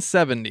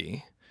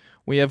 970.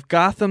 We have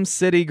Gotham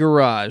City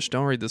Garage.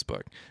 Don't read this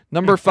book.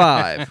 Number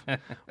 5.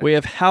 We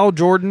have Hal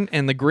Jordan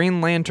and the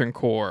Green Lantern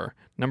Corps.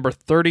 Number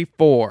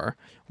 34.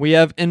 We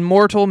have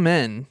Immortal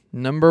Men.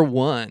 Number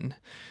 1.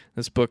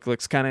 This book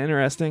looks kind of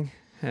interesting.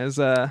 Has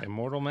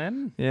Immortal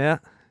Men? Yeah.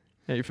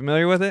 Are you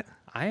familiar with it?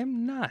 I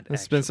am not.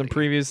 There's been some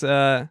previous.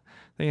 I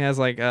think it has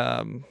like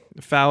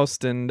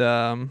Faust and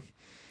Ra's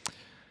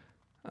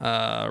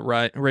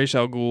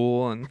al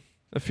Ghul and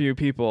a few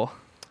people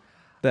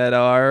that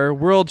are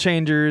world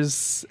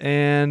changers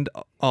and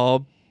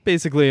all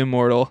basically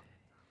immortal,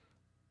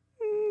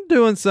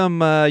 doing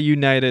some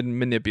united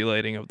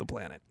manipulating of the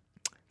planet.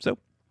 So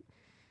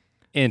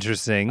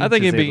interesting. I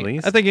think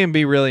it'd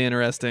be really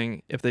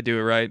interesting if they do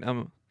it right.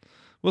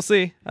 We'll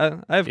see. I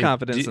have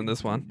confidence in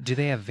this one. Do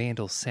they have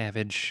Vandal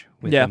Savage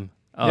with Yeah. them?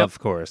 Of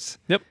course.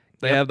 Yep.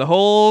 They have the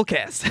whole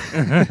cast.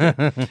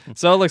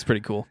 So it looks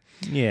pretty cool.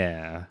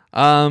 Yeah.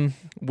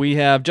 We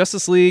have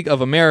Justice League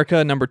of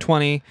America, number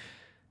 20.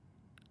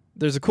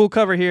 There's a cool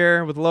cover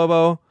here with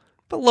Lobo,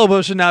 but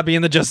Lobo should not be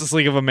in the Justice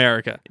League of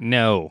America.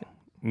 No.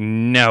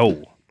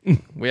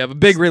 We have a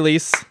big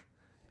release.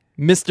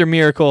 Mr.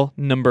 Miracle,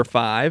 number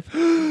 5.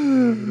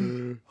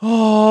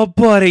 Oh,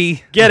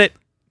 buddy. Get it.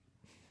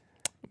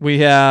 We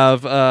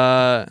have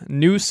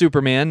New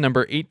Superman,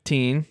 number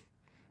 18.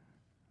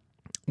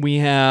 We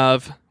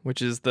have,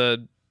 which is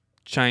the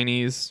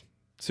Chinese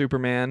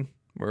Superman,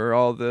 where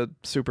all the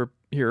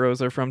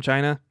superheroes are from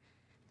China.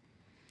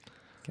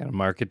 Gotta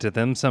market to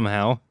them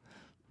somehow.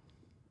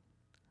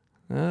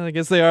 I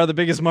guess they are the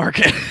biggest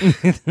market.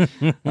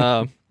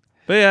 But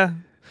yeah.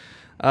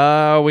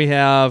 We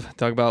have,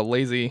 talk about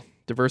lazy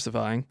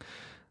diversifying.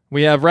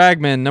 We have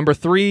Ragman, number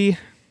 3.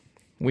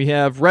 We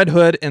have Red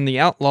Hood and the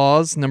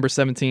Outlaws, number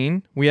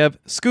 17. We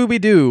have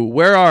Scooby-Doo,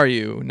 Where Are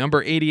You,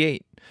 number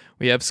 88.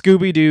 We have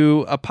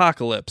Scooby-Doo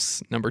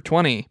Apocalypse, number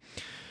 20.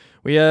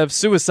 We have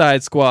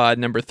Suicide Squad,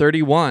 number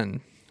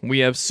 31. We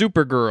have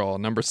Supergirl,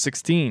 number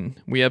 16.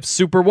 We have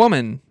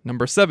Superwoman,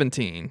 number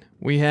 17.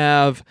 We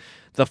have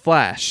The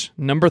Flash,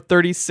 number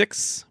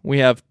 36. We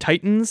have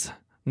Titans,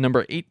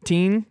 number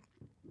 18.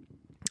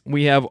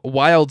 We have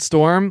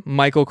Wildstorm,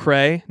 Michael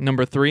Cray,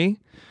 number 3.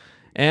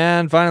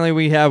 And finally,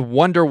 we have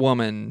Wonder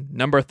Woman,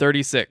 number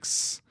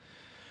 36.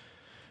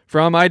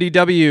 From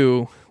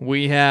IDW,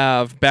 we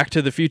have Back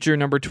to the Future,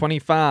 number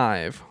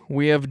 25.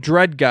 We have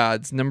Dread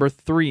Gods, number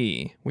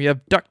 3. We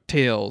have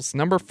DuckTales,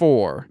 number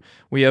 4.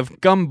 We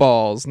have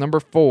Gumballs, number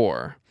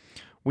 4.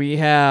 We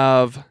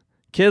have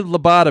Kid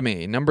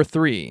Lobotomy, number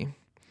 3.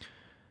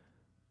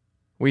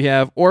 We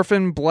have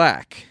Orphan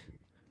Black,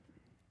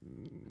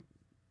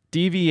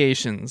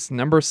 Deviations,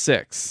 number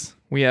 6.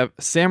 We have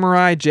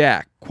Samurai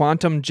Jack,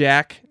 Quantum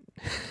Jack.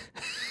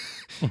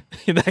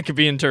 That could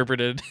be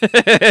interpreted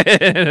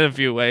in a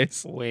few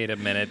ways. Wait a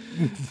minute.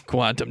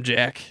 Quantum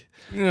Jack.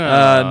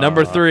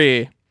 Number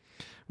 3.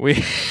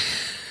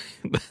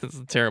 That's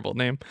a terrible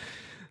name.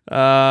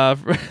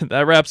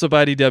 That wraps up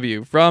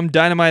IDW. From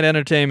Dynamite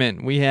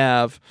Entertainment, we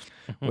have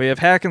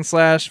Hack and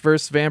Slash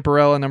vs.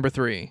 Vampirella, number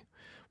 3.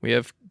 We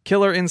have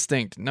Killer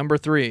Instinct, number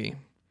 3.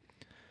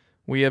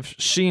 We have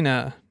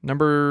Sheena,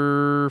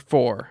 number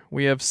 4.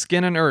 We have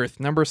Skin and Earth,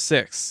 number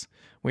 6.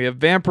 We have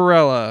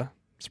Vampirella,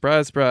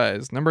 surprise,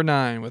 surprise, number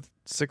 9 with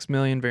 6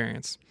 million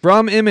variants.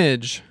 From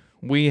Image,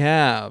 we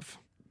have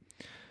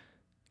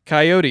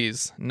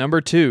Coyotes,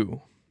 number 2.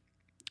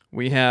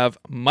 We have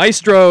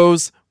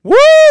Maestros,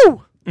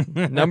 woo!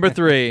 Number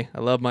 3. I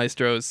love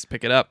Maestros.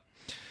 Pick it up.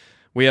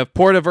 We have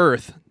Port of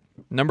Earth,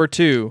 number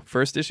 2.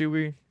 First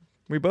issue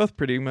we both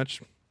pretty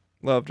much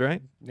loved,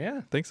 right?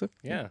 Yeah. Think so?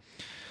 Yeah.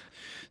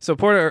 So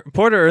Port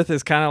of Earth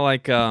is kind of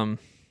like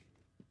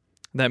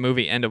that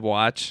movie End of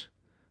Watch,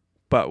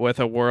 but with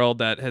a world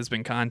that has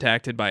been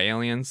contacted by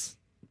aliens.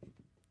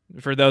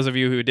 For those of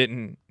you who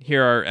didn't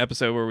hear our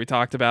episode where we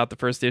talked about the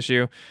first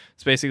issue,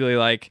 it's basically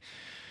like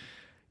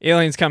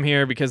aliens come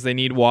here because they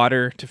need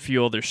water to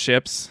fuel their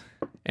ships,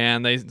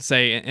 and they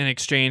say, in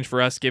exchange for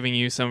us giving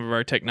you some of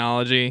our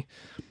technology,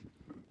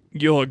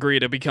 you'll agree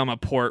to become a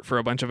port for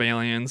a bunch of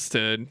aliens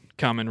to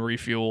come and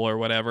refuel or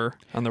whatever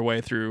on their way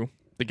through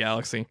the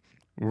galaxy.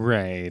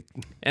 Right.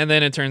 And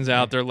then it turns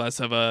out they're less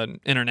of an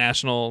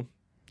international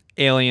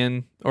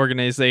alien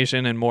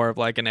organization and more of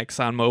like an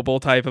ExxonMobil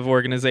type of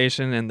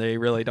organization, and they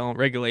really don't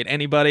regulate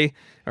anybody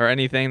or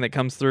anything that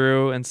comes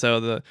through. And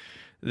so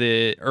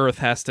the Earth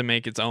has to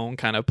make its own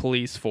kind of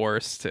police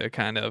force to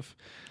kind of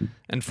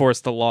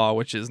enforce the law,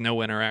 which is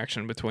no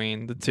interaction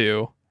between the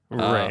two.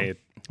 Right.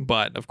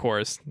 But of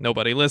course,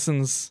 nobody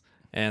listens,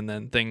 and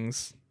then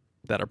things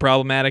that are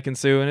problematic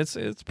ensue, and it's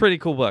a pretty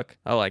cool book.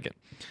 I like it.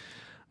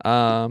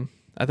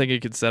 I think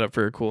it could set up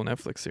for a cool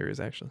Netflix series,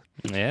 actually.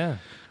 Yeah.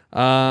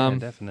 Yeah,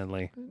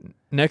 definitely.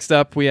 Next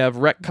up, we have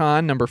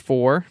Retcon, number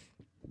 4.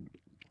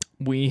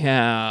 We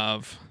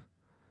have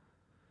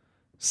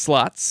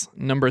Slots,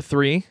 number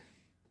 3,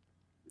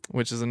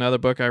 which is another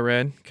book I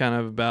read, kind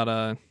of about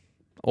a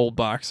old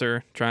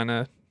boxer trying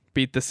to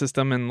beat the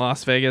system in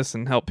Las Vegas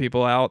and help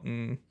people out,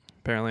 and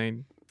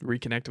apparently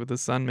reconnect with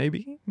his son,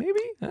 maybe.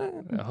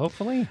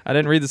 Hopefully. I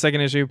didn't read the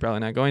second issue,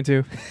 probably not going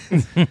to.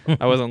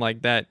 I wasn't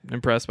like that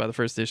impressed by the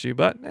first issue,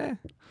 but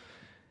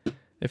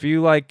if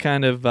you like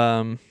kind of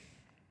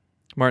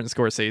Martin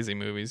Scorsese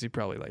movies, you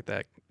probably like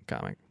that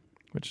comic.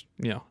 Which,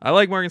 I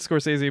like Martin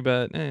Scorsese,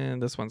 but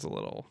this one's a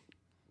little,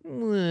 I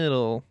don't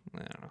know.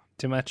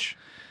 Too much?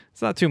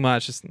 It's not too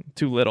much, it's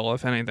too little,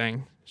 if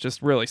anything. It's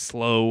just really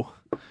slow.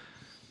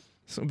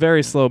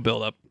 Very slow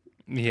build-up.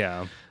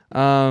 Yeah.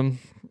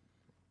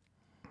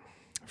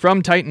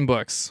 From Titan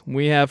Books,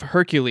 we have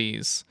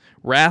Hercules,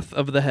 Wrath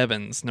of the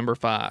Heavens, number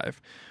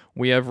 5.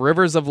 We have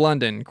Rivers of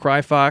London,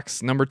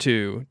 Cryfox, number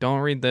 2.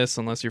 Don't read this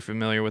unless you're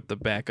familiar with the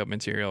backup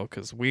material,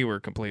 because we were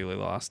completely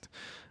lost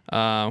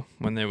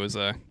when there was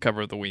a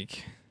cover of the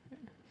week.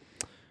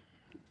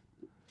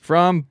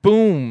 From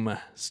Boom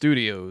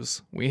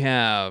Studios, we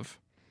have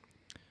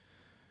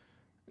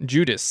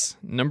Judas,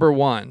 number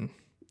 1.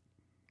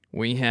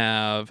 We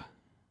have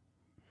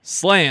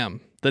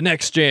Slam, The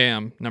Next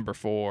Jam, number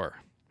 4.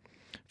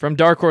 From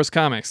Dark Horse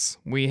Comics,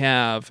 we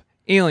have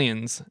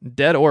Aliens,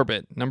 Dead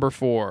Orbit, number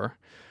 4.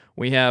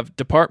 We have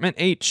Department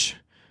H,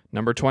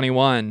 number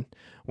 21.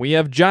 We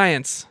have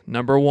Giants,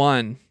 number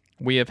 1.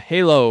 We have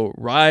Halo,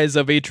 Rise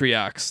of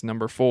Atriox,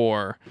 number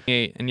 4.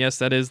 And yes,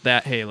 that is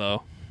that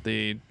Halo,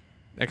 the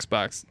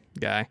Xbox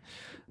guy.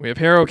 We have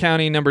Harrow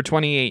County, number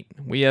 28.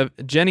 We have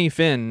Jenny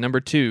Finn, number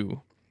 2.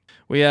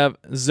 We have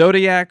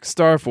Zodiac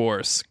Star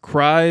Force,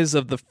 Cries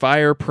of the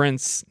Fire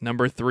Prince,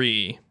 number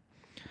 3.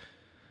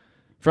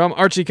 From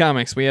Archie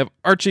Comics, we have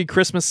Archie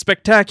Christmas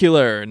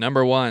Spectacular,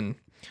 number 1.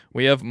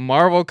 We have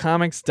Marvel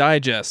Comics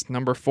Digest,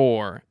 number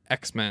 4,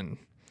 X-Men.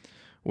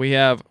 We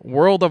have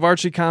World of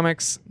Archie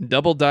Comics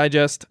Double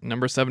Digest,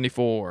 number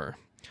 74.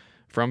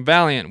 From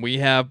Valiant, we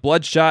have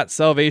Bloodshot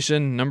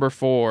Salvation, number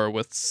 4,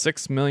 with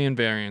 6 million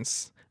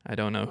variants. I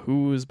don't know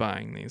who's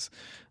buying these.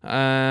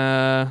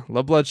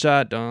 Love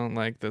Bloodshot, don't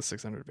like the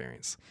 600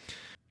 variants.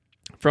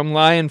 From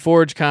Lion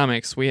Forge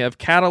Comics, we have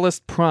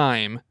Catalyst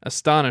Prime,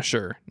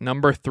 Astonisher,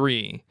 number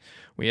 3.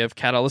 We have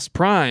Catalyst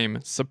Prime,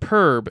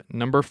 Superb,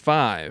 number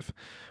 5.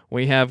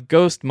 We have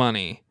Ghost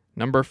Money,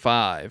 number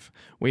 5.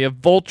 We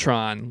have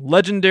Voltron,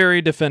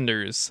 Legendary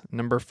Defenders,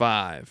 number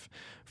 5.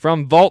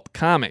 From Vault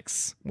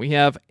Comics, we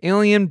have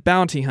Alien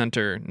Bounty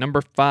Hunter, number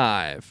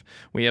 5.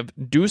 We have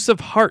Deuce of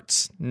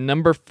Hearts,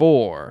 number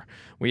 4.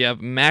 We have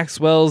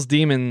Maxwell's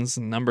Demons,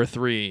 number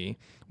 3.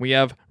 We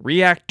have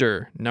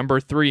Reactor,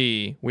 number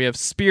 3. We have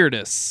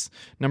Spiritus,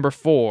 number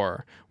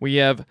 4. We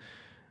have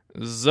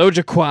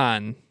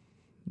Zojaquan,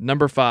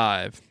 number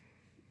 5.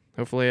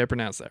 Hopefully I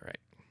pronounced that right.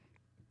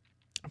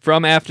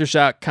 From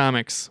Aftershock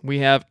Comics, we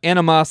have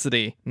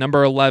Animosity,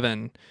 number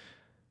 11.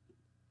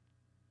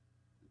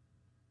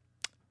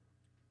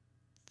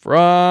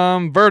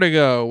 From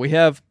Vertigo, we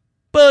have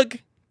Bug,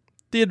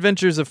 The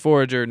Adventures of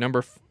Forager,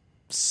 number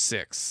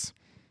 6.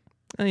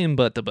 I am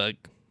but the Bug.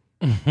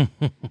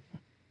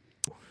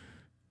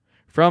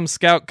 From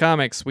Scout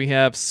Comics, we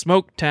have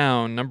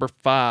Smoketown, number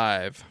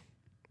 5.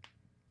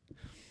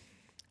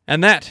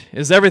 And that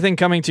is everything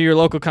coming to your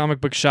local comic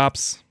book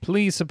shops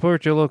Please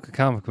support your local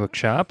comic book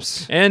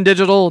shops. and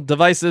digital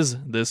devices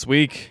this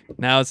week.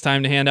 Now it's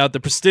time to hand out the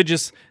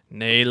prestigious,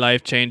 nay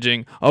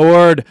life-changing,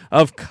 award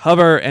of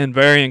cover and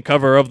variant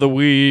cover of the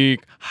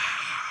week.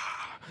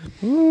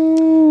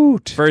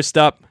 Woot. First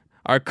up,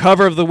 our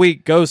cover of the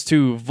week goes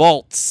to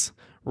Vaults,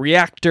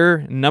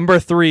 Reactor number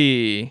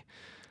 3,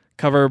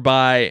 cover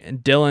by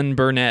Dylan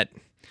Burnett.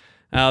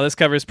 Now this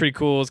cover is pretty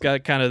cool. It's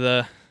got kind of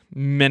the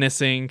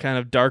menacing, kind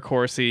of dark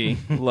horsey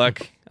look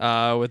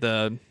with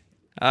a...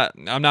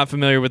 I'm not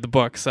familiar with the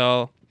book,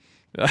 so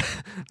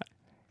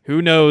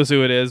who knows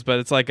who it is, but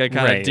it's like a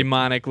kind of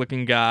demonic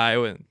looking guy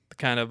with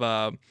kind of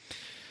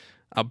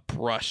a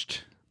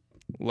brushed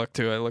look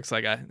to it. It looks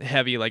like a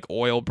heavy, like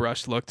oil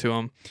brush look to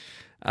him.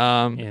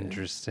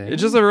 Interesting.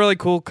 It's just a really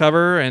cool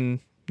cover,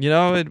 and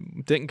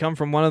it didn't come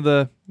from one of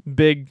the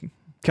big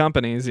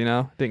companies. It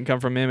didn't come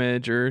from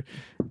Image or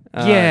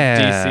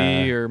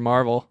DC or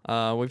Marvel.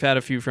 We've had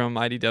a few from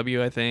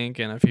IDW, I think,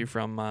 and a few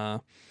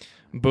from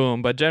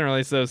Boom, but generally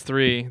it's those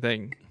three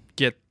that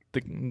get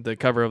the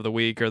cover of the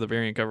week or the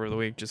variant cover of the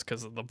week just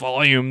because of the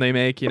volume they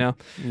make. Yeah.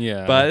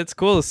 But it's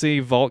cool to see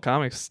Vault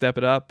Comics step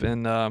it up,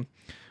 and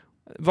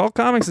Vault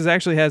Comics has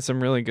actually had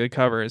some really good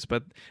covers,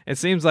 but it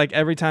seems like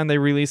every time they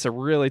release a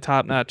really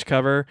top-notch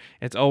cover,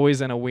 it's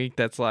always in a week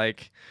that's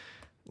like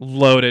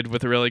loaded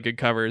with really good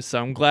covers.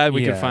 So I'm glad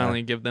we could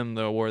finally give them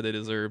the award they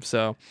deserve.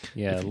 So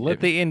let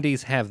the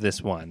indies have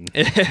this one.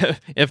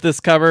 If this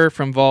cover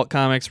from Vault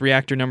Comics,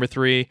 Reactor number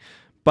 3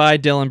 by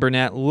Dylan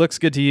Burnett, looks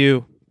good to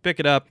you, pick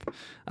it up.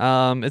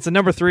 It's a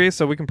number 3,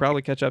 so we can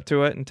probably catch up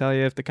to it and tell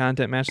you if the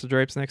content matched the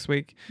drapes next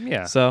week.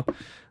 Yeah. So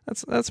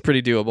that's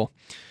pretty doable.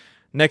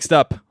 Next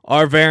up,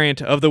 our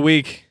variant of the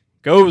week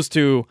goes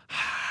to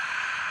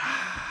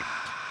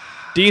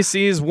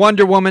DC's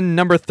Wonder Woman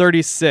number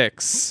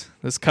 36.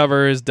 This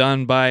cover is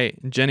done by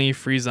Jenny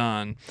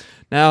Frieson.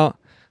 Now,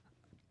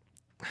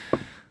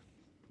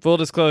 full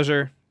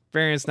disclosure,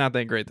 variant's not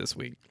that great this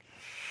week.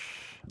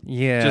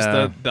 Yeah. Just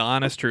the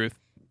honest truth.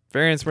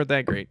 Variants weren't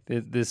that great.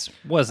 This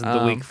wasn't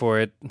the week for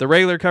it. The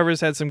regular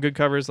covers had some good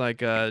covers,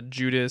 like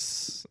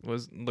Judas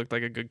looked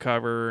like a good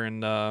cover,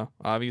 and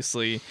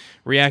obviously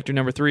Reactor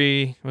number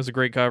 3 was a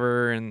great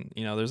cover, and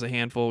there's a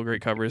handful of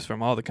great covers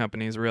from all the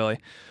companies, really.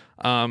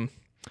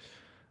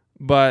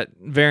 But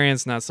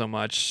variants not so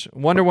much.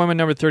 Wonder Woman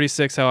number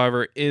 36,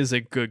 however, is a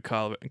good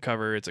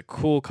cover. It's a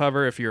cool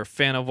cover if you're a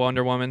fan of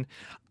Wonder Woman.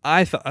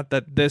 I thought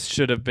that this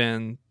should have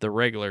been the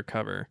regular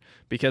cover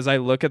because I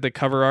look at the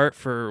cover art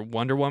for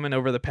Wonder Woman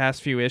over the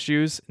past few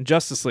issues,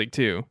 Justice League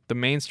too, the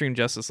mainstream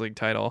Justice League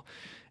title,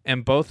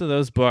 and both of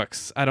those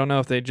books, I don't know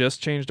if they just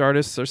changed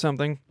artists or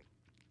something,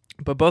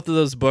 but both of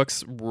those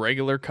books'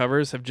 regular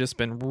covers have just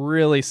been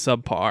really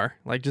subpar,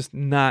 like just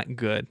not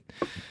good.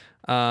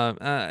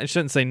 I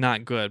shouldn't say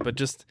not good, but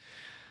just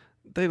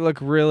they look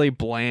really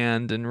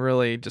bland and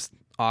really just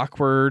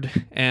awkward.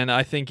 And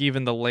I think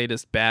even the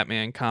latest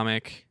Batman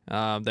comic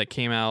that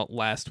came out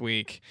last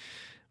week,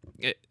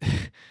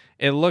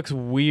 it looks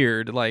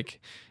weird. Like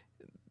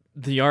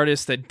the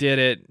artist that did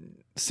it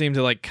seemed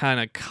to like kind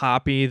of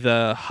copy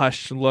the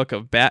hushed look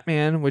of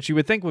Batman, which you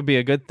would think would be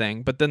a good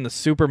thing, but then the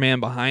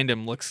Superman behind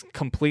him looks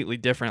completely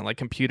different, like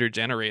computer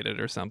generated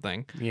or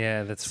something.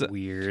 Yeah, that's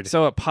weird.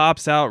 So it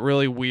pops out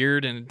really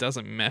weird and it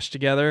doesn't mesh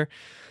together.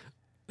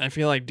 I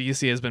feel like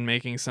DC has been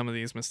making some of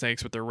these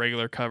mistakes with their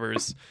regular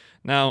covers.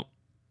 Now,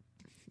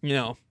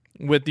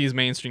 with these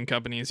mainstream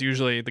companies,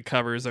 usually the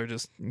covers are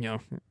just,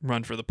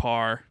 run for the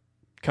par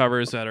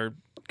covers that are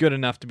good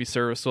enough to be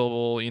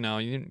serviceable.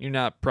 You're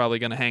not probably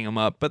going to hang them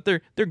up, but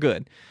they're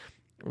good.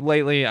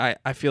 Lately,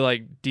 I feel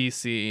like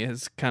DC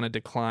has kind of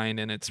declined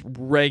in its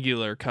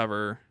regular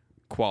cover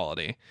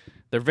quality.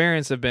 Their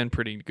variants have been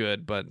pretty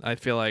good, but I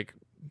feel like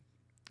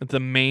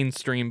the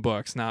mainstream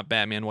books, not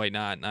Batman White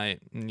Knight,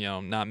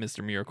 not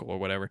Mr. Miracle or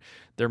whatever,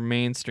 their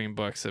mainstream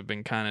books have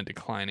been kind of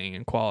declining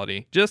in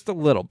quality just a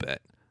little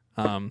bit,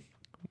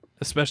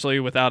 especially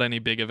without any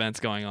big events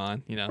going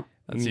on.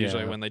 That's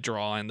usually when they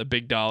draw in the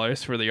big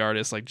dollars for the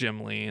artists like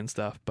Jim Lee and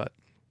stuff. But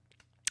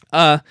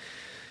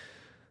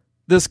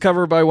this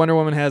cover by Wonder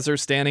Woman has her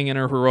standing in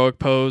her heroic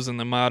pose in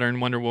the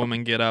modern Wonder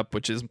Woman get-up,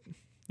 which is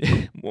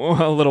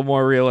a little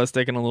more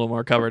realistic and a little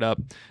more covered up.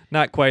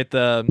 Not quite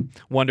the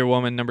Wonder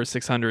Woman number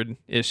 600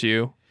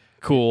 issue.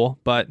 Cool,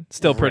 but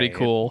still pretty Right.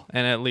 cool.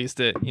 And at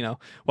least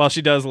while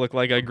she does look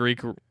like a Greek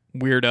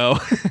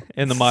weirdo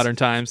in the modern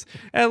times,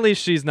 at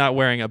least she's not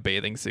wearing a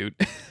bathing suit.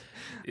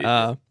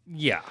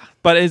 Yeah.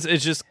 But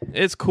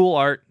it's cool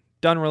art,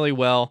 done really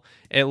well.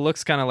 It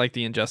looks kind of like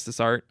the Injustice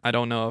art. I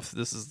don't know if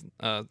this is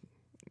a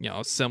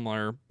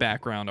similar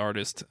background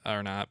artist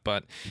or not,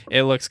 but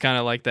it looks kind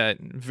of like that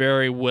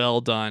very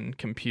well done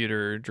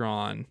computer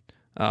drawn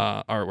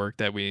artwork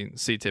that we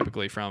see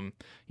typically from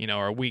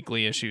our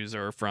weekly issues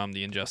or from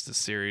the Injustice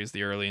series,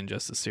 the early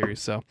Injustice series.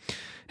 So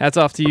hats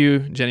off to you,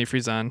 Jenny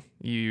Frieson.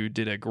 You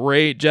did a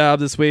great job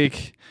this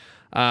week.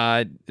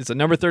 It's a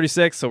number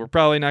 36, so we're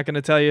probably not going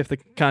to tell you if the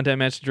content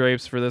matched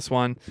drapes for this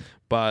one,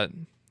 but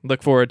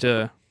look forward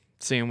to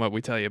seeing what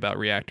we tell you about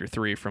Reactor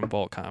 3 from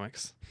Bolt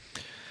Comics.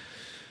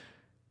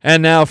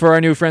 And now for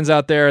our new friends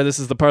out there, this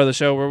is the part of the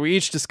show where we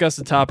each discuss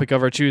a topic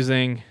of our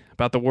choosing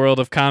about the world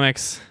of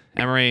comics.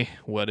 Emery,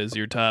 what is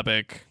your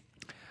topic?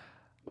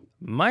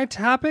 My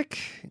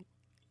topic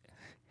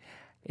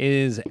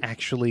is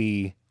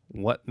actually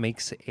what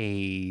makes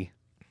a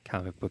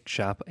comic book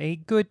shop a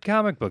good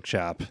comic book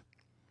shop.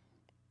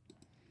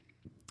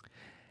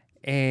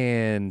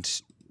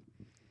 And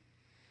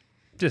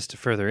just to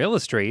further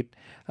illustrate,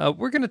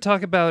 we're going to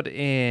talk about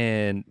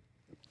a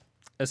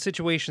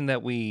situation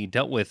that we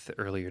dealt with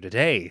earlier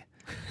today.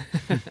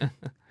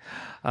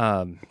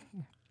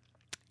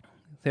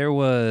 There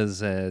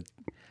was a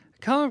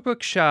comic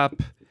book shop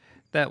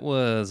that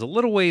was a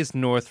little ways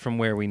north from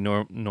where we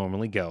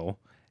normally go,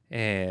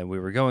 and we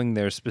were going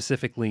there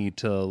specifically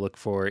to look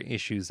for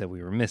issues that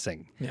we were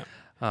missing. Yeah.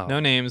 No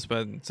names,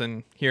 but it's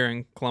here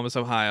in Columbus,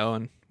 Ohio,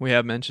 and we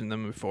have mentioned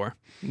them before.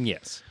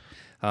 Yes.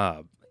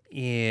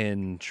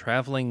 In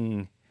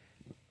traveling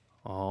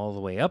all the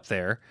way up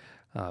there,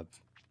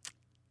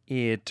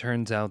 it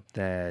turns out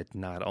that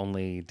not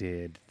only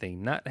did they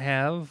not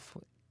have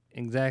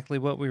exactly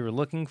what we were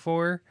looking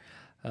for,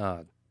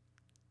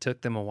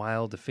 took them a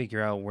while to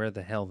figure out where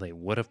the hell they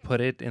would have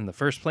put it in the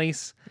first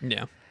place.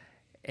 Yeah.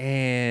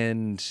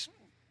 And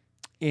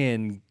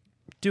in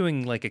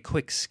doing like a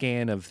quick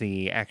scan of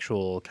the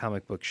actual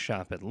comic book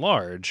shop at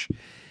large,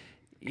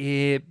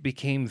 it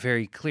became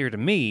very clear to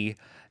me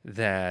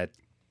that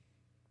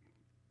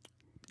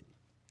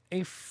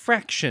a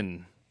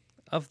fraction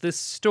of this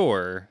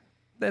store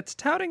that's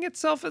touting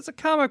itself as a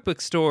comic book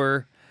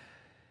store,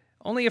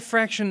 only a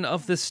fraction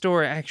of this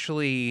store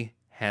actually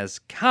has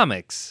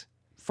comics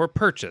for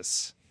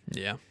purchase.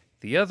 Yeah.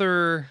 The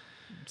other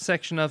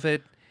section of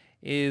it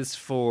is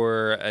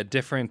for a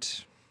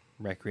different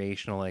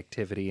recreational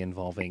activity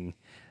involving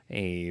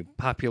a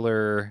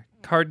popular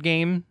card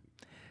game.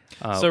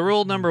 So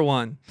rule number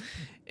 1,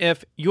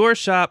 if your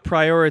shop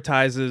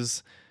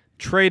prioritizes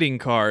trading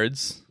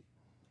cards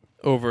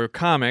over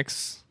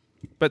comics,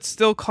 but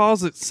still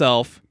calls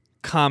itself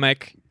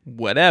comic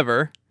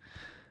whatever,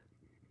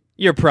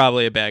 you're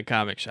probably a bad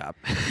comic shop.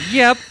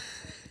 Yep.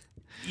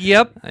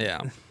 Yeah.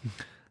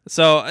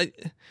 So I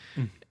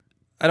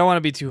don't want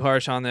to be too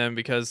harsh on them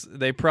because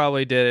they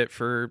probably did it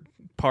for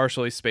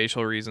partially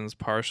spatial reasons,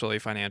 partially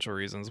financial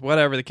reasons,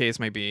 whatever the case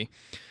may be.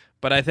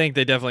 But I think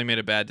they definitely made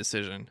a bad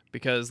decision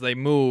because they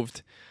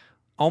moved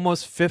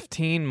almost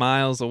 15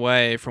 miles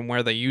away from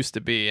where they used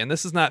to be. And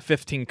this is not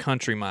 15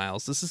 country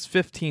miles. This is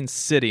 15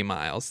 city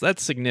miles.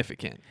 That's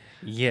significant.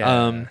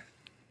 Yeah.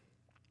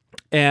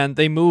 And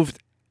they moved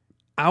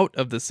out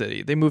of the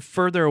city. They moved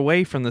further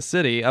away from the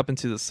city up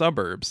into the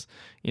suburbs,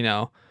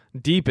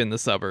 deep in the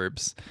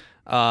suburbs.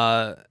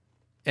 And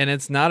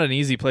it's not an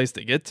easy place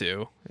to get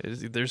to.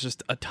 There's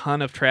just a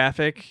ton of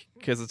traffic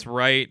because it's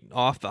right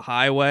off the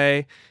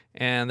highway.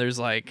 And there's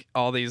like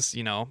all these,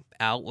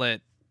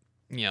 outlet,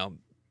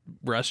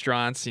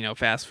 restaurants,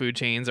 fast food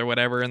chains or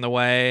whatever in the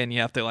way. And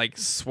you have to like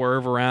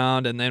swerve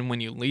around. And then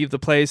when you leave the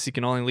place, you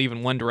can only leave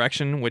in one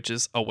direction, which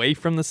is away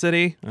from the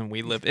city. And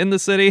we live in the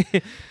city.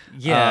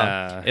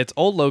 Yeah. Its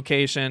old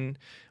location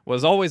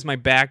was always my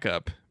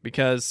backup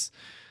because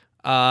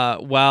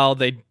while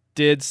they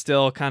did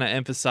still kind of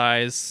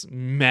emphasize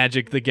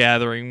Magic the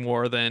Gathering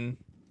more than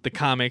the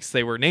comics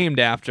they were named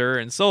after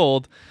and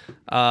sold,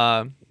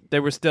 they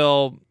were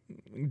still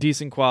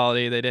decent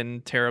quality. They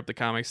didn't tear up the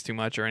comics too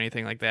much or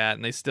anything like that,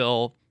 and they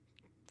still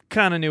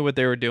kind of knew what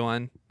they were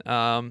doing.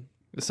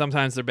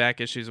 Sometimes their back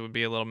issues would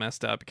be a little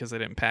messed up because they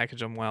didn't package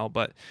them well,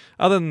 but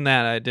other than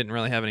that, I didn't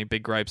really have any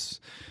big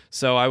gripes.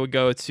 So I would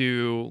go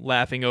to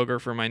Laughing Ogre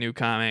for my new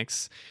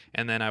comics,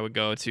 and then I would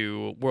go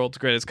to World's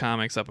Greatest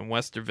Comics up in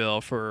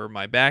Westerville for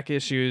my back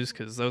issues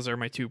because those are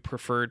my two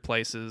preferred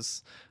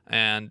places.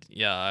 And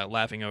yeah,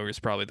 Laughing Ogre is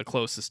probably the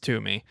closest to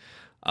me.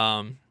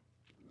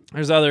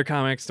 There's other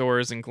comic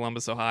stores in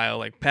Columbus, Ohio,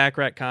 like Pack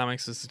Rat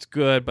Comics. It's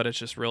good, but it's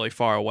just really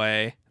far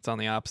away. It's on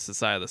the opposite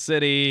side of the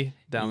city,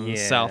 down in the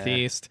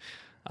southeast.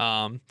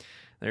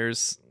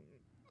 There's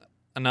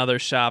another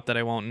shop that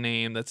I won't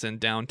name that's in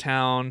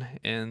downtown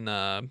in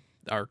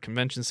our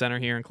convention center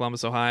here in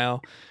Columbus,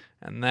 Ohio.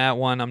 And that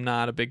one I'm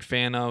not a big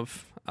fan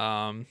of.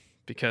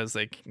 because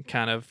they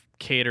kind of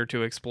cater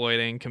to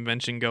exploiting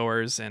convention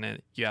goers,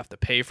 and you have to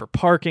pay for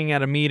parking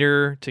at a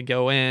meter to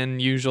go in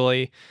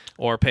usually,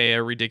 or pay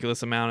a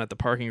ridiculous amount at the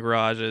parking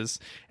garages,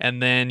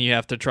 and then you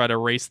have to try to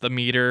race the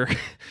meter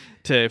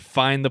to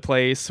find the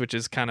place, which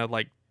is kind of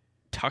like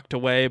tucked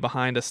away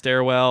behind a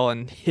stairwell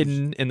and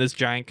hidden in this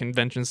giant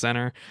convention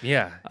center.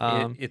 Yeah,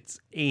 it's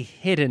a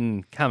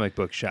hidden comic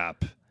book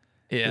shop.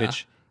 Yeah.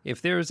 Which,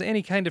 if there was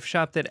any kind of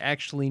shop that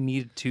actually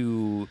needed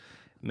to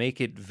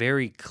make it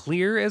very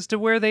clear as to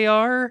where they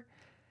are,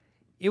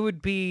 it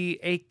would be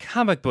a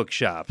comic book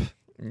shop.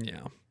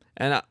 Yeah.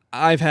 And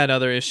I've had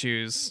other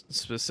issues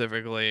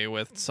specifically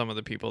with some of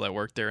the people that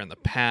worked there in the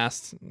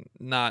past.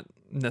 Not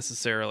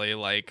necessarily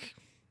like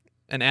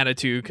an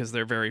attitude, because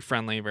they're very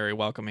friendly, very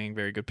welcoming,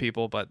 very good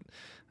people, but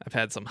I've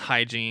had some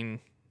hygiene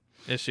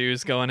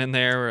issues going in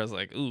there where I was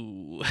like,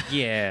 ooh,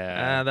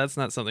 yeah, that's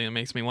not something that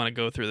makes me want to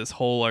go through this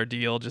whole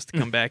ordeal just to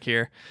come back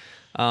here.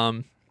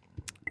 But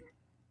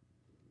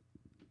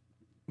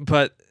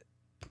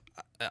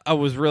I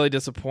was really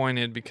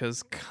disappointed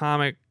because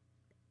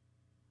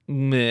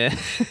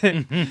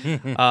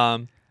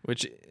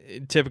which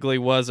typically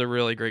was a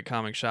really great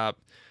comic shop,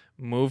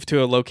 moved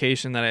to a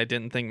location that I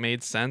didn't think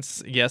made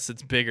sense. Yes,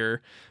 it's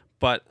bigger,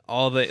 but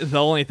the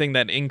only thing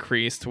that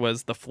increased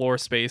was the floor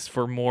space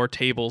for more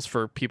tables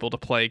for people to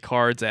play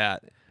cards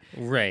at.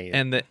 Right.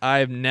 And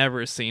I've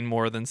never seen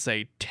more than,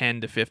 say,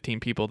 10 to 15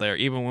 people there.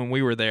 Even when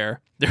we were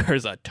there,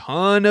 there's a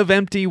ton of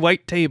empty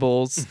white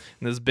tables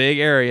in this big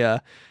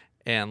area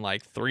and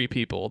like 3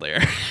 people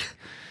there.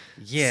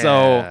 Yeah.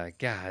 So,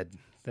 God,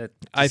 that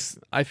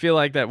I feel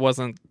like that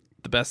wasn't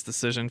the best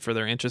decision for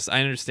their interests.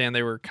 I understand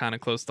they were kind of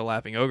close to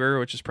Laughing Ogre,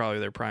 which is probably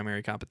their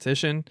primary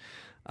competition.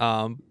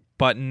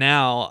 But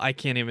now I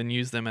can't even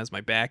use them as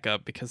my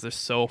backup because they're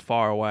so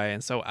far away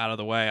and so out of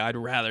the way. I'd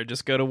rather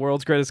just go to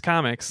World's Greatest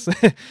Comics,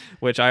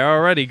 which I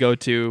already go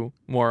to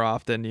more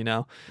often, you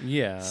know?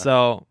 Yeah.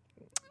 So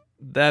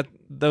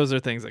those are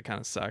things that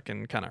kind of suck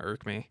and kind of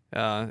irk me.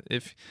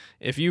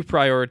 If you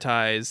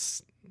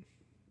prioritize,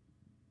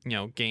 you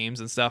know,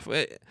 games and stuff,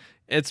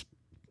 it's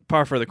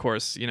par for the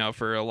course, you know,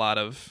 for a lot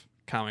of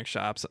comic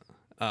shops.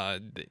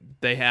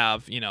 They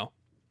have, you know,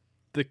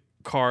 the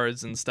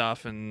cards and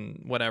stuff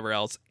and whatever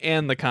else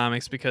and the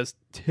comics, because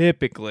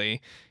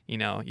typically, you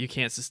know, you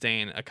can't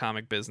sustain a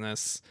comic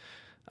business,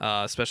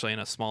 especially in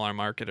a smaller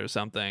market or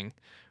something,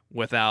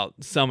 without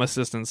some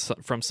assistance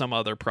from some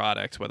other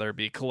product, whether it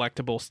be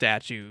collectible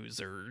statues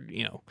or,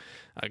 you know,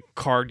 a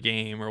card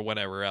game or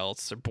whatever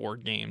else, or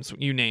board games,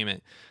 you name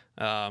it.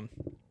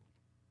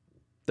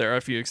 There are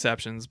a few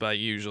exceptions, but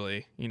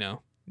usually, you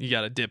know, you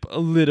got to dip a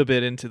little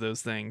bit into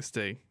those things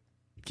to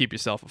keep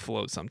yourself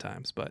afloat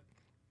sometimes, but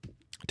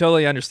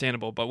totally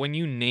understandable. But when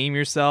you name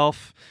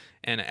yourself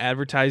and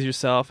advertise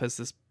yourself as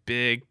this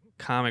big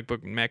comic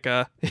book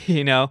mecca,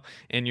 you know,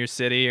 in your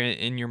city or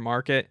in your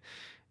market,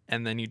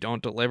 and then you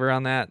don't deliver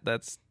on that,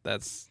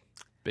 that's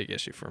big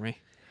issue for me.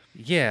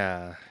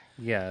 Yeah.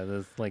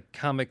 Like,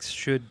 comics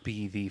should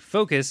be the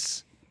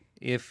focus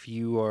if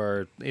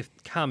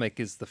comic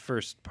is the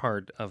first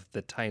part of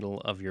the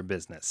title of your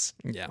business.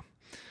 Yeah.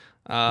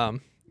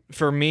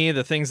 For me,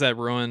 the things that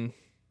ruin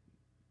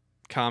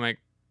comic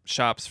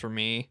shops for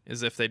me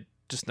is if they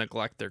just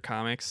neglect their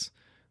comics.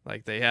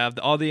 Like, they have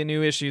all the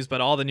new issues, but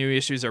all the new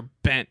issues are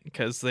bent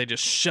because they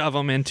just shove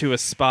them into a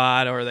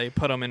spot, or they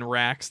put them in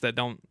racks that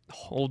don't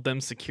hold them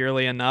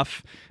securely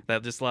enough,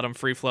 that just let them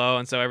free flow.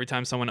 And so every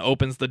time someone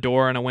opens the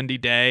door on a windy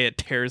day, it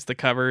tears the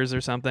covers or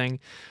something.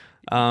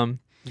 There's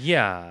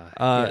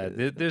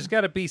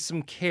got to be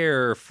some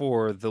care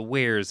for the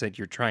wares that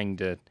you're trying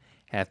to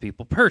have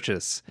people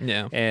purchase.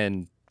 Yeah.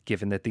 And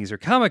given that these are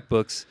comic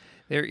books,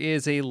 there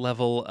is a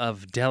level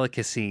of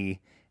delicacy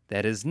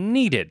that is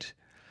needed.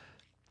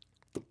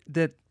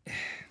 That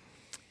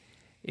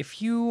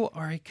if you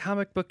are a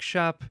comic book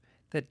shop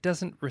that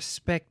doesn't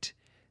respect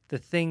the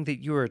thing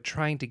that you are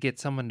trying to get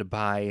someone to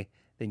buy,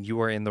 then you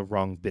are in the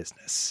wrong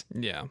business.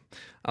 Yeah.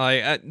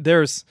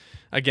 There's,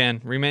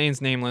 again,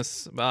 remains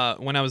nameless.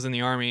 When I was in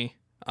the Army,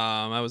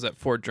 I was at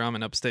Fort Drum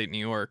in upstate New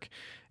York,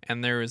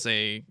 and there was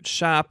a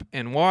shop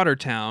in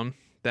Watertown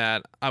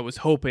that I was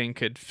hoping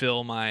could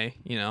fill my,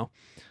 you know,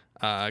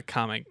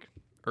 comic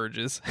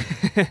urges.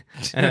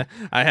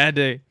 I had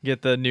to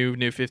get the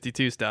new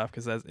 52 stuff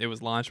because it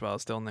was launched while I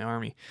was still in the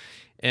Army.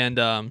 And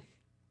I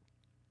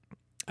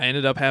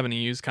ended up having to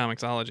use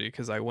Comixology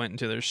because I went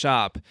into their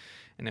shop,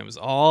 and it was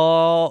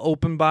all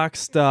open box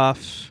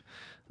stuff.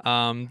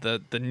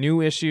 The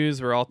new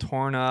issues were all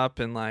torn up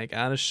and like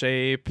out of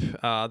shape.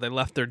 They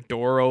left their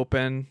door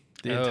open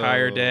the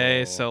entire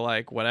day, so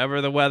like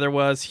whatever the weather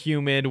was,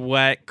 humid,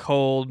 wet,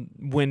 cold,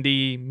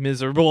 windy,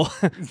 miserable,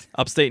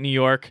 upstate New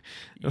York,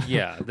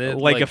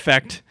 lake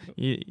effect,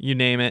 you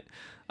name it,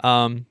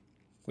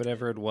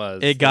 whatever it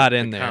was, it got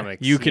in there.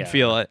 Comics, you could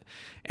feel it.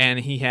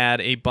 And he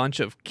had a bunch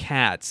of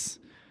cats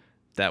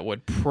that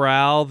would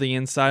prowl the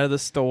inside of the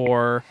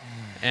store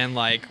and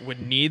like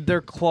would need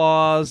their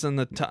claws and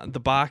the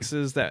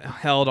boxes that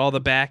held all the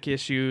back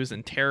issues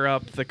and tear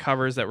up the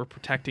covers that were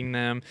protecting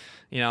them.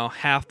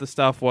 Half the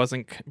stuff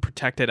wasn't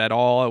protected at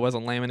all. It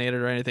wasn't laminated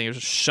or anything. It was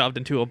just shoved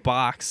into a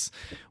box,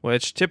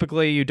 which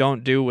typically you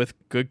don't do with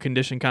good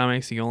condition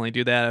comics. You only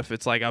do that if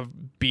it's like a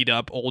beat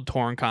up old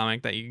torn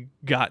comic that you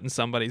got in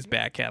somebody's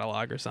back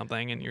catalog or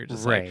something, and you're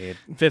just like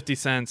 50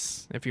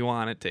 cents if you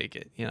want it, take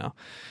it.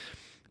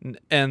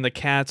 And the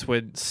cats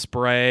would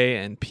spray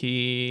and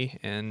pee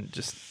and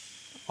just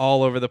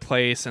all over the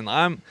place, and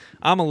I'm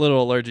a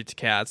little allergic to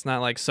cats.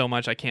 Not like so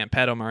much I can't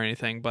pet them or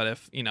anything, but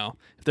if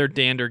their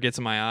dander gets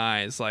in my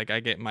eyes, like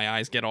my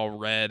eyes get all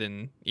red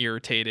and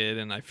irritated,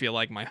 and I feel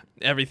like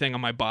everything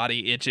on my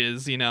body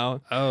itches.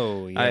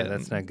 Oh yeah,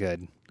 that's not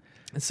good.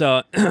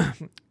 So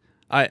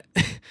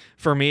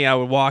for me, I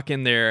would walk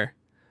in there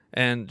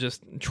and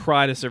just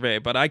try to survey,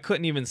 but I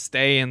couldn't even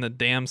stay in the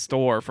damn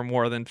store for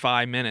more than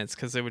 5 minutes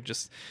because it would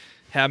just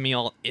have me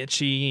all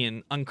itchy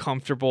and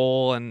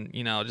uncomfortable, and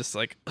just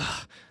like,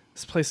 ugh,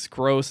 this place is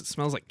gross. It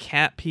smells like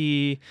cat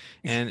pee,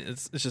 and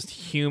it's just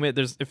humid.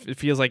 It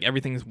feels like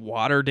everything's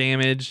water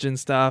damaged and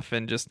stuff,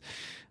 and just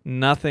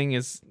nothing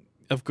is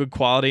of good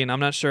quality. And I'm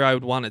not sure I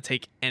would want to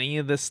take any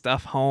of this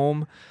stuff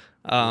home.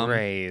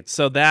 Right.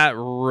 So that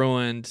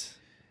ruined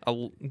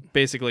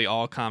basically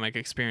all comic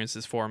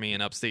experiences for me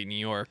in upstate New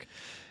York.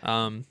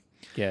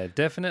 Yeah,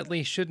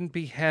 definitely shouldn't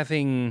be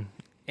having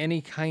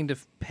any kind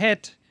of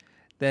pet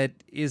that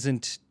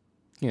isn't,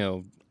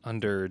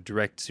 under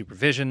direct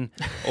supervision,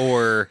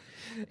 or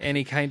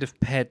any kind of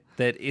pet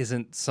that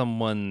isn't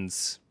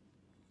someone's,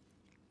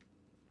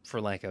 for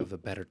lack of a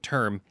better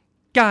term,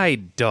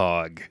 guide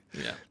dog.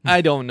 Yeah. I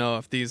don't know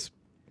if these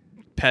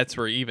pets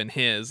were even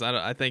his.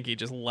 I think he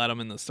just let them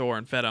in the store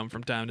and fed them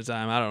from time to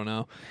time. I don't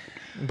know.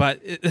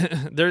 But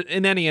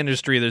in any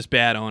industry, there's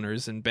bad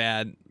owners and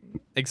bad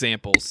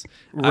examples.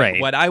 Right.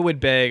 What I would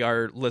beg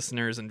our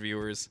listeners and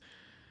viewers,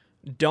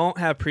 don't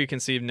have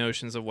preconceived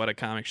notions of what a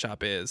comic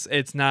shop is.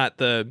 It's not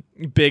the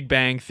Big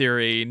Bang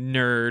Theory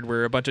nerd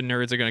where a bunch of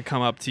nerds are going to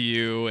come up to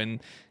you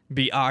and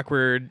be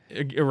awkward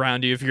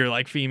around you. If you're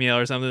like female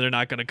or something, they're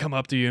not going to come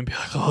up to you and be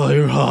like, "Oh,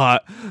 you're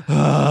hot.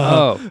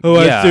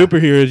 What yeah.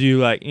 superheroes you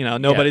like?"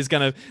 Nobody's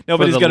going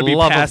to be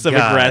passive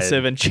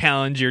aggressive God. and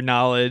challenge your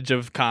knowledge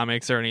of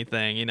comics or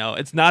anything.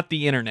 It's not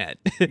the internet.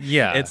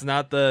 Yeah. It's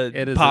not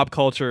the pop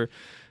culture,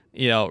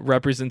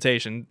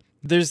 representation.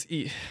 There's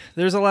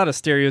a lot of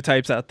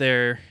stereotypes out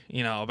there,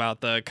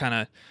 about the kind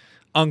of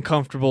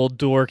uncomfortable,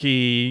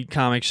 dorky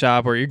comic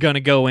shop where you're going to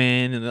go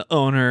in and the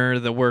owner,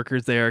 the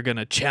workers there are going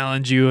to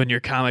challenge you and your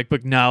comic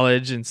book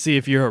knowledge and see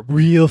if you're a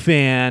real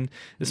fan,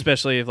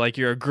 especially if like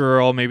you're a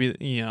girl. Maybe,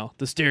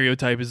 the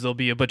stereotype is there'll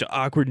be a bunch of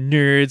awkward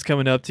nerds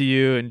coming up to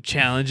you and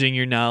challenging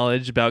your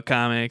knowledge about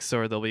comics,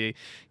 or they'll be,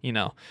 I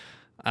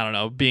don't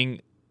know,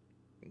 being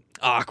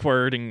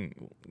awkward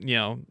and,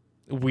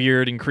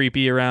 weird and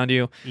creepy around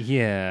you.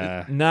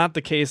 Yeah. Not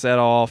the case at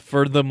all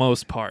for the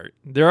most part.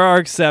 There are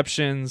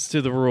exceptions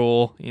to the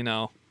rule,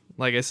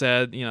 like I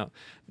said,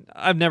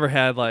 I've never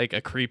had like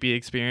a creepy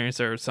experience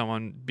or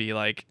someone be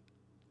like,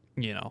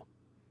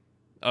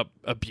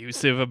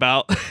 abusive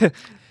about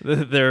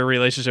their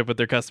relationship with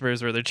their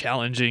customers where they're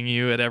challenging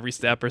you at every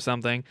step or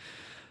something.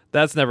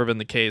 That's never been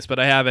the case, but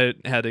I have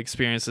had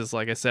experiences,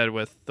 like I said,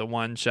 with the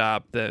one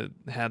shop that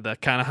had the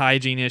kind of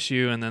hygiene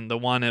issue, and then the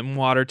one in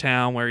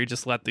Watertown where he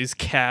just let these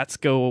cats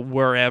go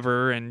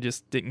wherever and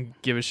just didn't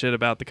give a shit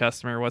about the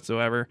customer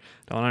whatsoever.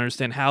 Don't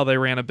understand how they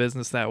ran a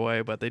business that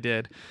way, but they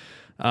did.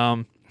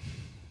 So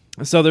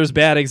there's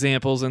bad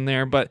examples in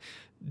there, but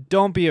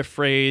don't be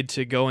afraid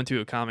to go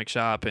into a comic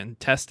shop and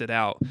test it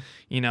out.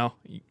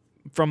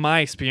 From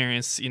my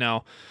experience,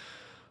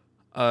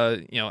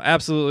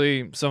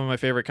 absolutely some of my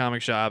favorite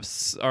comic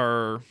shops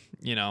are,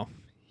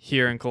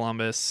 here in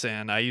Columbus,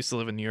 and I used to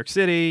live in New York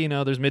City.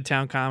 There's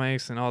Midtown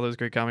Comics and all those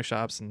great comic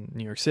shops in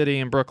New York City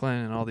and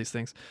Brooklyn and all these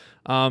things.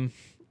 But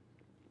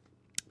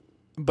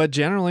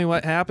generally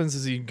what happens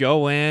is you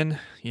go in,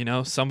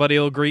 somebody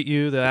will greet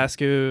you. They'll ask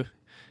you,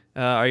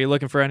 are you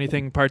looking for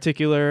anything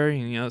particular?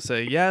 And,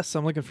 say, yes,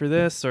 I'm looking for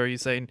this. Or you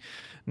say,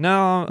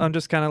 no, I'm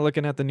just kind of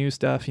looking at the new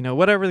stuff,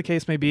 whatever the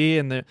case may be.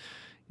 And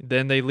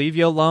then they leave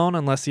you alone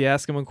unless you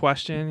ask them a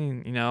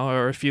question,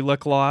 or if you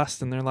look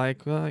lost and they're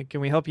like, well,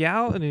 can we help you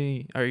out?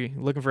 And are you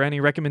looking for any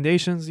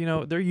recommendations?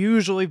 They're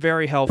usually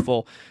very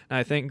helpful. And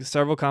I think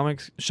several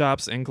comic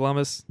shops in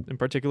Columbus in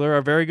particular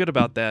are very good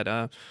about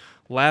that.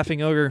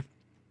 Laughing Ogre,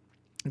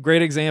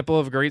 great example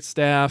of great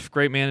staff,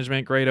 great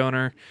management, great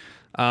owner,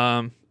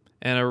 and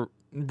a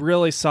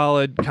really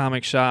solid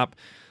comic shop.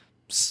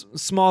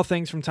 Small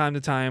things from time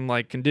to time,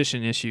 like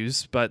condition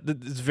issues, but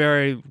it's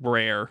very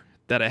rare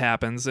that it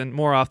happens, and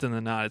more often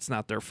than not, it's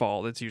not their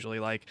fault. It's usually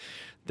like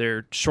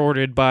they're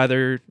shorted by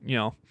their,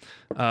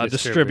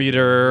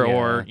 distributor, yeah.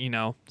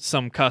 or,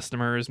 some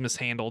customers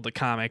mishandled the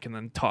comic and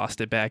then tossed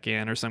it back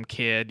in, or some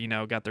kid,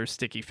 got their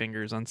sticky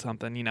fingers on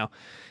something,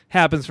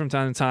 happens from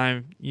time to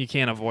time. You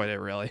can't avoid it,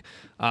 really.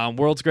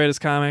 World's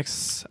Greatest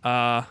Comics,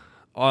 on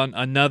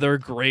another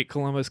great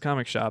Columbus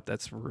comic shop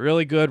that's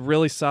really good,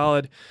 really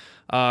solid.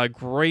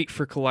 Great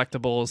for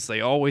collectibles.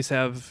 They always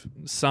have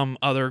some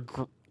other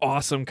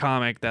awesome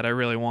comic that I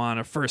really want,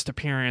 a first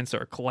appearance or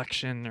a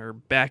collection or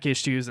back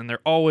issues, and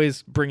they're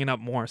always bringing up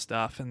more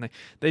stuff. And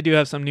they do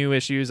have some new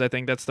issues. I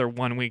think that's their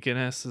one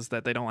weakness, is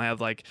that they don't have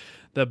like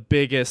the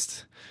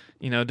biggest,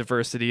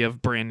 diversity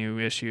of brand new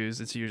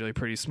issues. It's usually a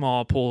pretty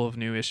small pool of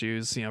new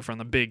issues, from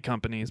the big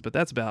companies, but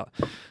that's about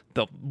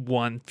the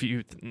one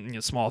few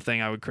small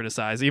thing I would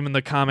criticize. Even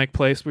the comic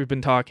place we've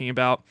been talking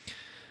about,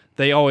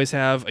 they always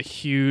have a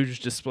huge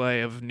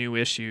display of new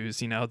issues.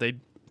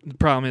 The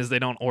problem is they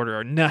don't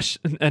order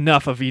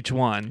enough of each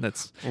one.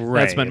 That's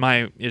been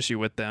my issue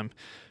with them,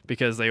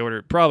 because they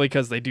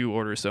do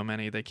order so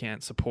many, they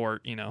can't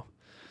support,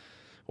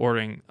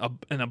 ordering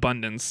an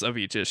abundance of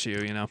each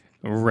issue,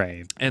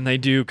 Right. And they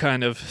do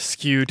kind of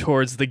skew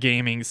towards the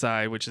gaming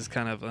side, which is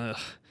kind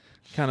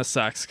of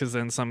sucks, because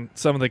then some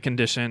of the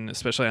condition,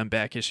 especially on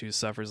back issues,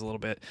 suffers a little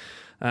bit.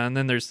 And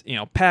then there's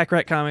Pack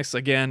Rat Comics,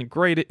 again,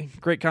 great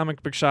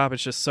comic book shop.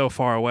 It's just so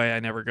far away, I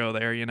never go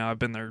there. I've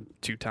been there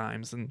 2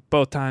 times, and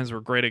both times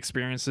were great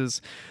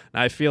experiences.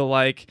 And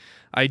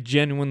I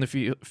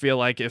genuinely feel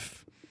like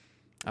if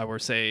I were,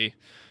 say,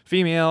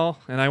 female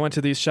and I went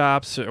to these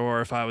shops,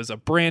 or if I was a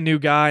brand new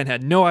guy and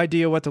had no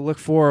idea what to look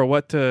for or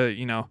what to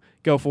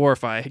go for,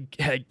 if I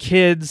had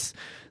kids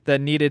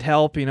that needed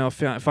help,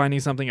 finding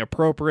something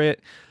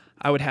appropriate,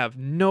 I would have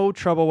no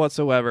trouble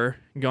whatsoever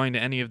going to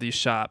any of these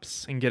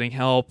shops and getting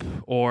help,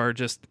 or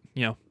just,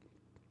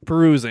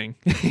 perusing,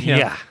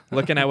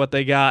 looking at what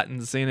they got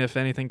and seeing if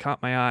anything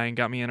caught my eye and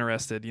got me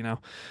interested,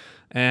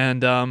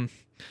 And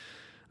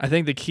I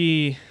think the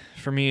key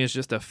for me is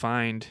just to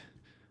find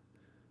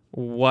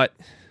what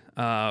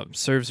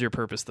serves your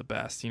purpose the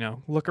best.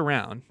 Look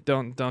around.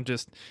 Don't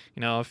just,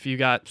 if you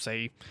got,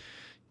 say,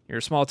 you're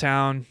a small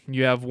town,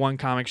 you have one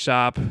comic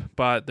shop,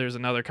 but there's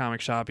another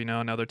comic shop,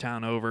 another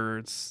town over.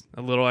 It's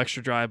a little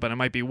extra drive, but it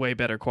might be way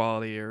better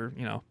quality, or,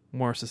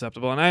 more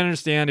susceptible. And I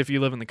understand if you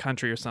live in the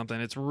country or something,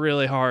 it's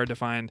really hard to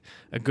find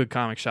a good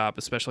comic shop,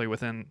 especially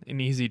within an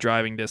easy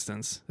driving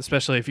distance,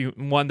 especially if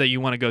one that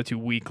you want to go to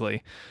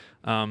weekly.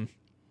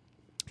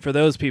 For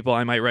those people,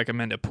 I might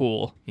recommend a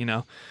pool,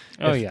 go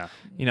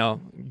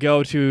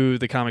to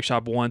the comic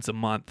shop once a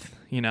month,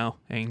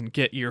 and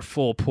get your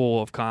full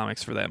pool of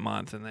comics for that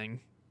month, and then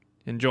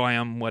enjoy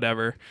them,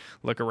 whatever,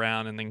 look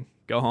around, and then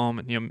go home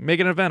and,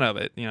 make an event of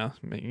it.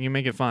 You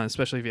make it fun,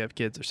 especially if you have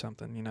kids or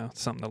something,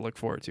 something to look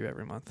forward to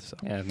every month. So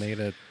yeah, made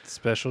a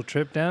special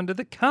trip down to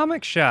the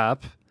comic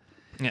shop.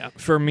 Yeah,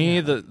 for me,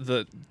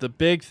 the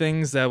big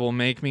things that will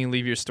make me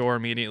leave your store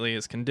immediately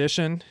is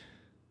condition,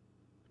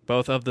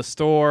 both of the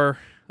store,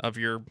 of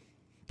your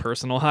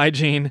personal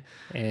hygiene,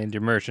 and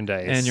your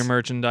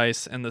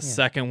merchandise. And the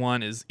second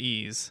one is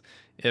ease.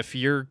 If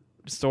your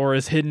store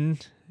is hidden,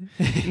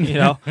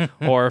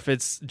 or if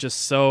it's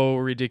just so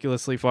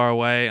ridiculously far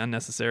away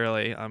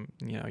unnecessarily,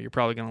 you're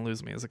probably going to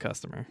lose me as a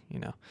customer.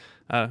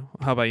 How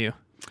about you?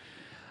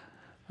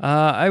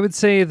 I would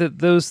say that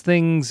those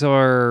things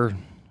are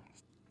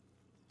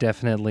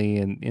definitely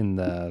in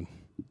the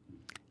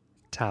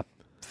top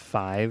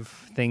 5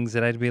 things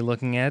that I'd be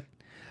looking at.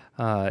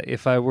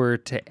 If I were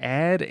to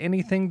add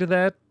anything to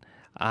that,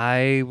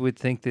 I would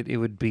think that it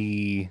would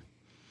be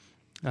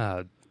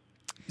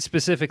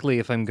specifically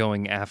if I'm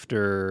going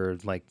after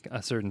like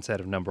a certain set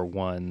of number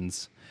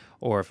ones,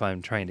 or if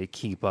I'm trying to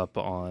keep up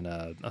on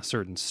a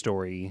certain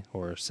story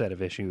or set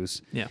of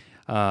issues. Yeah.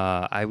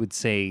 I would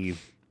say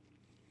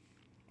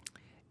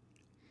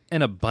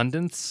an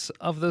abundance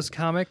of those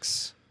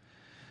comics.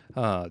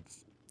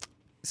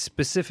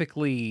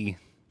 Specifically,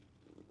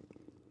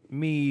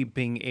 me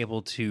being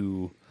able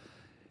to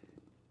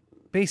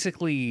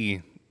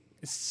basically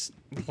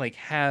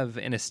have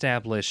an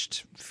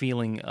established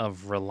feeling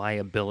of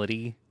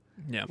reliability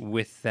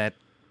with that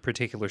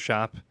particular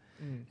shop.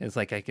 It's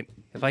like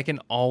if I can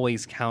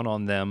always count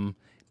on them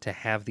to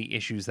have the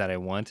issues that I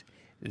want,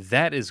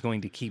 that is going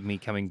to keep me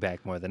coming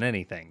back more than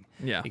anything.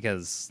 Yeah.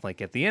 Because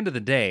at the end of the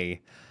day,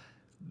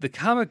 the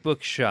comic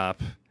book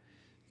shop,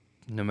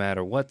 no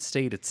matter what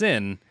state it's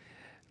in,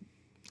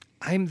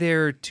 I'm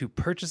there to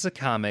purchase a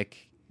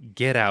comic,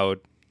 get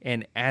out,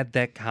 and add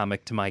that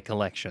comic to my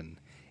collection.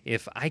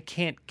 If I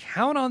can't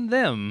count on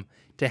them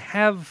to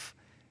have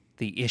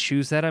the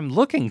issues that I'm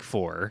looking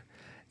for,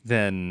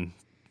 then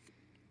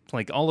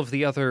all of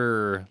the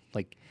other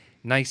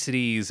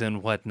niceties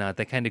and whatnot,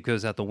 that kind of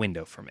goes out the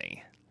window for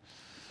me.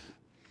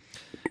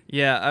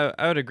 Yeah,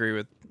 I would agree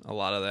with a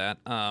lot of that.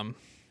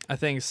 I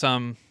think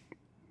some,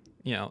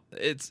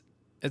 it's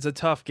a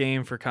tough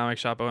game for comic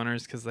shop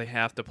owners because they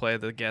have to play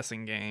the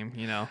guessing game,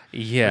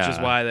 Yeah. Which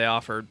is why they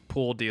offered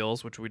pool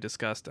deals, which we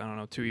discussed, I don't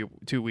know,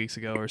 2 weeks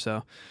ago or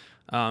so.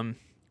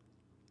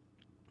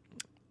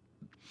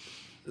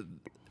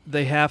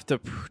 They have to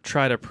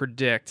try to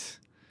predict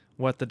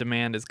what the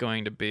demand is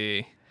going to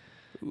be.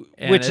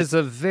 And Which is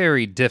a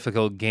very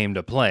difficult game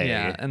to play.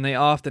 Yeah, and they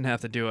often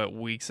have to do it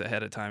weeks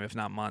ahead of time, if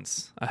not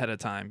months ahead of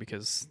time,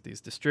 because these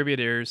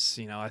distributors,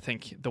 I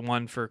think the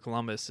one for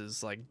Columbus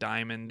is like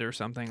Diamond or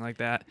something like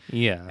that.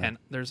 Yeah. And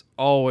there's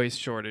always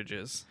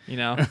shortages,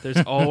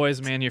 there's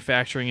always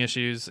manufacturing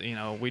issues.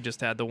 We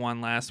just had the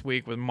one last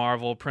week with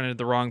Marvel printed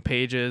the wrong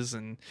pages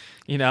and,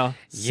 sent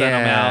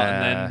them out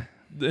and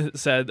then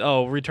said,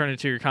 oh, return it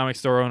to your comic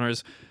store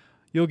owners.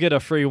 You'll get a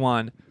free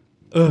one.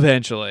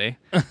 Eventually,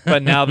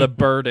 but now the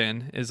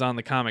burden is on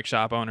the comic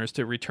shop owners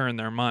to return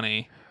their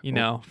money,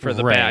 for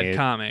the bad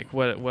comic.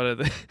 What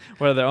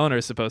are the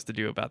owners supposed to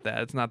do about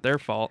that? It's not their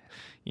fault,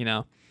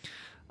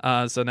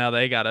 So now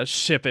they gotta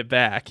ship it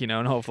back,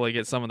 and hopefully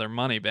get some of their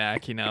money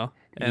back, And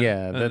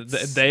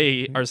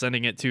they are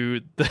sending it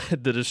to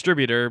the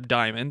distributor,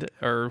 Diamond,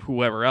 or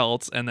whoever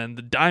else, and then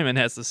the Diamond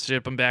has to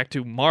ship them back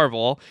to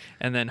Marvel,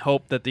 and then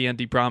hope that the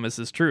empty promise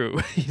is true.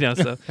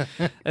 So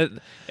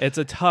it's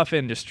a tough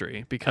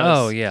industry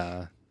because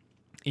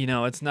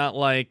it's not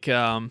like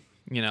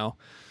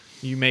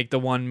you make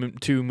the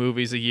 2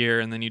 movies a year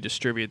and then you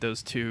distribute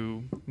those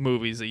 2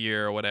 movies a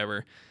year or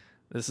whatever.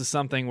 This is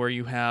something where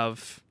you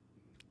have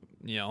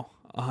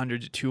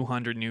 100 to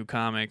 200 new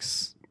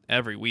comics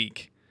every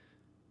week.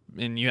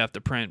 And you have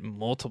to print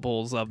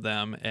multiples of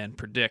them and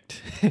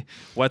predict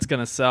what's going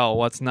to sell,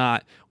 what's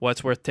not,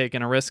 what's worth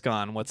taking a risk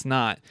on, what's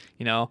not.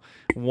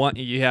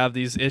 You have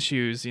these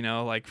issues,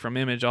 like from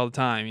Image all the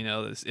time,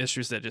 there's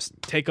issues that just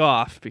take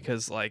off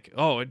because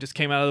it just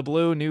came out of the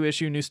blue, new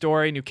issue, new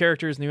story, new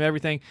characters, new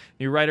everything,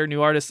 new writer,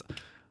 new artist,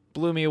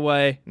 blew me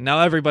away. Now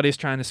everybody's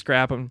trying to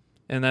scrap them.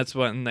 And that's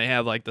when they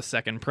have the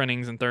second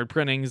printings and third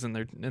printings,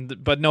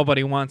 but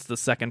nobody wants the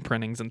second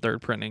printings and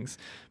third printings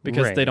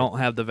because they don't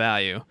have the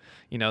value.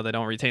 They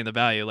don't retain the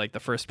value like the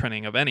first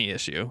printing of any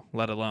issue,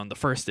 let alone the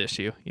first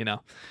issue.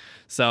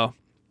 So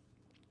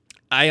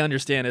I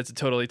understand it's a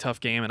totally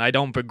tough game, and I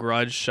don't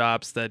begrudge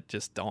shops that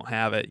just don't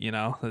have it.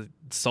 It's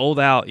sold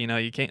out.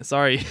 You can't.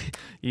 Sorry,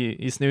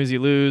 you snooze, you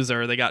lose,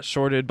 or they got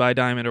shorted by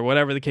Diamond, or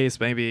whatever the case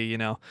may be.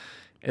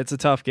 It's a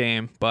tough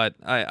game, but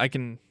I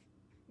can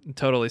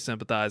totally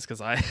sympathize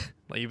because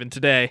even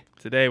today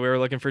we were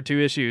looking for 2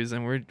 issues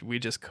and we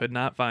just could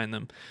not find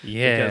them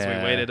because we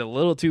waited a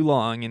little too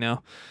long,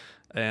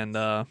 and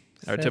our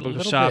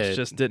typical shops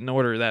just didn't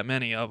order that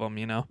many of them,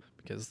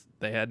 because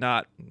they had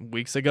not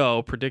weeks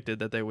ago predicted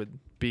that they would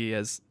be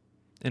as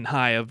in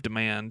high of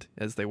demand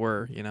as they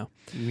were,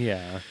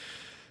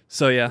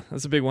 So yeah,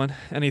 that's a big one.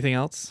 Anything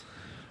else?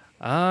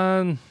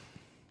 Any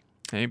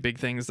big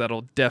things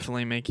that'll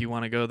definitely make you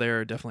want to go there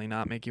or definitely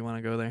not make you want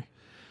to go there?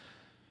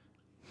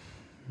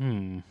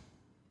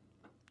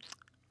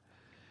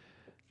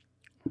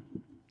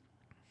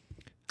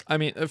 I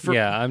mean,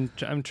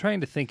 I'm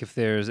trying to think if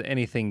there's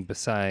anything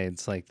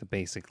besides the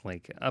basic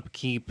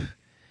upkeep,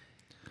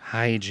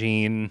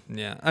 hygiene.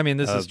 Yeah, I mean,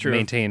 this is true.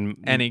 Maintain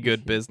any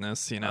good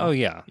business, Oh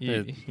yeah,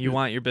 you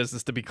want your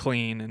business to be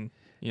clean and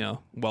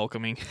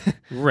welcoming,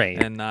 right,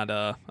 and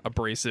not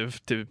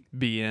abrasive to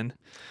be in.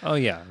 Oh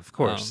yeah, of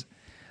course.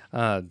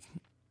 I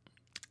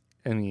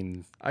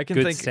mean, I can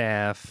good think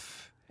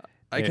staff.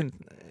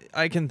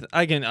 I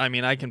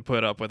can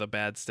put up with a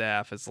bad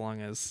staff as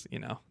long as,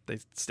 they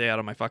stay out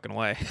of my fucking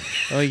way.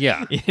 Oh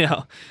yeah.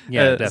 Yeah,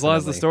 as long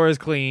as the store is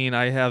clean,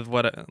 I have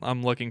what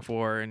I'm looking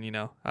for, and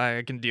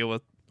I can deal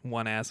with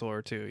one asshole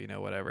or 2,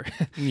 whatever.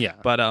 Yeah.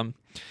 But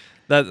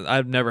that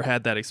I've never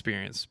had that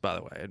experience, by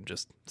the way. I'm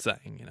just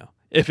saying,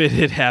 if it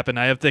had happened,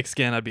 I have thick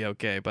skin, I'd be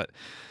okay. But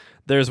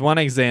there's one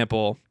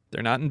example.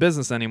 They're not in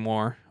business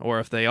anymore, or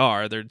if they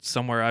are, they're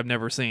somewhere I've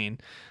never seen.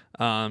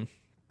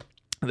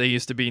 They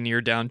used to be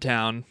near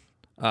downtown,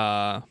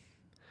 and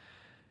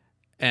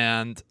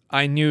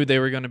I knew they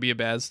were going to be a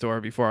bad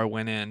store before I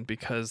went in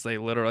because they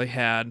literally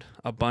had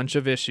a bunch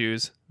of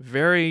issues,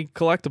 very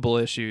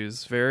collectible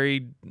issues,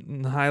 very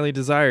highly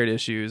desired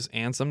issues,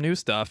 and some new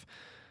stuff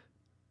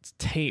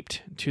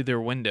taped to their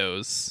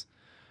windows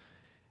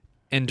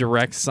in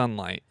direct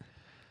sunlight,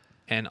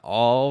 and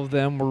all of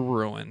them were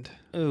ruined.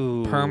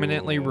 Ooh.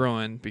 Permanently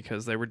ruined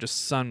because they were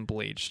just sun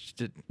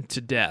bleached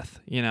to death.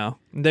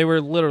 They were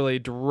literally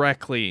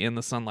directly in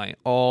the sunlight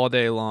all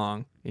day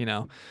long.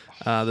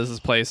 This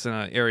is placed in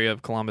an area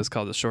of Columbus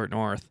called the Short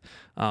North,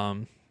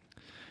 and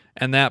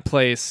that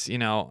place,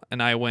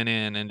 and I went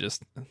in and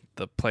just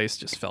the place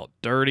just felt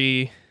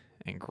dirty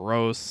and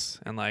gross,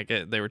 and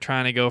they were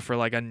trying to go for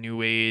a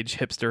new age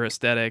hipster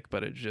aesthetic,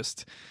 but it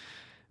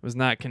was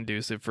not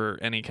conducive for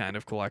any kind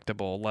of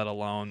collectible, let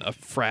alone a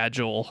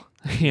fragile,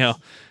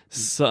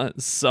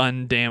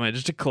 sun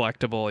damaged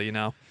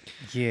collectible,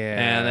 Yeah.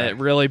 And it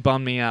really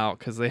bummed me out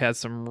because they had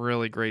some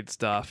really great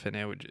stuff, and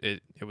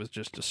it was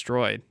just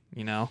destroyed,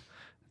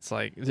 It's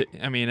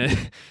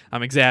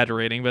I'm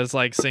exaggerating, but it's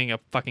like seeing a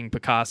fucking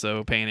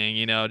Picasso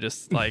painting,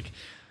 just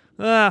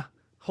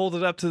hold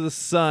it up to the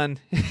sun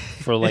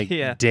for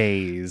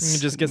days. You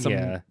just get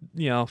some,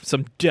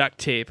 some duct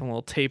tape, and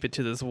we'll tape it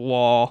to this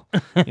wall,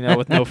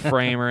 with no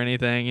frame or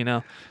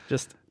anything,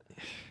 Just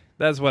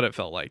That's what it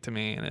felt like to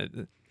me,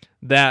 and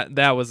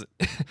that was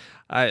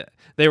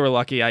they were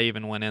lucky I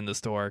even went in the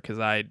store, because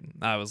I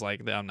was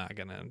like, I'm not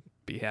gonna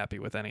be happy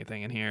with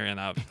anything in here, and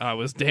I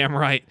was damn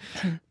right.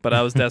 But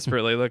I was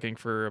desperately looking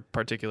for a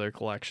particular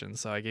collection,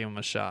 so I gave them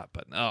a shot.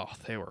 But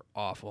they were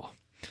awful.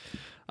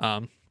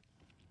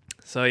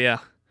 So yeah,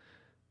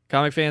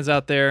 comic fans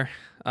out there,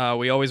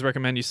 we always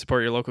recommend you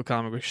support your local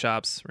comic book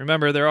shops.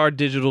 Remember, there are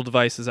digital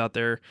devices out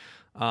there.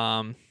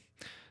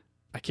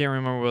 I can't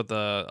remember what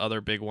the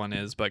other big one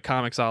is, but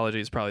Comixology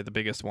is probably the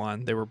biggest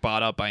one. They were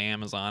bought up by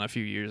Amazon a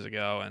few years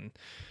ago, and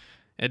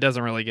it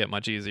doesn't really get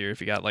much easier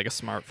if you got like a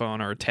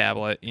smartphone or a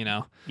tablet,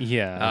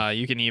 Yeah.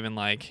 You can even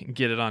like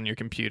get it on your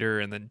computer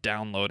and then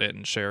download it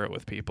and share it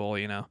with people,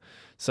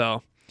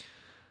 So,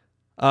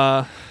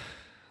 I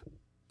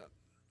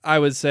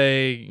would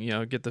say,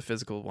 get the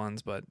physical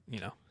ones, but,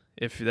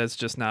 if that's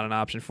just not an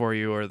option for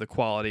you, or the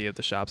quality of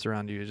the shops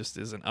around you just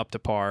isn't up to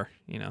par,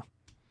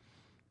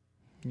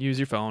 use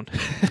your phone.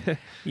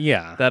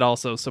 Yeah. That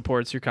also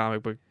supports your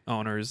comic book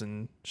owners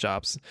and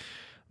shops.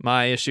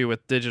 My issue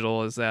with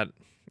digital is that,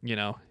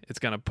 it's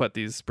going to put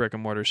these brick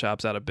and mortar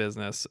shops out of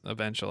business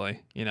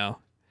eventually,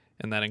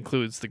 and that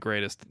includes the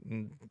greatest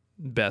and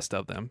best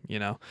of them,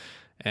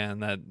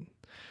 and that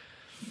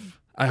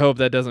I hope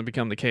that doesn't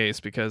become the case,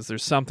 because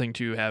there's something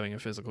to having a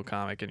physical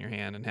comic in your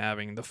hand and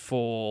having the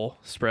full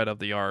spread of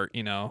the art,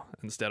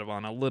 instead of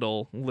on a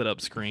little lit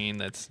up screen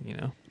that's,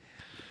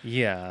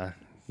 Yeah.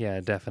 Yeah,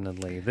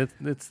 definitely.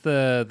 That's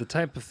the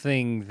type of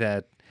thing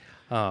that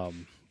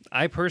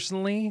I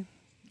personally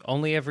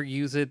only ever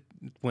use it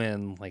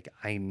when, like,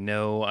 I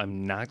know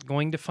I'm not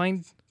going to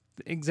find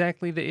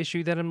exactly the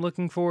issue that I'm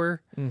looking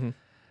for,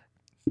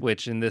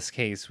 which in this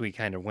case we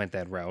kind of went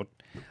that route.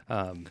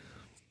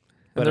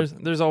 But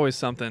there's always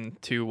something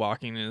to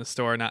walking in the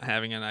store, not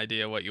having an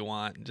idea what you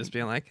want, and just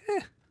being like,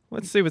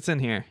 let's see what's in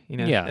here.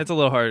 Yeah. It's a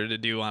little harder to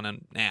do on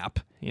an app.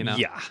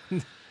 Yeah.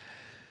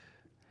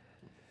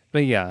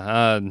 But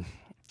yeah,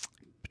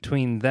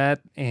 between that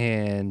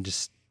and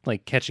just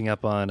like catching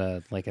up on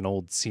an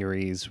old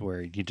series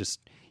where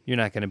you're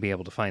not going to be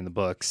able to find the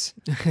books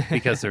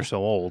because they're so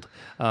old.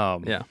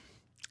 Yeah.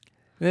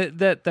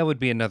 That would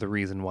be another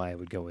reason why I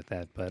would go with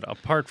that. But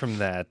apart from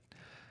that,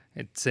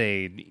 I'd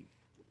say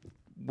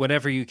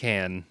whatever you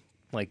can.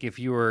 Like, if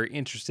you are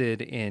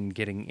interested in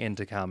getting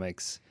into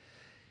comics,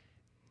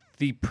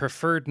 the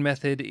preferred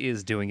method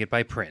is doing it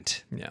by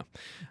print. Yeah.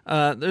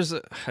 I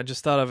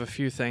just thought of a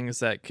few things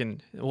that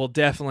will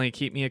definitely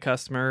keep me a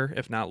customer,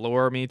 if not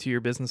lure me to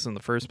your business in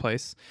the first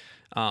place.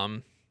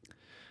 A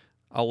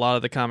lot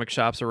of the comic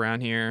shops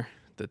around here,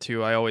 the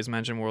two I always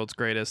mention, World's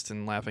Greatest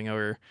and Laughing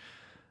Ogre,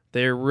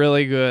 they're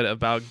really good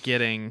about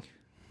getting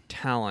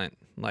talent,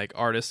 like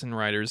artists and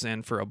writers,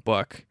 in for a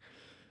book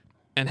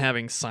and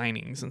having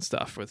signings and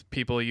stuff with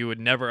people you would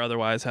never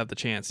otherwise have the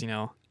chance.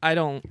 I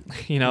don't,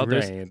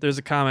 Right. there's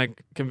a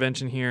comic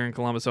convention here in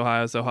Columbus,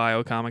 Ohio. It's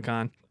Ohio Comic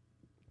Con.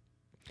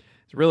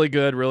 It's really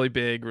good, really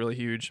big, really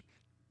huge.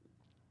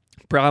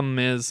 Problem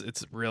is,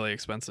 it's really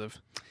expensive,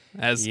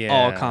 as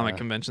all comic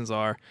conventions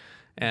are.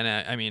 And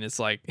I mean, it's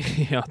like,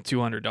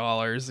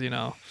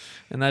 $200,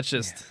 and that's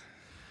just,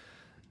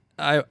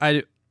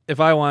 I if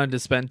I wanted to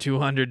spend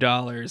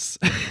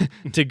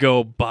 $200 to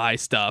go buy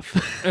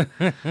stuff,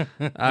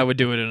 I would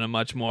do it in a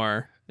much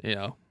more,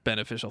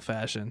 beneficial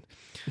fashion.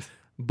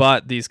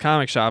 But these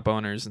comic shop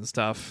owners and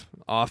stuff,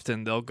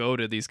 often they'll go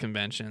to these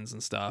conventions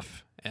and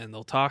stuff, and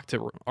they'll talk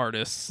to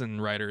artists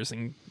and writers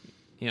and,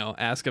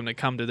 ask them to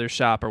come to their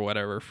shop or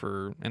whatever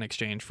for in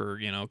exchange for,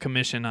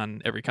 commission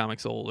on every comic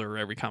sold or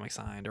every comic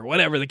signed or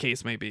whatever the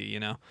case may be,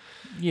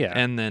 Yeah.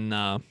 And then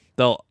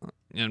they'll,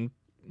 in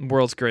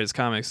World's Greatest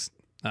Comics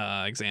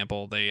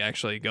example, they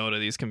actually go to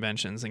these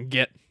conventions and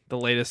get the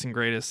latest and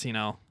greatest,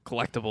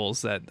 collectibles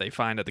that they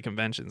find at the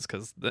conventions,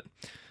 because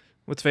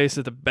let's face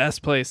it, the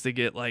best place to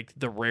get like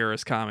the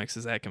rarest comics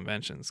is at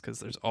conventions, because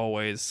there's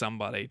always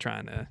somebody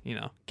trying to,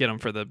 get them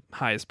for the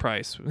highest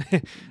price.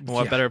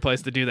 What better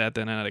place to do that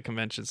than at a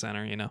convention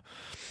center,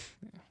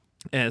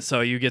 And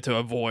so you get to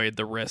avoid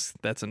the risk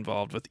that's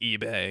involved with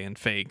eBay and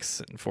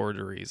fakes and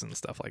forgeries and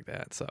stuff like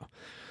that. So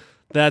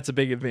that's a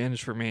big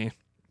advantage for me.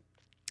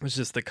 It's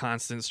just the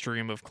constant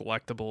stream of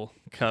collectible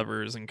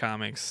covers and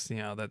comics,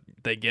 that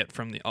they get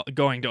from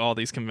going to all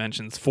these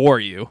conventions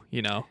for you,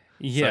 Yeah.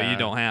 So you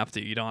don't have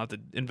to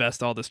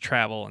invest all this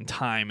travel and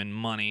time and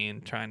money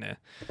and trying to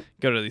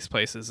go to these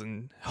places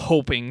and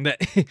hoping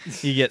that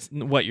you get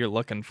what you're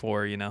looking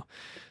for,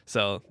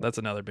 So that's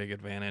another big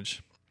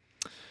advantage.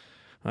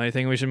 Well, you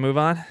think we should move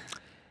on?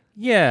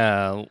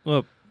 Yeah.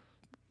 Well,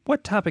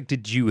 what topic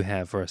did you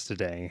have for us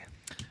today?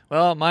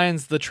 Well,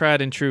 mine's the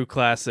tried and true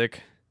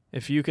classic.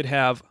 If you could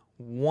have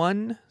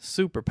one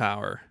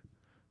superpower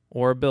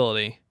or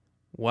ability,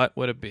 what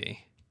would it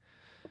be?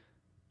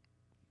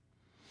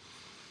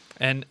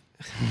 And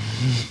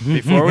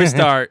before we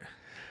start,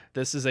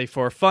 this is a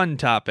for fun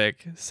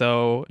topic,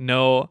 so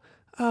no,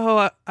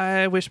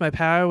 I wish my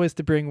power was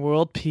to bring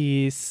world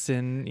peace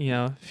and,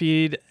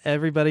 feed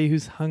everybody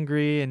who's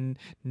hungry and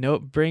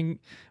bring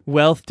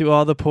wealth to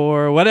all the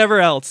poor, whatever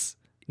else.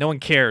 No one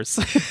cares.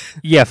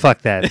 Yeah,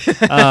 fuck that.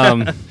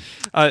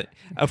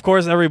 Of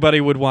course,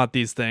 everybody would want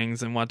these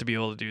things and want to be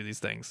able to do these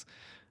things.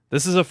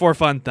 This is a for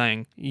fun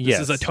thing. Yes.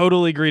 This is a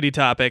totally greedy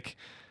topic.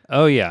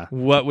 Oh, yeah.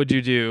 What would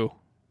you do?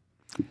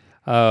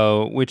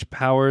 Which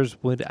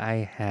powers would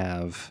I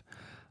have?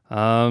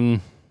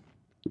 Well,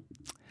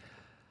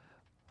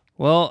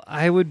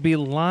 I would be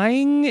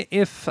lying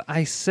if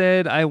I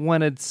said I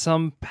wanted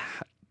some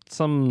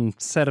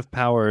set of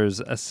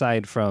powers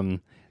aside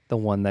from the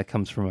one that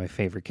comes from my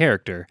favorite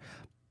character.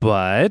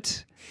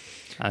 But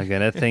I'm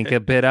going to think a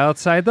bit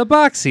outside the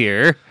box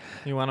here.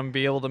 You want them to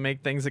be able to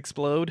make things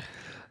explode?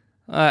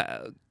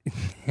 Well,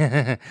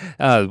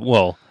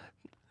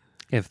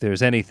 if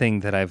there's anything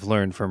that I've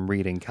learned from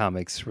reading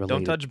comics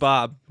Don't touch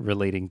Bob.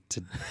 relating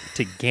to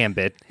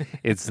Gambit,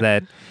 it's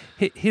that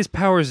his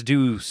powers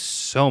do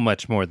so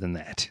much more than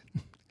that.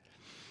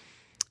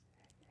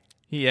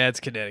 He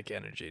adds kinetic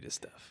energy to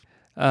stuff.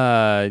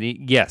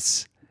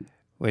 Yes,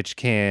 which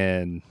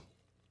can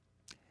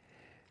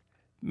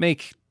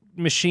make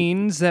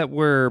machines that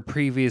were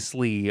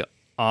previously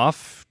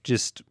off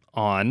just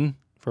on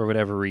for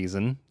whatever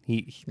reason.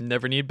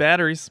 Never need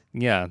batteries.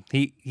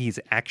 He's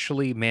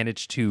actually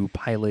managed to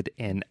pilot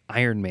an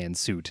Iron Man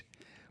suit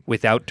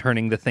without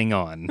turning the thing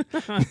on.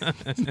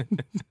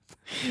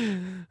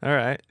 All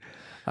right.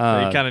 So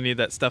you kind of need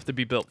that stuff to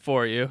be built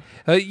for you.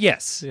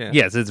 Yes. Yeah.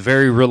 Yes, it's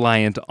very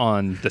reliant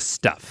on the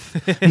stuff.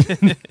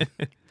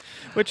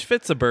 Which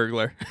fits a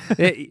burglar.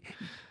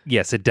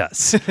 Yes, it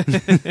does.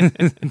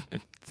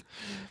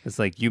 It's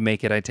like, you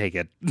make it, I take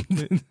it.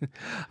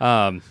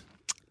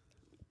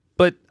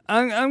 But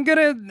I'm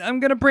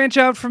gonna branch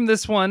out from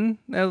this one.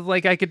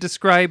 Like, I could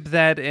describe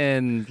that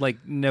and like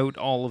note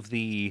all of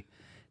the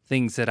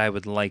things that I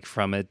would like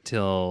from it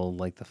till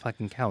like the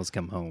fucking cows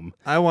come home.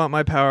 I want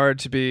my power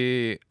to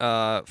be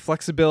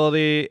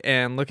flexibility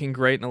and looking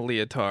great in a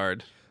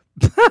leotard.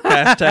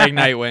 Hashtag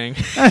Nightwing.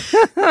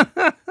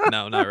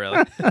 No, not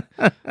really.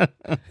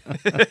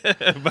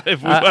 But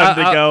if we wanted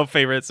to go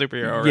favorite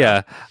superhero,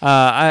 Yeah,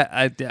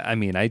 I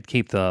mean, I'd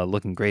keep the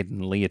looking great in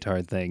the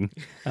leotard thing.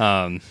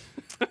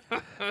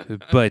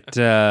 But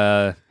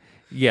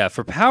yeah,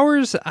 for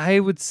powers, I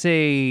would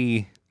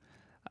say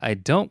I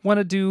don't want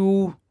to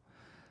do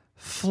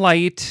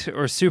flight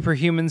or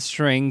superhuman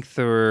strength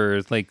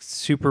or like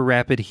super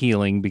rapid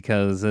healing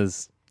because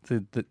as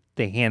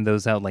they hand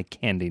those out like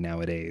candy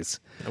nowadays.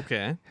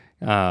 Okay.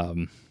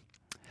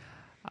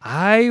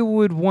 I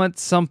would want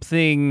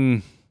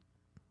something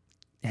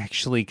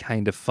actually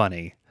kind of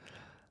funny.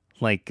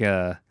 Like,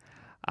 I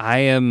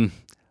am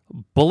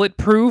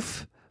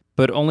bulletproof,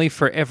 but only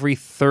for every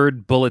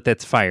third bullet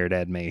that's fired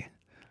at me.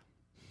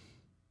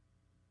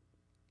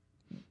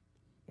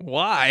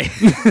 Why?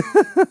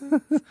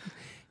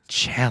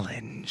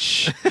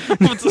 Challenge.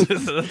 That's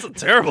a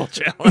terrible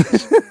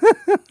challenge.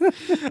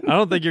 I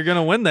don't think you're going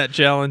to win that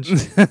challenge.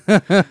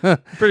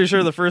 Pretty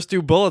sure the first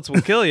 2 bullets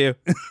will kill you.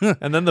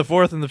 And then the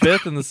 4th and the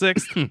 5th and the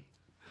 6th.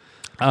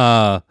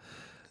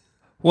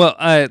 Well,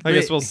 I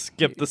guess we'll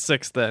skip the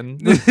 6th then.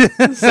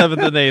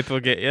 7th and 8th will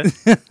get you.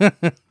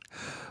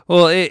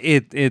 Well,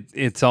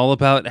 it's all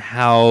about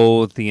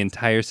how the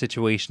entire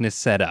situation is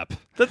set up.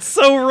 That's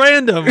so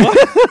random.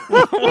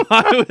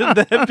 Why would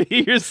that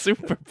be your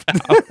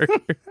superpower?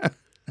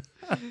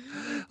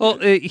 Well,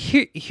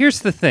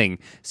 here's the thing.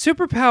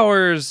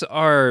 Superpowers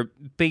are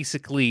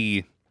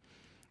basically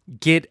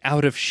get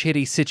out of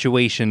shitty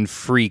situation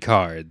free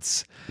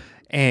cards.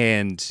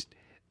 And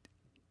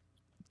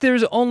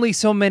there's only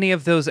so many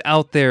of those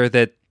out there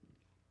that,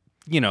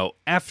 you know,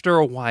 after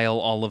a while,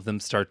 all of them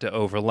start to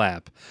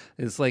overlap.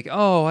 It's like,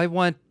 oh, I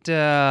want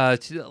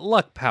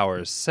luck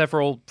powers.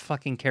 Several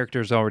fucking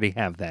characters already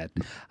have that.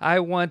 I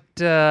want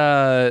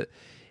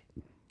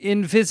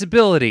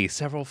invisibility.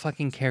 Several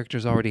fucking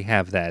characters already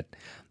have that.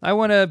 I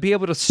want to be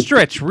able to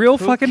stretch real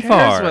fucking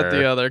far. Who cares what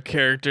the other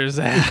characters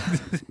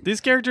have?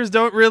 These characters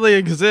don't really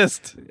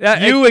exist.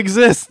 You You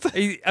exist.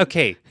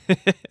 Okay.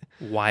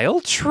 While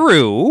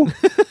true,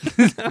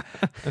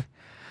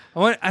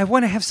 I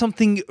want to have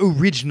something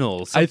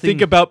original. I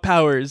think about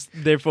powers,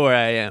 therefore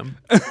I am.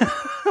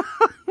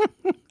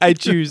 I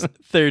choose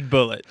third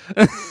bullet.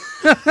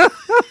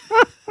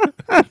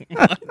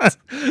 What?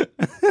 You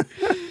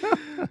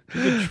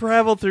could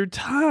travel through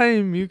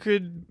time. You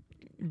could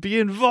be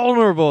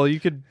invulnerable. You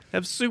could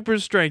have super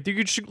strength. You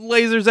could shoot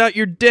lasers out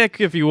your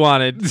dick if you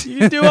wanted. You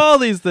could do all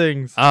these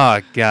things.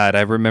 Oh, God,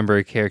 I remember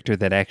a character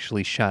that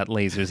actually shot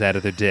lasers out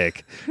of their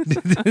dick.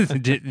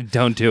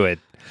 Don't do it.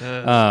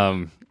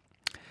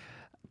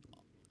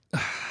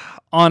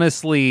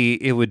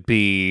 Honestly, it would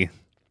be...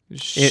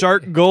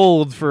 Shark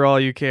gold for all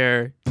you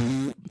care.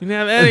 You can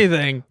have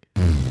anything.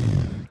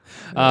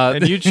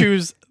 And you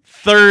choose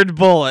third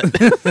bullet.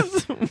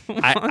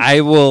 I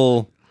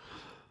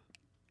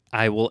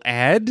will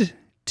add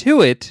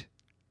to it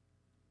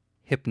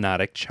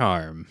hypnotic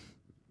charm.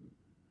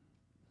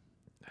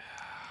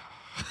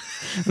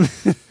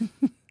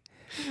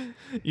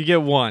 You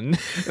get 1.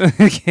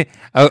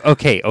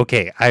 Okay.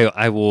 Okay.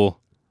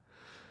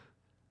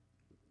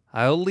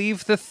 I'll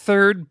leave the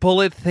third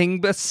bullet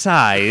thing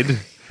aside.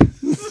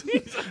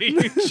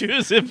 You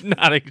choose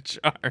hypnotic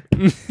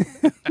charm.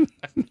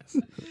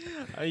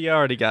 You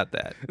already got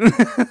that.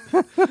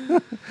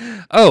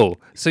 Oh,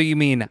 so you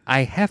mean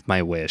I have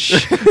my wish?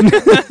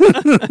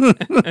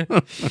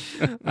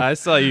 I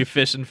saw you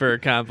fishing for a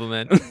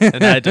compliment,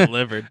 and I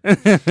delivered. I'm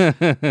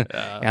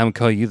gonna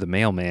call you the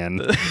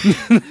mailman.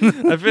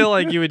 I feel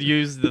like you would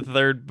use the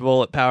third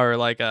bullet power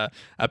like a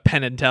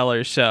Penn and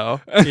Teller show,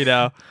 you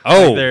know?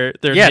 Oh,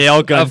 like their yes,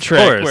 nail gun of trick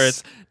course. where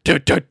it's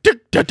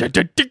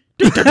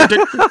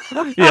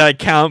yeah, I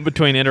count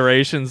between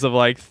iterations of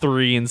like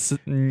 3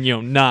 and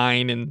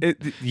 9 and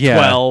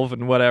 12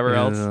 and whatever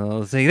else.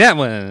 I'll say that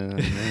one.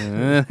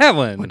 That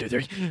one. 1, 2,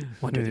 3.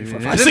 1, 2, 3, 4,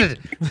 5, 6.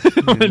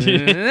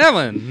 That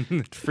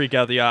one. Freak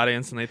out the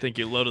audience and they think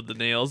you loaded the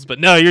nails, but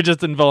no, you're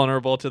just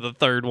invulnerable to the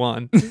third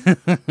one.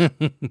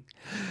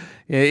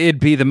 It'd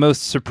be the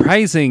most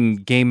surprising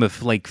game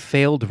of like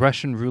failed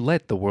Russian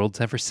roulette the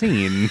world's ever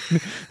seen.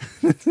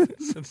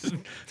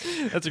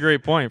 That's a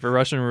great point for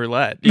Russian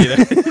roulette. You know?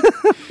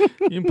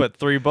 You can put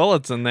 3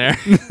 bullets in there,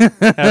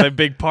 have a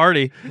big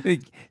party.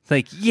 It's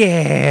like,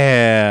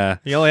 yeah.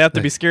 You only have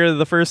to be scared of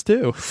the first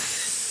 2.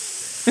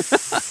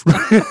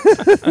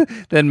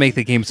 That'd make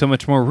the game so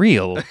much more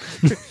real.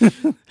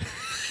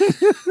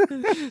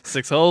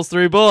 6 holes,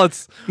 3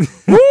 bullets.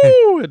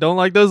 Woo! I don't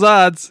like those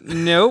odds.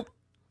 Nope.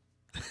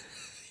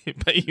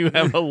 But you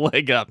have a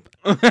leg up.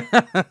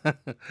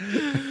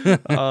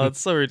 It's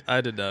so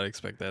I did not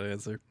expect that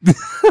answer.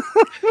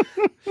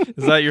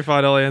 Is that your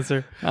final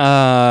answer?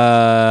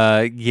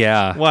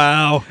 Yeah.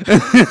 Wow.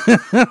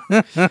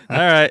 All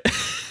right.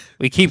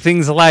 We keep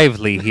things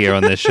lively here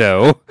on the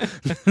show.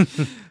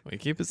 We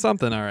keep it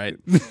something, all right.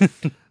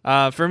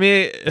 For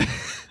me,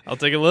 I'll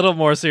take a little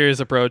more serious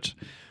approach.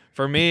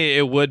 For me,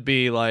 it would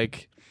be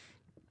like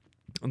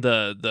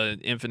the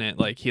infinite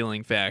like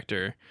healing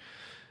factor.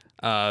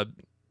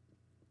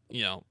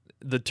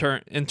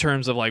 In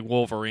terms of like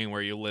Wolverine,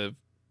 where you live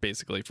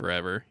basically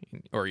forever,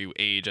 or you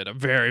age at a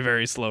very,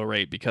 very slow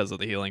rate because of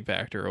the healing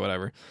factor or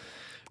whatever,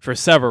 for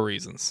several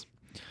reasons.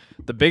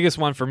 The biggest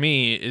one for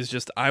me is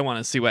just I want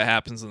to see what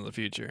happens in the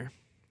future.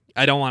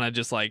 I don't want to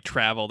just like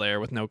travel there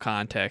with no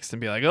context and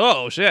be like,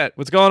 oh shit,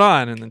 what's going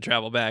on? And then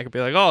travel back and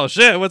be like, oh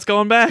shit, what's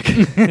going back?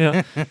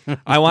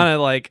 I want to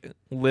like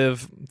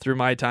live through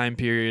my time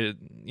period,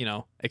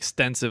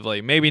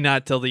 extensively. Maybe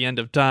not till the end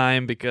of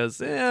time because,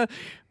 the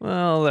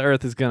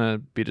Earth is going to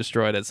be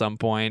destroyed at some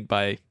point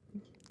by...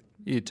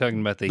 You're talking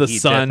about the heat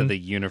sun. death of the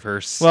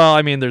universe. Well,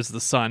 I mean, there's the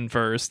sun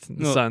first.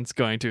 The sun's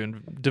going to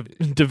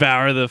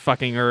devour the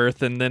fucking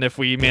Earth, and then if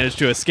we manage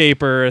to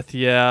escape Earth,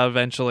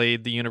 eventually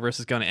the universe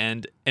is going to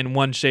end in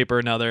one shape or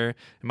another.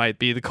 It might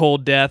be the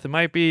cold death. It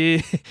might be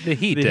the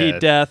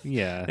heat death.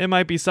 Yeah. It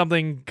might be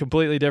something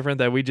completely different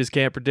that we just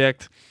can't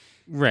predict.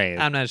 Right.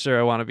 I'm not sure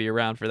I want to be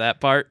around for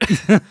that part.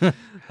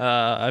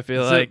 I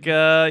feel like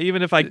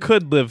even if I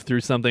could live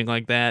through something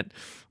like that,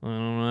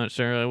 I'm not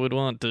sure I would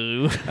want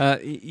to.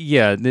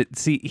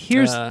 See,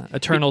 here's...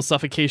 eternal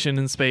suffocation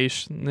in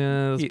space.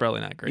 That's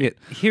probably not great.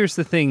 Here's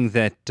the thing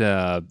that...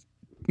 the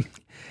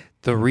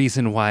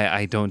reason why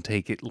I don't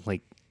take it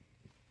like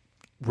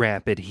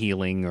rapid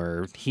healing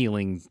or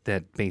healing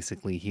that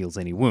basically heals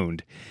any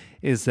wound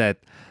is that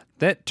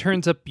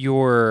turns up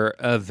your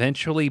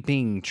eventually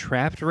being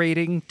trapped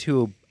rating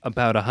to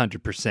about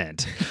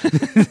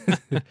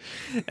 100%.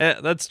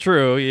 That's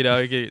true. You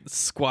get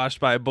squashed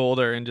by a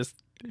boulder and just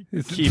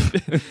keep,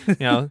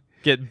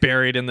 get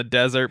buried in the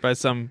desert by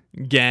some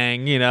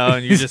gang,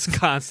 and you're just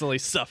constantly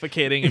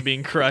suffocating and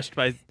being crushed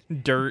by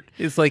dirt.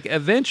 It's like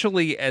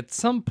eventually at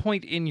some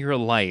point in your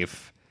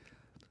life,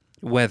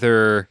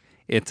 whether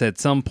it's at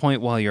some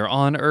point while you're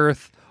on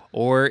Earth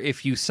or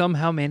if you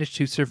somehow manage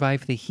to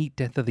survive the heat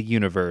death of the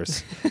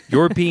universe,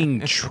 you're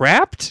being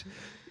trapped.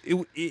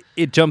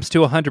 It jumps to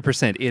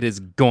 100%. It is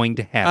going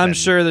to happen. I'm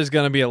sure there's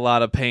going to be a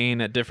lot of pain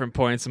at different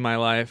points in my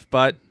life,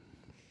 but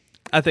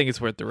I think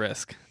it's worth the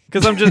risk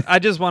because I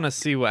just want to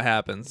see what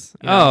happens.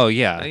 Oh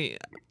yeah.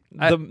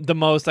 The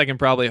most I can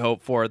probably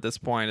hope for at this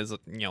point is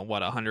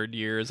 100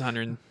 years,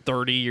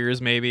 130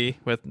 years maybe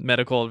with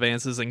medical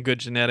advances and good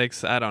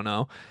genetics. I don't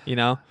know,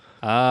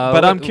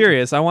 But I'm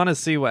curious. I want to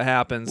see what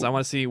happens. I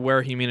want to see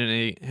where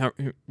humanity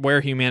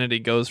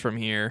goes from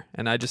here,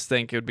 and I just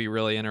think it would be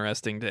really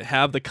interesting to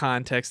have the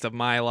context of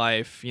my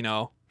life,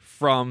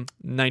 from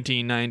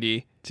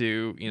 1990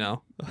 to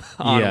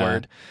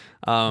onward.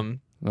 Yeah.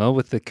 Well,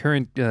 with the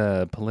current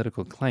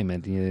political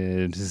climate,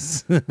 we'll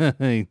see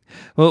how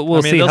long we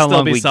get. There'll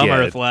still be some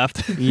Earth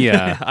left.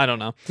 Yeah, I don't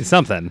know.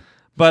 Something.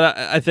 But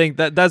I think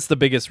that's the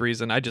biggest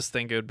reason. I just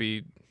think it would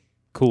be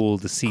cool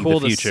to see the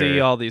future. To see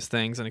all these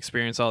things and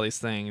experience all these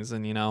things,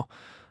 and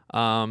then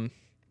on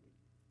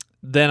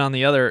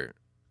the other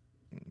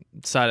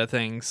side of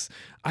things,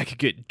 I could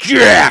get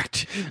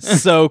jacked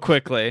so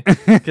quickly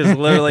because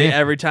literally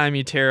every time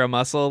you tear a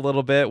muscle a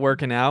little bit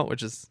working out,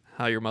 which is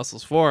how your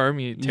muscles form,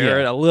 you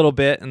tear it a little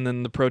bit and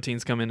then the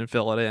proteins come in and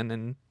fill it in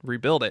and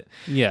rebuild it.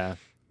 Yeah.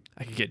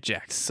 I could get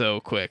jacked so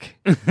quick.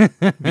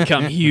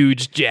 Become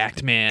huge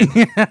jacked man.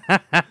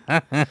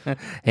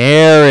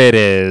 There it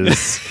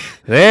is.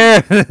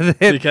 There.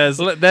 Because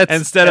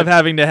instead of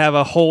having to have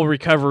a whole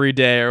recovery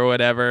day or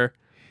whatever,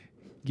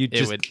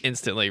 it would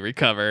instantly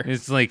recover.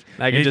 It's like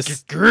I could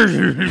just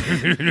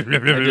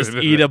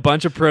eat a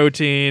bunch of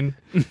protein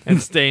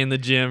and stay in the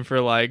gym for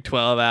like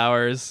 12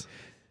 hours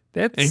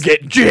and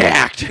get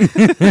jacked.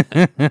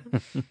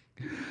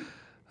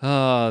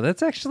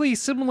 That's actually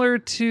similar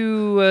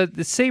to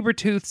the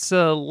Sabretooth's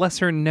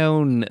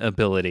lesser-known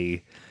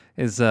ability.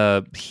 Is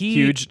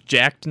huge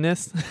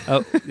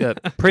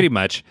jackedness? Pretty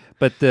much.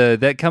 But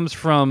that comes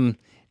from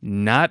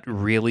not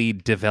really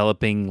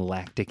developing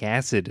lactic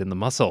acid in the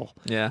muscle.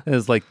 Yeah.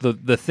 It's like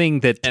the thing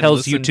that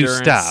tells you to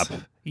stop.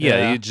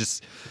 Yeah, you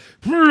just...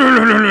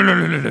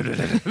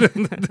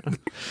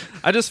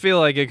 I just feel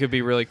like it could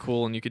be really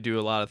cool and you could do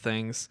a lot of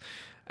things.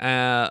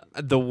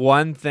 The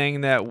one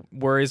thing that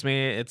worries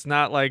me, it's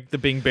not like the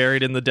being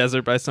buried in the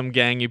desert by some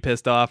gang you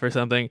pissed off or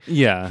something.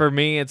 Yeah. For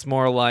me, it's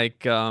more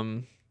like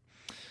how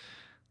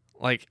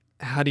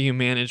do you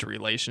manage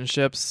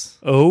relationships?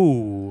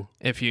 Oh.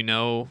 If you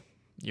know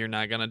you're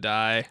not going to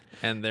die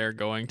and they're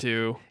going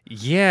to.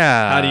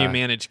 Yeah. How do you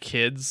manage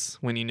kids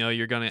when you know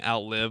you're going to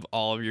outlive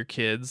all of your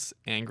kids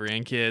and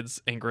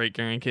grandkids and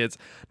great-grandkids?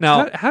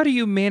 Now, how do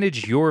you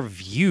manage your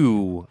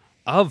view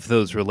of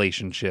those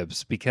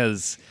relationships?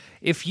 Because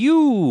if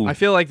you... I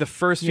feel like the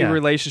first few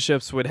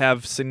relationships would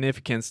have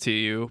significance to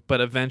you, but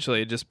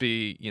eventually it'd just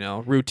be,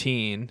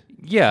 routine.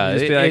 Yeah. You'd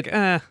just be like,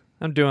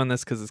 I'm doing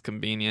this because it's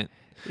convenient.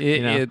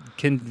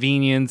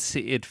 Convenience,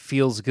 it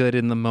feels good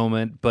in the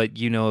moment, but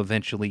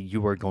eventually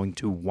you are going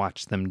to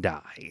watch them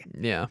die.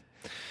 Yeah.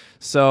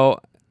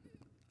 So,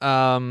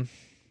 I'm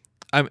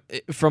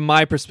from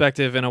my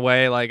perspective, in a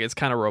way, like it's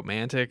kind of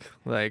romantic,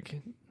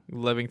 like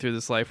living through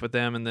this life with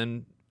them, and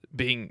then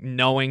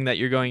knowing that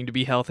you're going to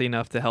be healthy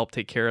enough to help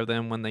take care of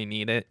them when they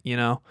need it.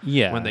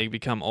 Yeah. When they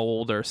become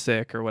old or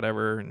sick or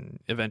whatever, and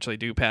eventually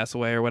do pass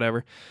away or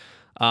whatever.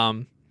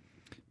 And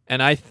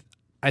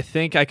I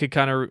think I could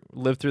kind of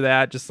live through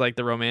that, just like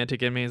the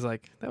romantic in me is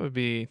like, that would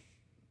be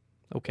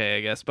okay, I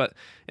guess. But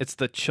it's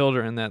the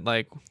children that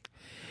makes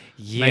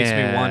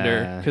me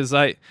wonder. Because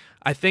I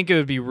think it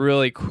would be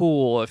really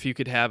cool if you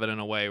could have it in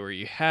a way where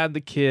you had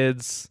the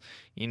kids,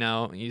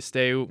 you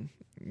stay,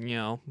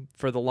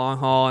 for the long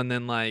haul, and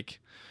then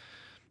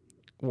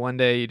one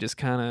day you just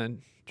kind of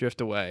drift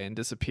away and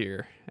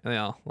disappear.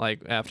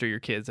 Like after your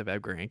kids have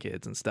had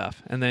grandkids and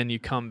stuff, and then you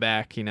come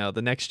back.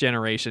 The next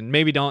generation.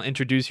 Maybe don't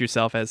introduce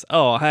yourself as,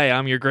 "Oh, hey,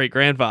 I'm your great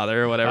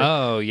grandfather" or whatever.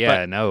 Oh yeah,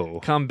 but no.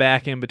 Come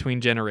back in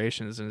between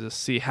generations and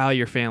just see how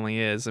your family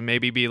is, and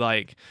maybe be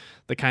like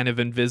the kind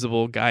of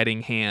invisible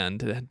guiding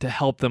hand to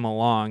help them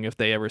along if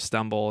they ever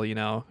stumble,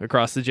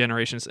 across the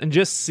generations, and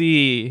just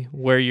see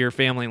where your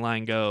family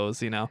line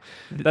goes.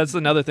 That's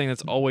another thing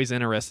that's always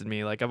interested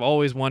me. Like I've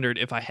always wondered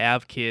if I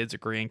have kids or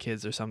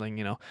grandkids or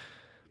something,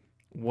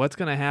 what's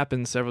going to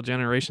happen several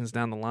generations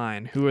down the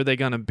line? Who are they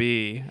going to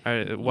be?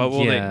 What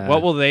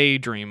will they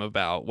dream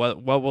about?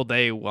 What will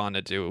they want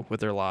to do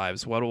with their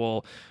lives? What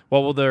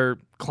will their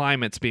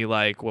climates be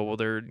like? What will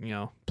their,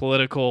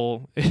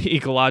 political,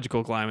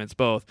 ecological climates,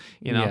 both,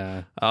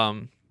 Yeah.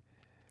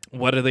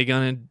 What are they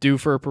going to do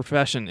for a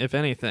profession, if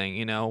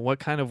anything? What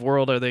kind of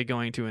world are they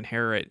going to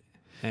inherit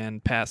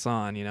and pass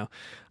on?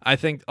 I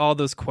think all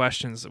those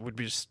questions would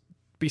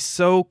be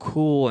so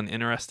cool and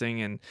interesting,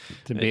 and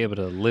to be able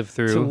to live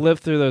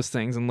through those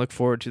things and look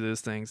forward to those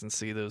things and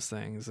see those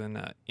things,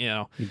 and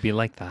you'd be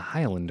like the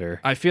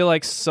Highlander. I feel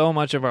like so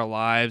much of our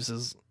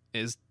lives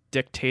is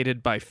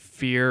dictated by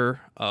fear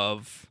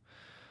of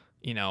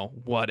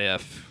what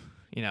if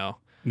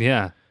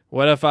Yeah.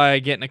 what if I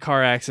get in a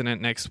car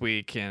accident next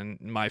week and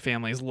my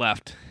family's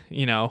left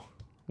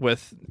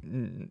with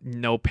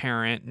no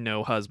parent,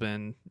 no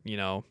husband,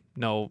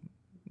 no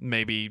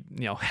maybe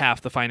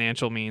half the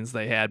financial means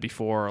they had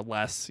before or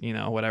less,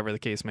 whatever the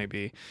case may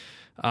be.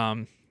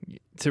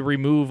 To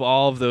remove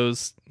all of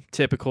those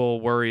typical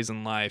worries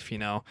in life,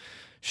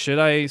 should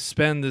I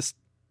spend this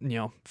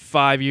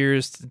 5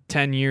 years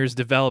 10 years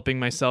developing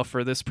myself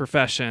for this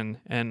profession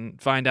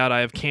and find out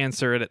I have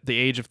cancer at the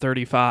age of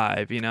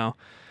 35?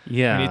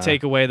 Yeah. When you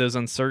take away those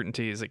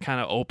uncertainties, it kind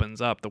of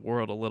opens up the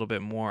world a little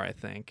bit more, I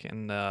think,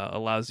 and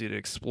allows you to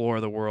explore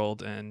the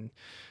world, and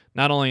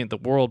not only the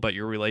world, but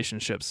your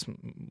relationships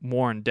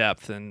more in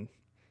depth, and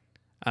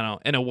I don't know,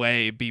 in a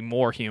way, be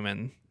more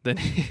human than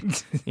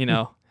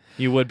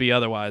you would be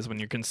otherwise when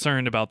you're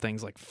concerned about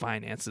things like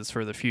finances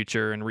for the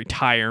future and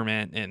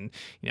retirement and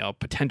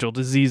potential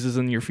diseases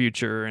in your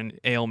future and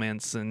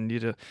ailments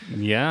and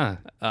Yeah.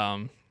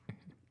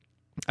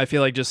 I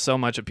feel like just so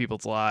much of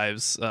people's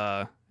lives,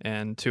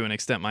 and to an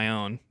extent my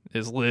own,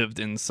 is lived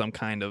in some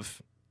kind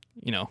of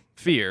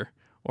fear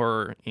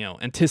or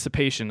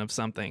anticipation of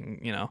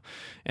something,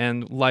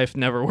 and life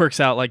never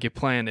works out like you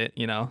planned it.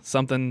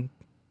 Something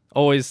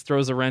always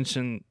throws a wrench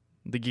in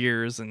the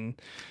gears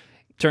and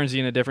turns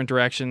you in a different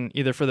direction,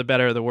 either for the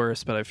better or the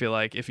worse. But I feel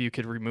like if you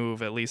could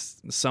remove at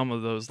least some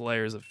of those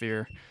layers of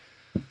fear.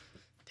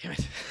 Damn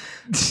it.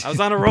 I was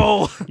on a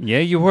roll. Yeah,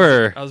 you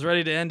were. I was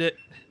ready to end it.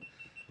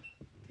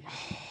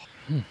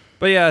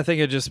 But yeah, I think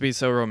it'd just be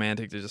so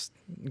romantic to just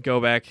go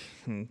back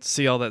and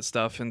see all that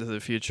stuff into the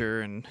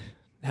future and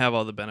have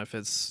all the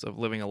benefits of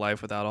living a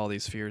life without all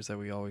these fears that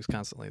we always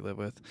constantly live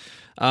with.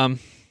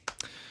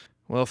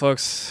 Well,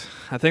 folks,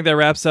 I think that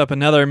wraps up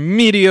another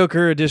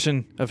mediocre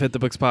edition of Hit the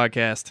Books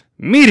podcast.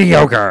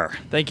 Mediocre.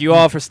 Thank you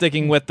all for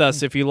sticking with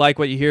us. If you like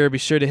what you hear, be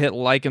sure to hit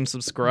like and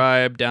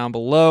subscribe down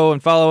below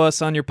and follow us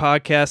on your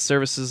podcast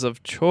services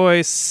of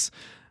choice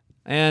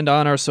and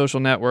on our social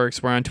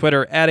networks. We're on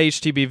Twitter at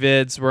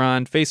HTBVids. We're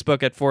on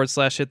Facebook at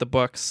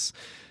 /HitTheBooks.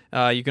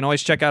 You can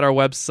always check out our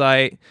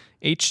website,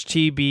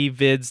 htbvids.com,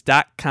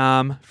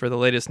 for the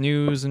latest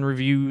news and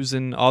reviews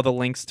and all the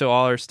links to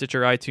all our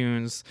Stitcher,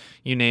 iTunes,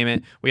 you name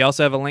it. We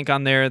also have a link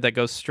on there that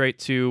goes straight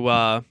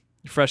to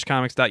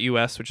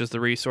freshcomics.us, which is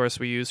the resource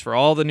we use for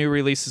all the new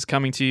releases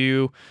coming to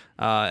you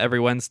every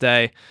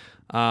Wednesday.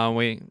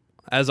 We,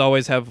 as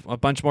always, have a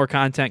bunch more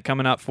content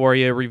coming up for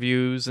you,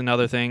 reviews and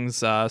other things.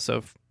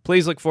 So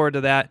please look forward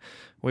to that.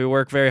 We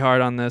work very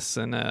hard on this,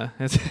 and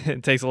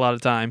it takes a lot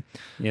of time.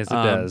 Yes, it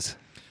does.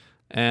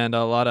 And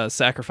a lot of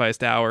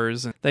sacrificed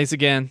hours. Thanks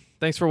again.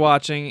 Thanks for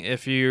watching.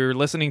 If you're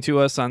listening to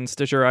us on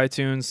Stitcher,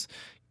 iTunes,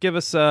 give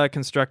us a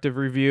constructive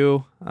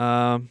review.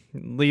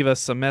 Leave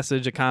us a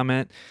message, a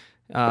comment.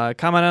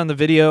 Comment on the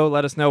video.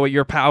 Let us know what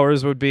your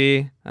powers would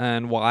be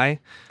and why.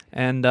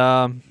 And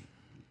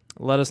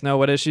let us know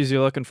what issues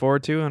you're looking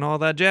forward to and all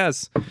that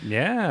jazz.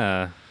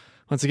 Yeah.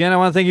 Once again, I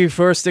want to thank you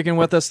for sticking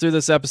with us through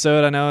this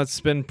episode. I know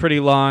it's been pretty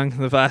long.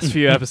 The last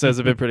few episodes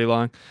have been pretty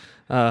long.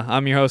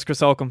 I'm your host, Chris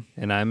Holcomb.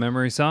 And I'm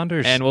Emery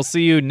Saunders. And we'll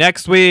see you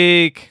next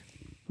week.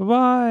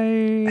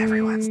 Bye-bye.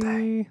 Every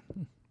Wednesday.